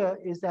say here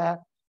is that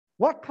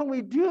what can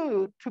we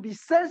do to be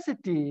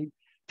sensitive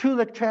to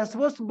the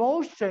transverse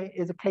motion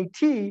is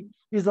KT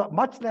is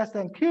much less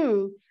than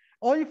Q,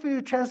 or if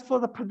you transfer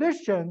the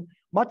position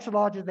much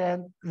larger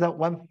than the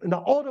one in the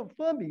order of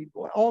Fermi,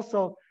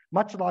 also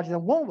much larger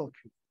than 1 over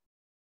Q.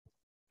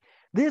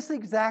 This is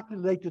exactly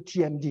related to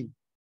GMD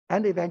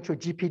and eventual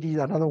GPD is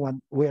another one.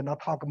 We're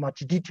not talking much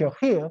detail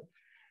here,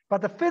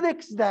 but the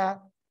physics that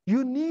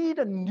you need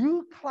a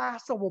new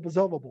class of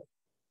observable.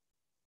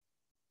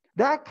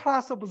 That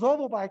class of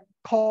observable I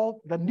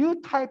call the new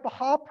type of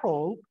Hart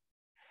probe.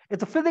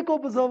 It's a physical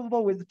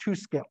observable with 2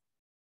 scale.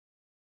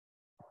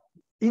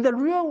 In the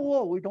real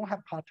world, we don't have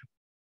Parton.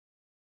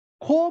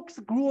 Quarks,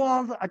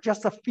 gluons are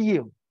just a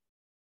field.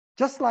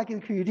 Just like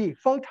in QED,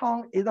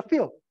 photon is a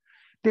field.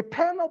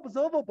 Depend on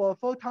observable,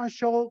 photons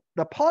show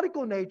the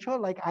particle nature,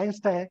 like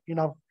Einstein,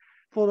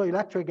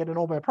 photoelectric get a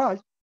Nobel Prize,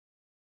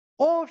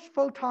 or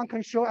photon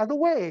can show as a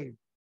wave.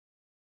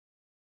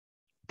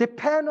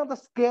 Depend on the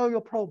scale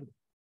you're probing.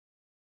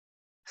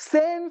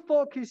 Same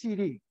for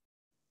QCD.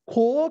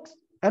 Quarks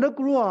and the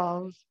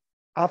gluons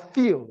are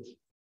fields.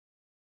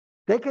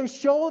 They can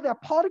show their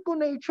particle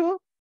nature,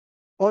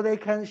 or they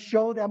can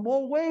show their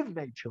more wave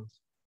natures.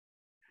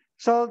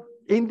 So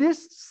in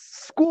this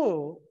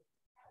school,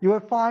 you will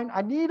find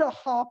I need a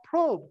Hart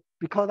probe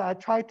because I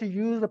try to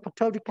use the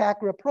perturbative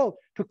calculus probe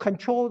to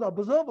control the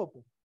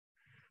observable.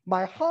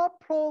 My Hart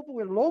probe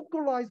will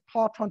localize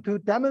Parton to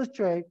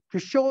demonstrate, to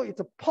show its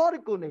a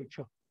particle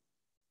nature.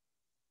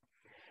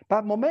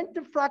 But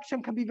momentum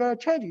fraction can be very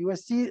changing. You will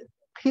see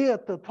here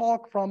the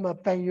talk from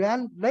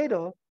Yuan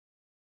later.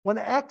 When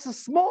the x is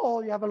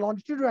small, you have a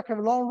longitudinal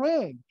long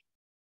range.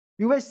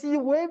 you will see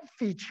wave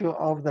feature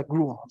of the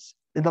gluons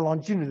in the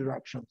longitudinal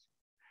directions.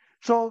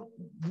 So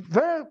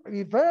very,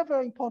 very,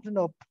 very important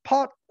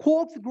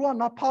quartz gluon,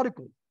 not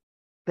particles.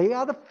 They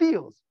are the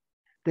fields.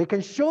 They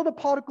can show the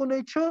particle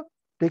nature,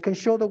 they can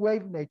show the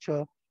wave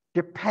nature,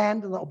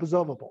 depend on the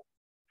observable.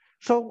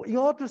 So in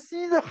order to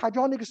see the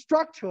hadronic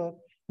structure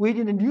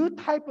within a new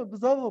type of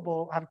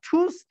observable, have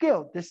two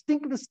scales,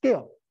 distinct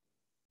scale,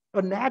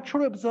 a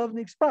naturally observed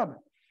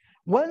experiment.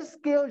 One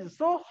scale is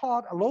so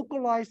hard,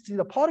 localized to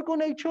the particle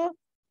nature.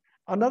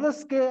 Another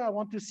scale, I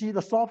want to see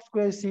the soft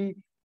square C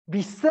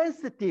be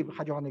sensitive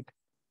hadronic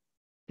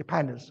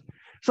dependence.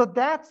 So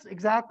that's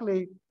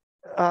exactly,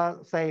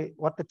 say,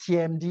 what the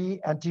TMD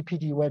and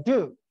GPD will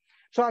do.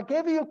 So I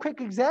gave you a quick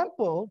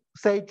example,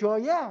 say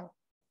Drell-Yan.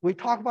 We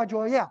talk about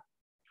Drell-Yan.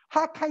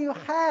 How can you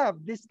have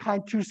this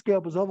kind of two-scale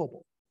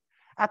observable?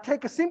 I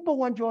take a simple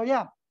one,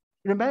 Drell-Yan.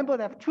 Remember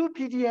that 2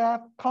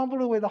 PDF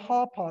convoluted with a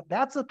hard part,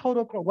 that's a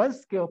total one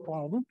scale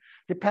problem,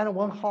 depending on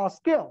one hard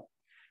scale.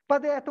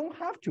 But I don't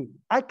have to.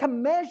 I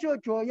can measure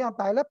Drell-Yan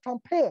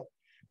dielectron pair.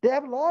 They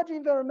have large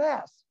invariant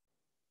mass.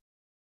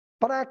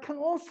 But I can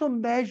also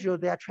measure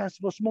their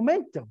transverse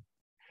momentum.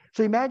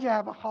 So imagine I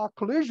have a hard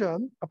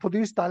collision, I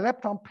produce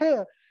dielectron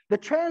pair. The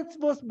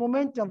transverse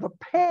momentum of the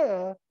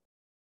pair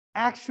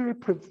actually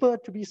prefer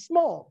to be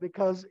small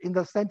because in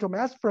the central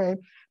mass frame,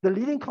 the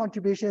leading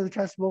contribution is the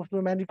transverse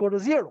momentum equal to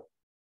 0.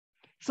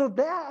 So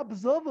they're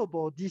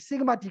observable, d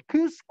sigma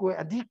dq square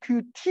and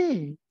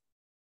dqt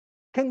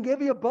can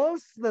give you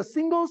both the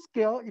single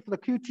scale if the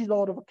qt is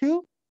order of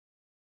q,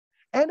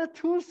 and a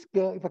two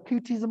scale if a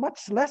qt is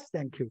much less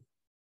than q.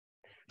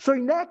 So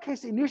in that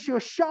case, initial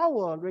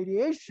shower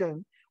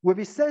radiation will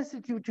be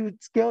sensitive to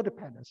scale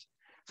dependence.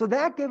 So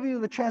that gives you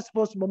the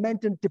transverse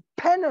momentum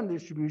dependent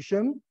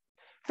distribution.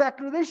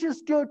 Factorization is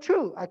still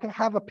true. I can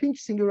have a pinch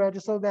singularity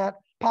so that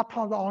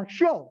partons are on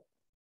show.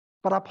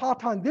 But a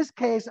parton in this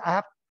case,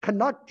 I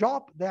cannot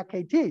drop their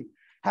KT.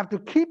 Have to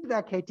keep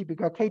that KT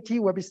because KT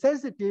will be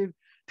sensitive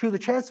to the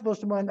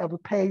transverse momentum of the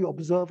pair you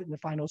observe in the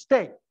final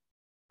state.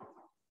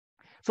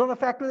 So the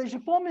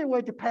factorization formula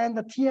will depend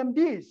on the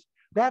TMDs.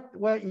 That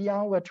where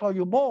Yang will tell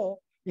you more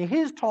in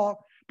his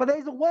talk. But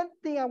there's one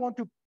thing I want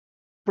to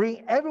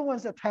bring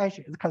everyone's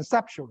attention is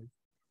conceptually.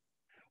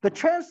 The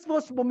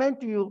transverse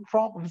momentum you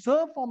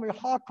observe from a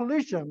hard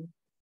collision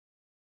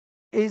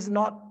is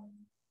not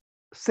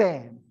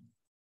same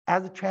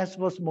as the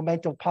transverse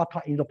momentum of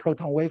parton in the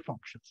proton wave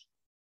functions.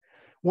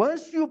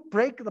 Once you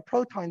break the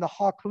proton in the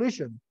hard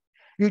collision,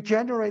 you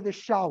generate the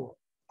shower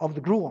of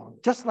the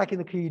gluon, just like in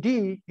the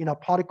QED,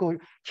 particle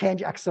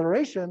change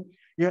acceleration.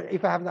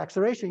 If I have the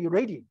acceleration, you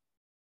radiate.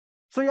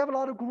 So you have a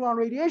lot of gluon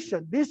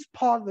radiation. This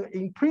part,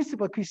 in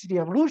principle, QCD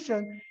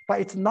evolution,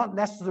 but it's not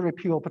necessarily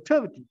pure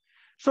perturbative.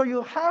 So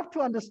you have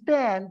to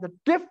understand the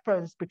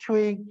difference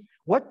between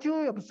what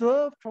you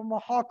observe from a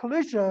hard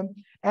collision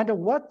and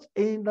what's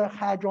in the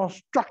hadron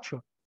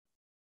structure.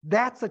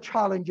 That's a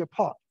challenging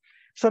part.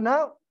 So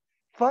now,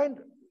 finally,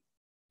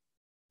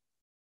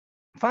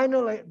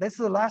 this is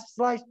the last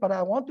slide, but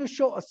I want to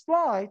show a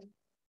slide.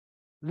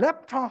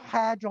 Lepton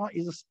hadron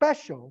is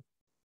special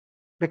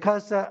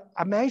because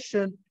I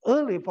mentioned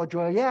earlier for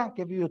Drell-Yan,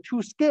 give you a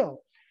two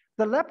scale.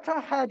 The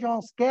lepton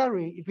hadron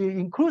scary, if you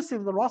inclusive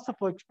of the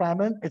Rutherford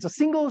experiment, it's a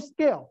single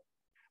scale.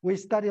 We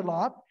study a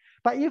lot.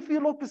 But if you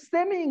look at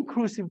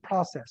semi-inclusive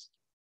process,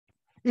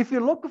 if you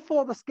look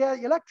for the scale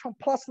electron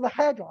plus the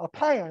hadron, a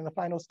pion in the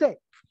final state,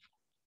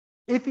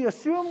 if you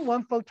assume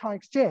one photon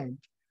exchange,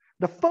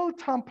 the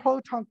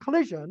photon-proton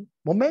collision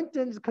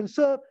momentum is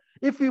conserved.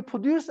 If you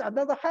produce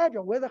another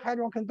hadron, where the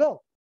hadron can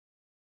go?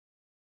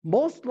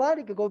 Most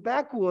likely to go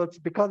backwards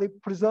because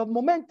it preserves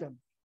momentum.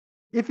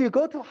 If you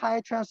go to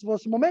higher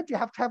transverse momentum, you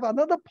have to have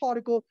another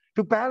particle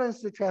to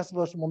balance the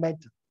transverse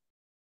momentum.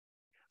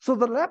 So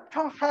the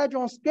lepton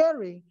hadron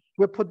scaling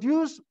will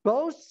produce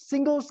both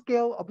single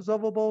scale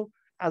observable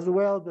as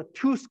well as the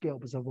two scale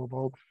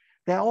observable.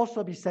 They'll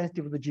also be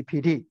sensitive to the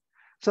GPD.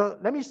 So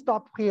let me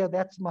stop here.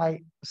 That's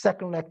my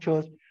second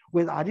lecture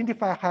with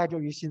identify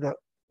hadron. You see the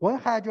one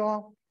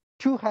hadron,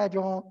 two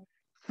hadron,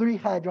 three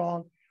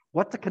hadron.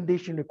 What's the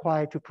condition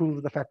required to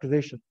prove the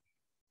factorization?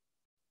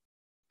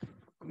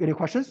 Any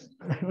questions?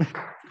 Okay,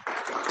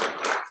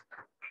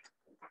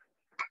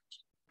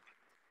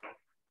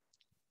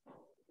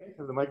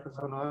 have the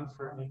microphone on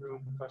for any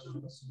room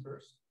questions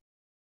first.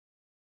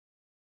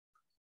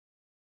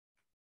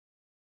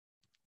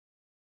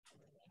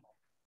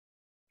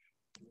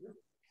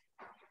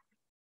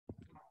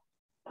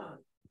 A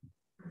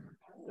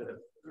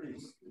pretty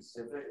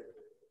specific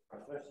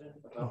question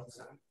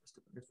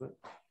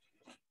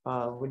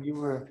about when you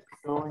were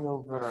going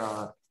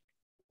over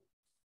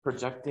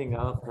projecting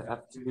out the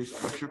F2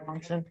 structure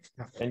function,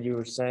 and you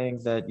were saying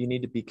that you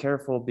need to be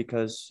careful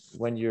because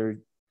when you're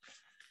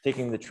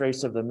taking the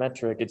trace of the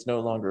metric, it's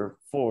no longer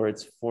 4,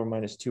 it's 4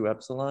 minus 2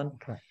 epsilon.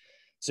 Okay.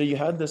 So you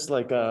had this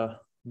like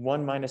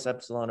 1 minus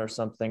epsilon or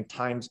something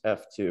times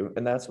F2,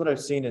 and that's what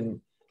I've seen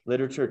in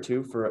literature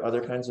too for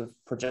other kinds of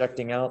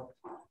projecting out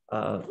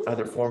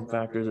either form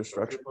factors or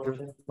structure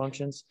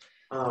functions.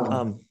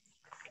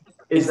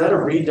 Is that a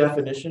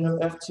redefinition of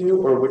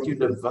F2, or would you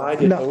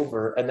divide it No.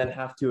 over and then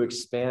have to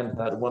expand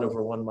that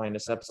 1/1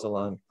 minus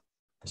epsilon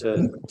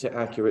to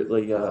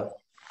accurately?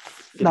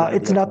 No,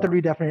 it's not the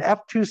redefinition.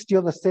 F2 is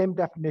still the same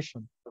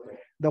definition. Okay.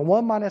 The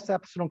 1 minus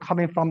epsilon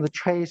coming from the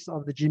trace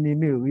of the G mu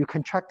mu. You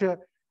contract it.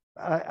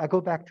 I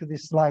go back to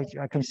this slide.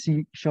 I can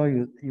show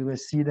you. You will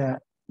see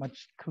that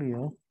much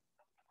clearer.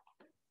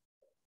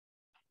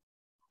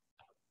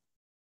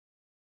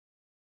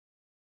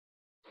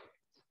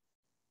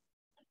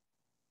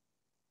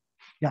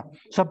 Yeah,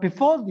 so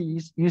before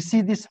these, you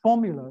see this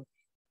formula.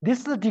 This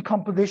is the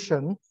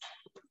decomposition.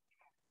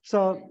 So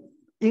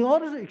in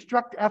order to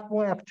extract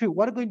F1, F2,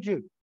 what am I going to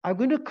do? I'm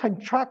going to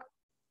contract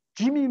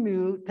G mu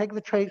mu, take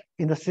the trace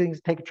in the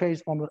things, take a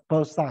trace from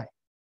both sides.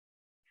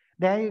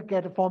 Then you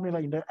get a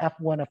formula in the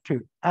F1, F2.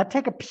 I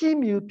take a P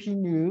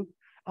mu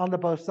on the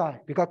both sides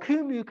because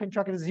Q mu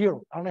contracted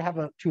 0. I only have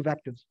two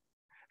vectors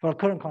for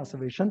current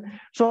conservation.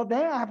 So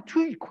then I have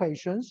two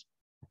equations,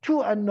 two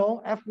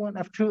unknown F1,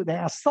 F2.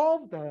 Then I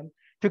solve them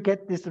to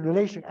get this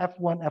relation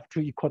F1,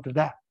 F2 equal to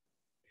that.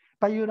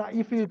 But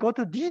if you go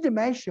to D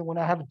dimension, when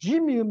I have G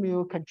mu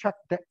mu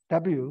contract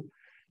W,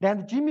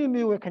 then the G mu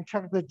mu will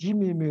contract the G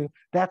mu mu.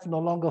 That's no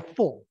longer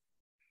 4.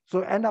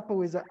 So end up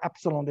with an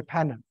epsilon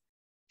dependent.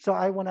 So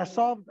when I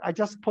solve, I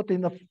just put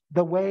in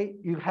the way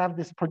you have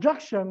this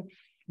projection,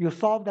 you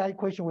solve that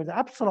equation with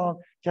epsilon,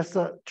 just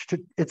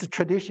it's a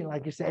tradition,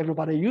 like you say,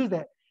 everybody use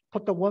that,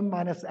 put the 1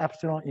 minus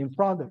epsilon in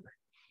front of it.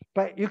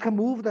 But you can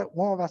move that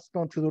 1 over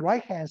epsilon to the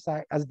right-hand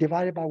side as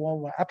divided by 1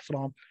 over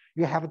epsilon,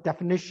 you have a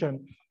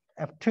definition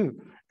F2.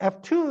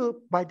 F2,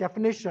 by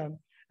definition,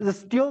 is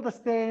still the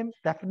same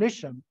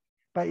definition,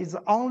 but it's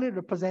only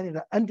representing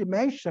the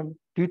undimension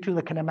due to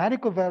the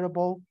kinematical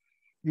variable.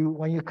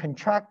 When you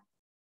contract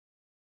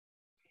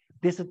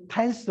this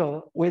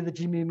tensor with the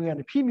G mu mu and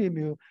the P mu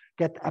mu,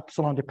 get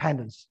epsilon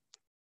dependence.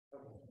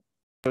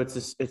 So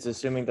it's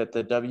assuming that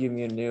the W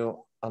mu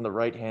nu on the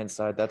right-hand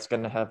side, that's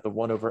going to have the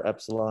 1 over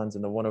epsilons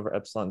and the 1 over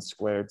epsilon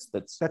squareds.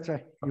 That's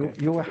right.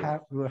 Okay. You will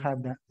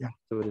have that. Yeah.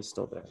 So it is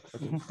still there.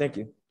 Okay. Thank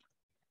you.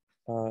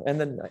 And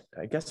then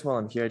I guess while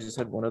I'm here, I just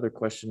had one other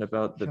question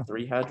about the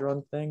 3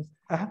 hadron thing.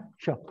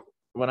 Sure.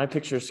 When I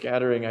picture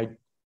scattering,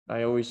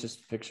 I always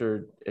just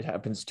picture it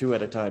happens 2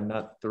 at a time,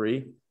 not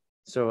 3.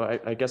 So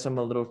I guess I'm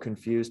a little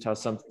confused how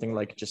something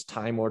like just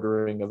time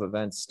ordering of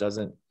events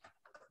doesn't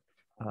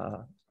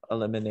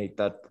eliminate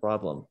that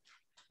problem.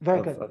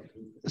 Very good.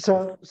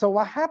 So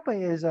what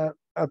happened is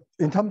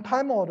in terms of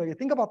time order, you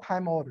think about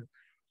time order.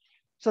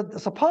 So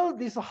suppose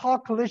this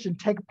hard collision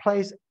take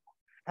place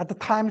at the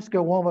time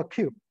scale 1 over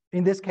q.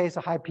 In this case,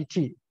 a high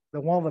pt,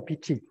 the 1 over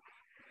pt.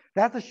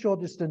 That's a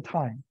short distance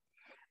time.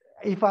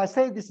 If I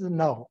say this is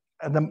null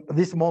at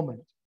this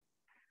moment,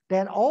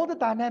 then all the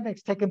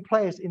dynamics taking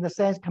place in the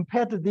sense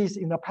compared to this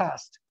in the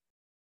past.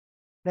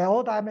 Then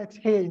all dynamics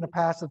here in the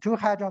past, the 2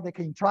 hadrons, they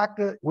can interact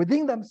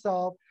within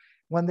themselves.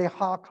 When they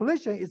hard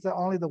collision, it's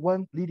only the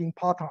one leading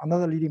parton,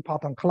 another leading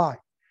parton collide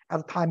at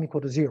a time equal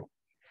to 0.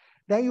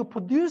 Then you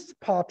produce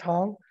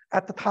parton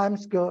at the time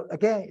scale,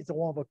 again, it's a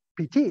 1 over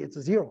pt, it's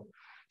a 0.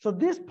 So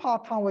this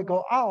parton will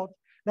go out,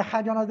 the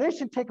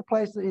hadronization take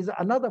place is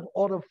another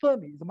order of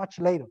Fermi, it's much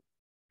later.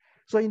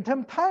 So in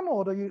terms of time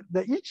order,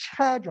 each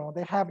hadron,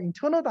 they have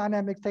internal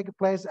dynamics taking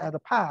place at the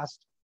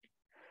past.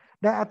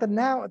 Then at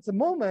the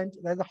moment,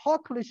 there's a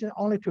hard collision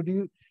only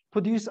to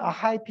produce a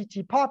high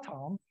PT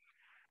parton.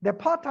 The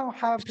parton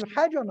have to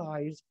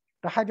hadronize.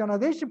 The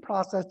hadronization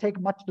process take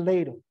much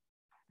later,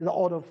 the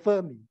order of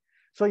Fermi.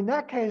 So in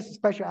that case,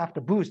 especially after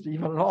boost,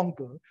 even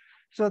longer.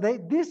 So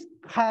this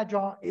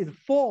hadron is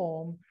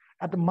formed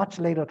at a much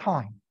later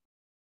time.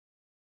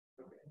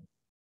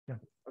 Yeah.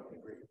 Okay,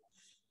 great.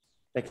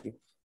 Thank you.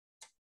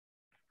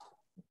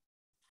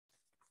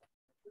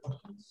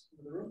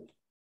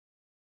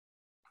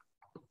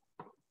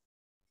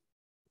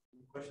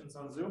 Questions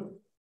on Zoom?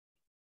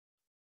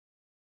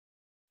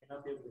 May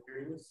not be able to hear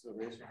you, so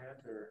raise your hand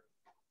or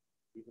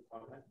leave a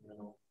comment, and then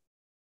I'll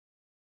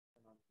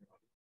turn on your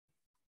audio.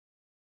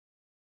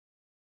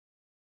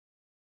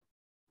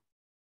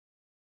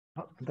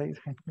 Oh, there is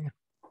hand. Yeah.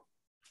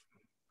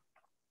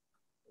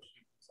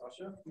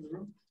 Sasha in the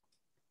room?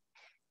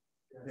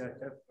 Yeah,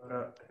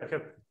 I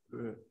have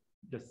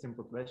just a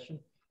simple question.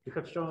 You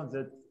have shown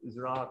that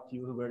there are a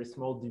few very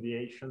small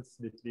deviations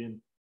between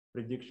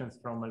predictions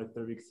from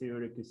electroweak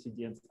theory,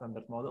 QCD, and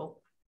standard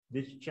model.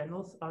 Which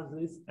channels are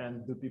these,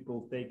 and do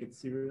people take it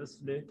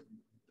seriously?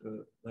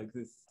 Like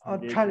this? I'll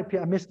try to repeat.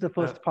 I missed the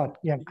first part.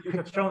 Yeah. You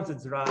have shown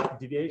that there are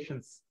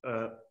deviations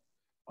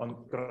on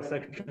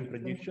cross-section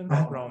predictions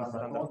from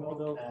standard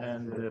model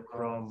and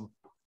from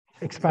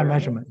Expand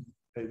measurement.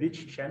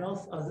 Which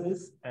channels are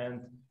these,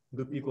 and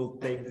do people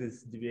take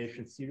this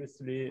deviation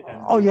seriously?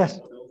 And oh, yes.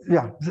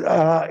 Yeah.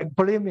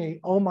 Believe me,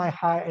 all my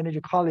high energy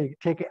colleagues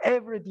take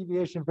every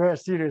deviation very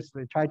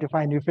seriously, try to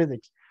find new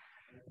physics.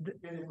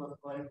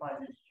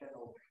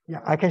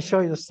 Yeah, I can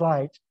show you the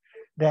slide.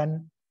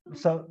 Then,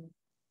 so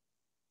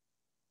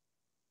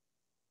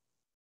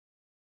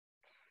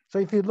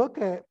if you look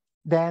at,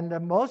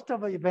 then most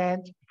of the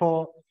event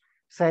for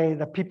say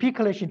the PP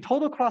collision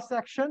total cross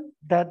section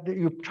that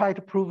you try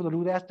to prove the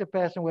root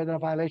estimation, whether a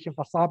violation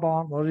for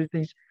Sabon or these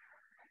things.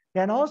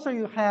 And also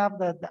you have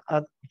the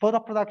photo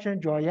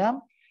production,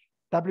 Drell-Yan,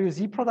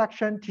 WZ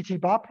production,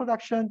 TT bar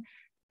production,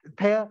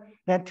 pair.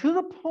 Then to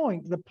the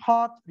point, the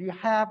part you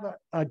have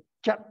a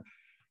jet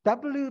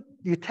W,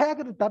 you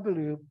target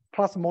W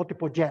plus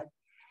multiple jet.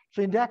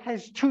 So in that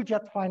case, 2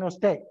 jet final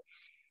state.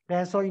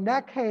 And so in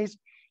that case,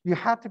 you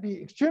have to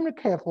be extremely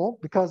careful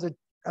because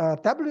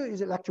W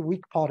is electric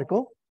weak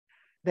particle.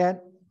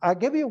 Then I'll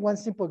give you one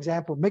simple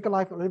example, make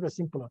life a little bit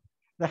simpler.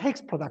 The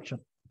Higgs production.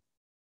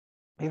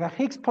 If a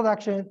Higgs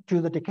production to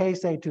the decay,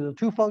 say to the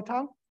 2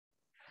 photon,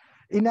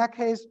 in that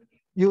case,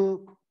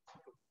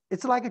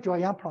 it's like a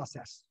Drell-Yan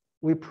process.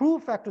 We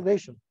prove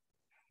factorization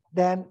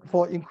then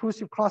for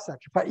inclusive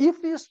cross-section. But if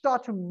you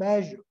start to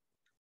measure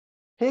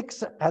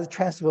Higgs as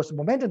transverse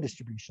momentum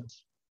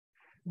distributions,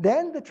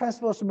 then the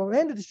transverse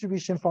momentum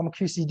distribution from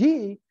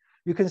QCD,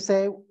 you can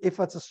say if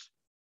it's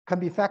can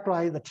be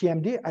factorized the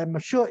TMD. I'm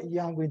sure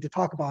Yang going to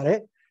talk about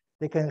it.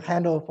 They can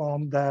handle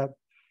from the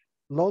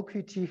low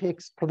QT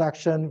Higgs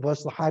production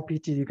versus high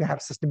PT, you can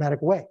have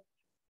systematic way.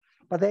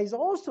 But there is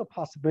also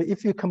possible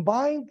if you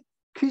combine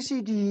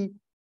QCD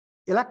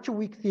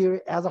electroweak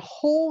theory as a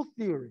whole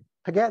theory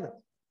together.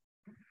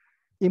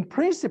 In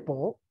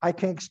principle, I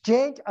can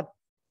exchange a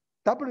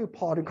W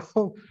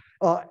particle,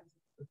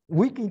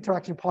 weak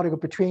interaction particle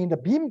between the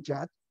beam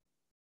jet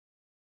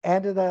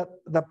and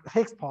the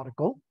Higgs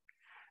particle.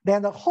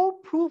 Then the whole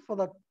proof for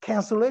the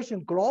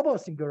cancellation global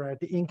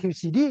singularity in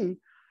QCD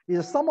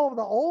is some of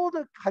all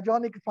the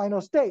hadronic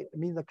final state, I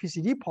mean the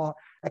QCD part,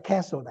 I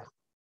cancel that.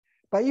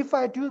 But if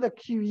I do the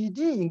QED,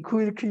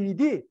 include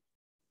QED,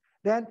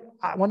 then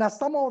when I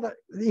sum all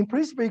in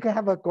principle, you can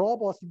have a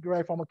global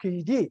singularity from a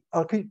QED,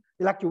 or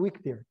electric weak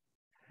theory.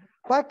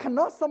 But I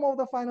cannot sum all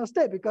the final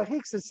state because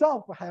Higgs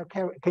itself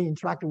can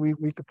interact with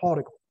weak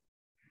particle.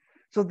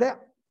 So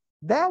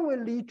that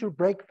will lead to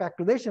break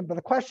factorization, but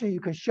the question you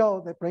can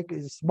show that break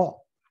is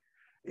small.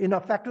 In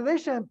a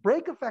factorization,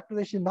 break of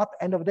factorization, not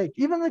the end of the day.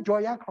 Even the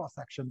Drell-Yan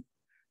cross-section,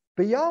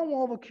 beyond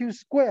 1 over Q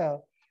squared,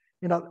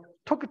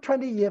 took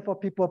 20 years for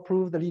people to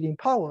prove the leading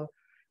power.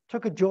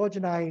 Took George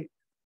and I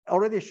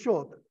already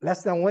showed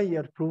less than 1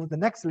 year to prove the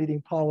next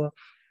leading power,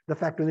 the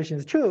factorization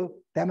is true.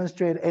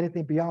 Demonstrate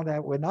anything beyond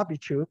that will not be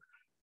true.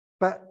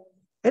 But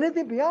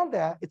anything beyond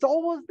that, it's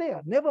always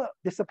there, never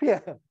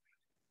disappear.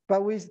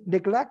 But we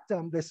neglect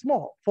them, they're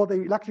small. For the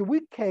electric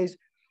weak case,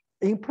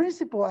 in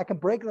principle, I can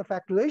break the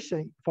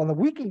factorization from the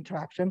weak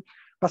interaction,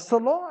 but so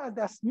long as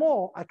they're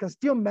small, I can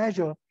still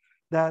measure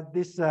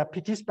this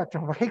PT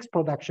spectrum of Higgs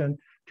production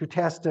to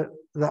test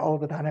all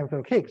the dynamics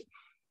of Higgs,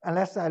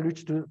 unless I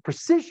reach to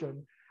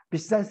precision, be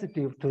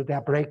sensitive to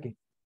their breaking.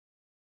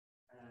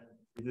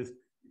 Is this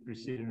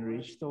precision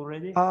reached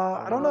already?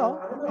 I don't know.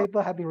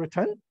 Papers have been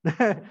written,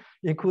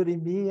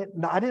 including me.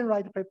 No, I didn't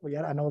write the paper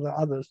yet. I know the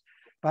others,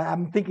 but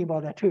I'm thinking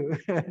about that too.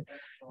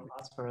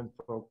 Aspirant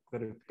for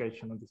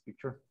clarification on this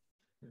picture.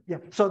 Yeah.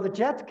 So the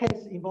jet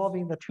case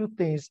involving the 2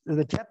 things.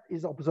 The jet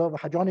is observable,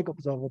 hadronic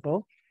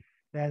observable.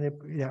 And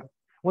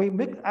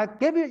I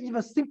gave you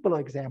even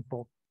simpler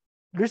example.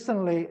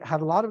 Recently,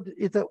 have a lot of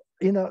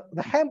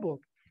the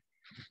handbook.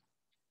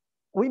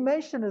 We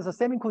mentioned as a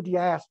semi-cool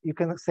DIS, you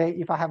can say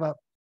if I have a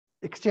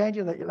exchange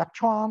of the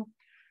electron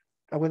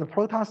with a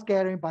proton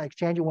scattering by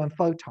exchanging 1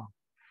 photon.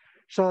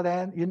 So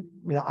then,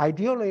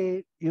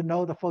 ideally,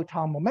 the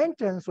photon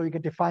momentum, so you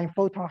can define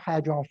photon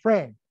hadron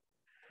frame.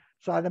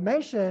 So as I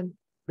mentioned,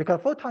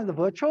 because photon is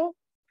virtual,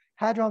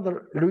 hadron is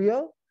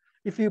real.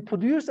 If you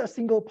produce a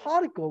single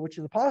particle, which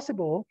is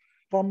possible,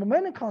 for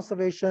momentum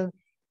conservation,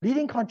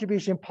 leading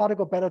contribution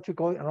particle better to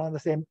go around the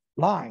same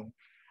line.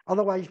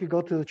 Otherwise, if you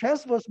go to the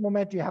transverse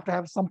momentum, you have to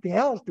have something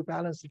else to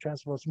balance the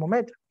transverse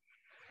momentum.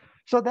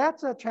 So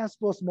that's a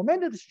transverse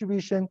momentum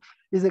distribution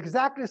is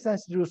exactly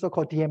sensitive to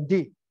so-called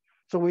DMD.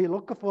 So we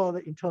look for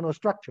the internal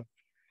structure.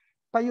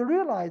 But you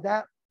realize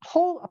that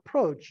whole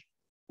approach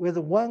with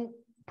 1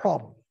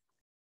 problem.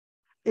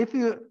 If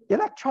you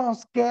electron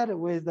scatter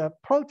with a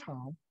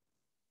proton,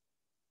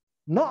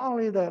 not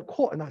only the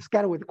quark,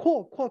 scatter with the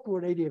quark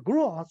will radiate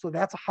gluon, so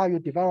that's how you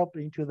develop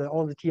into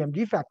all the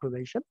TMD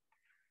factorization.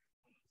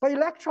 But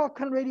electron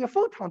can radiate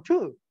photon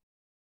too.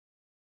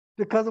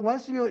 Because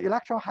once your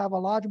electron have a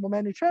large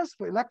momentum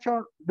transfer,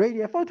 electron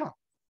radiate photon.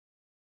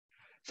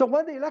 So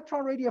when the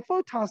electron radiate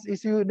photons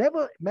is you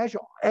never measure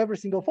every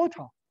single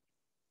photon.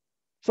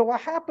 So what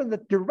happens, the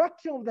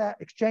direction of that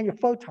exchange of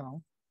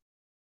photon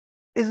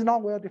is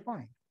not well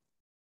defined.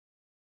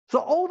 So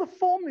all the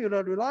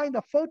formula relying on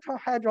the photon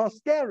hadron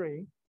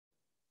scattering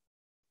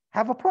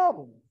have a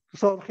problem.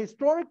 So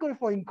historically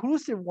for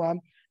inclusive one,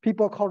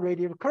 people call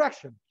radiative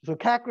correction. So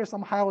calculate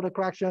somehow the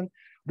correction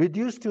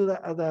reduced to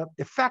the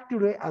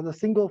effective rate as a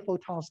single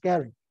photon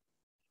scattering.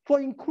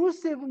 For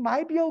inclusive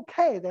might be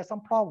okay, there's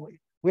some problem.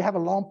 We have a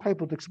long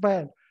paper to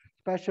explain,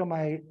 especially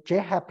my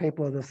JHAP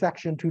paper, the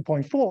section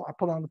 2.4, I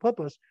put on the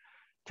purpose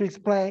to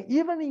explain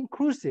even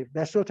inclusive,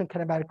 there's certain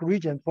kinematic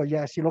region for,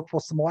 yes, you look for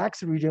small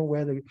X region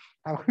where they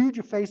have huge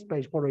phase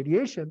space for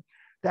radiation,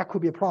 that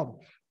could be a problem.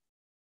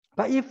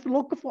 But if you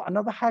look for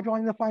another hadron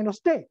in the final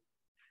state,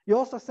 you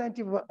also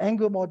sensitive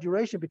angle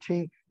modulation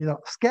between,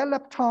 scale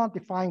lepton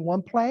define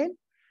one plane,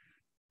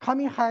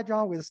 coming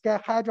hadron with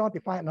scale hadron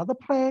define another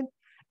plane.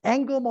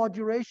 Angle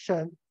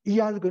modulation,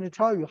 Ian is going to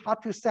tell you how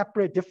to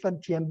separate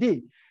different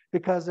TMD,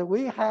 because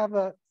we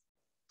have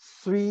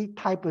 3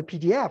 types of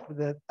PDF,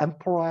 the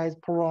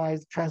unpolarized,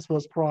 polarized,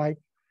 transverse polarized.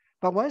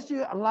 But once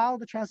you allow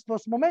the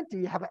transverse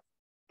momentum, you have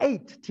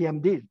 8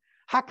 TMDs.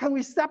 How can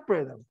we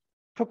separate them?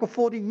 Took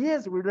 40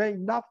 years, we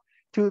learned enough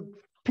to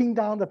pin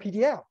down the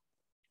PDF.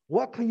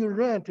 What can you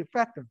learn to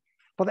factor?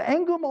 But the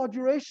angle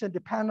modulation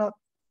depends on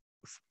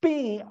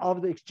spin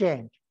of the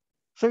exchange.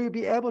 So you'll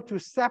be able to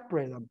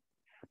separate them.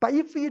 But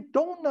if you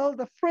don't know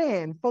the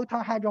frame,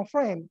 photon hadron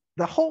frame,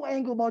 the whole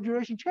angle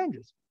modulation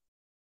changes.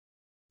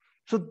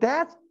 So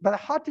but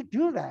how to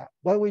do that?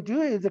 What we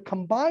do is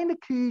combine the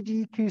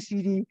QED,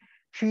 QCD,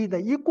 treat the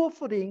equal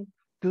footing,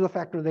 do the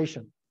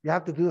factorization. You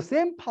have to do the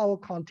same power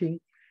counting,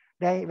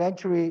 then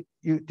eventually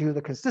you do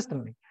the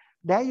consistently.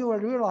 Then you will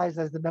realize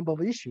there's a number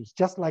of issues,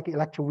 just like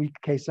electroweak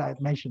case I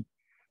mentioned.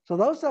 So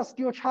those are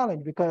still a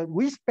challenge because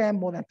we spend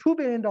more than $2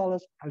 billion,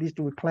 at least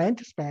we plan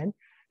to spend,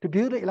 to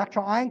build an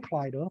electron-ion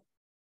collider.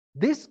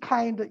 This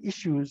kind of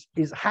issues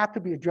have to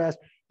be addressed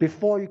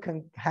before you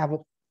can have a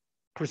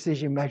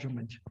precision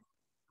measurement.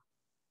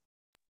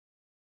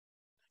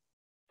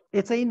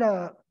 It's in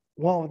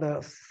one of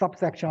the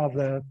subsection of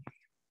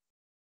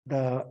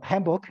the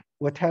handbook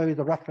will tell you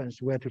the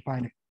reference where to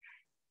find it.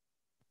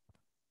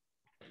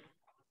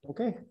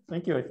 Okay,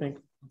 thank you.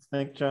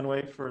 Thank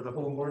Jianwei for the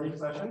whole morning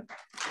session.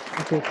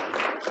 Okay.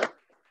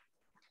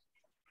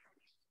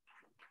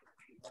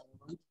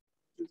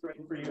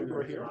 For you,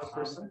 we're here in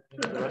person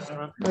in the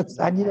restaurant.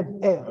 I need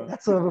air.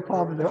 That's a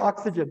problem. The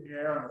oxygen.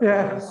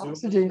 Yeah,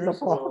 oxygen is a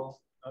problem.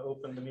 We'll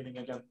open the meeting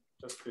again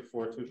just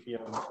before 2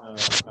 p.m.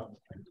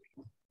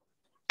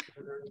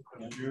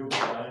 Andrew,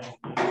 are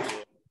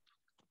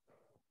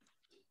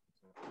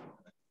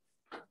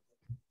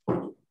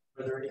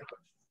there any questions?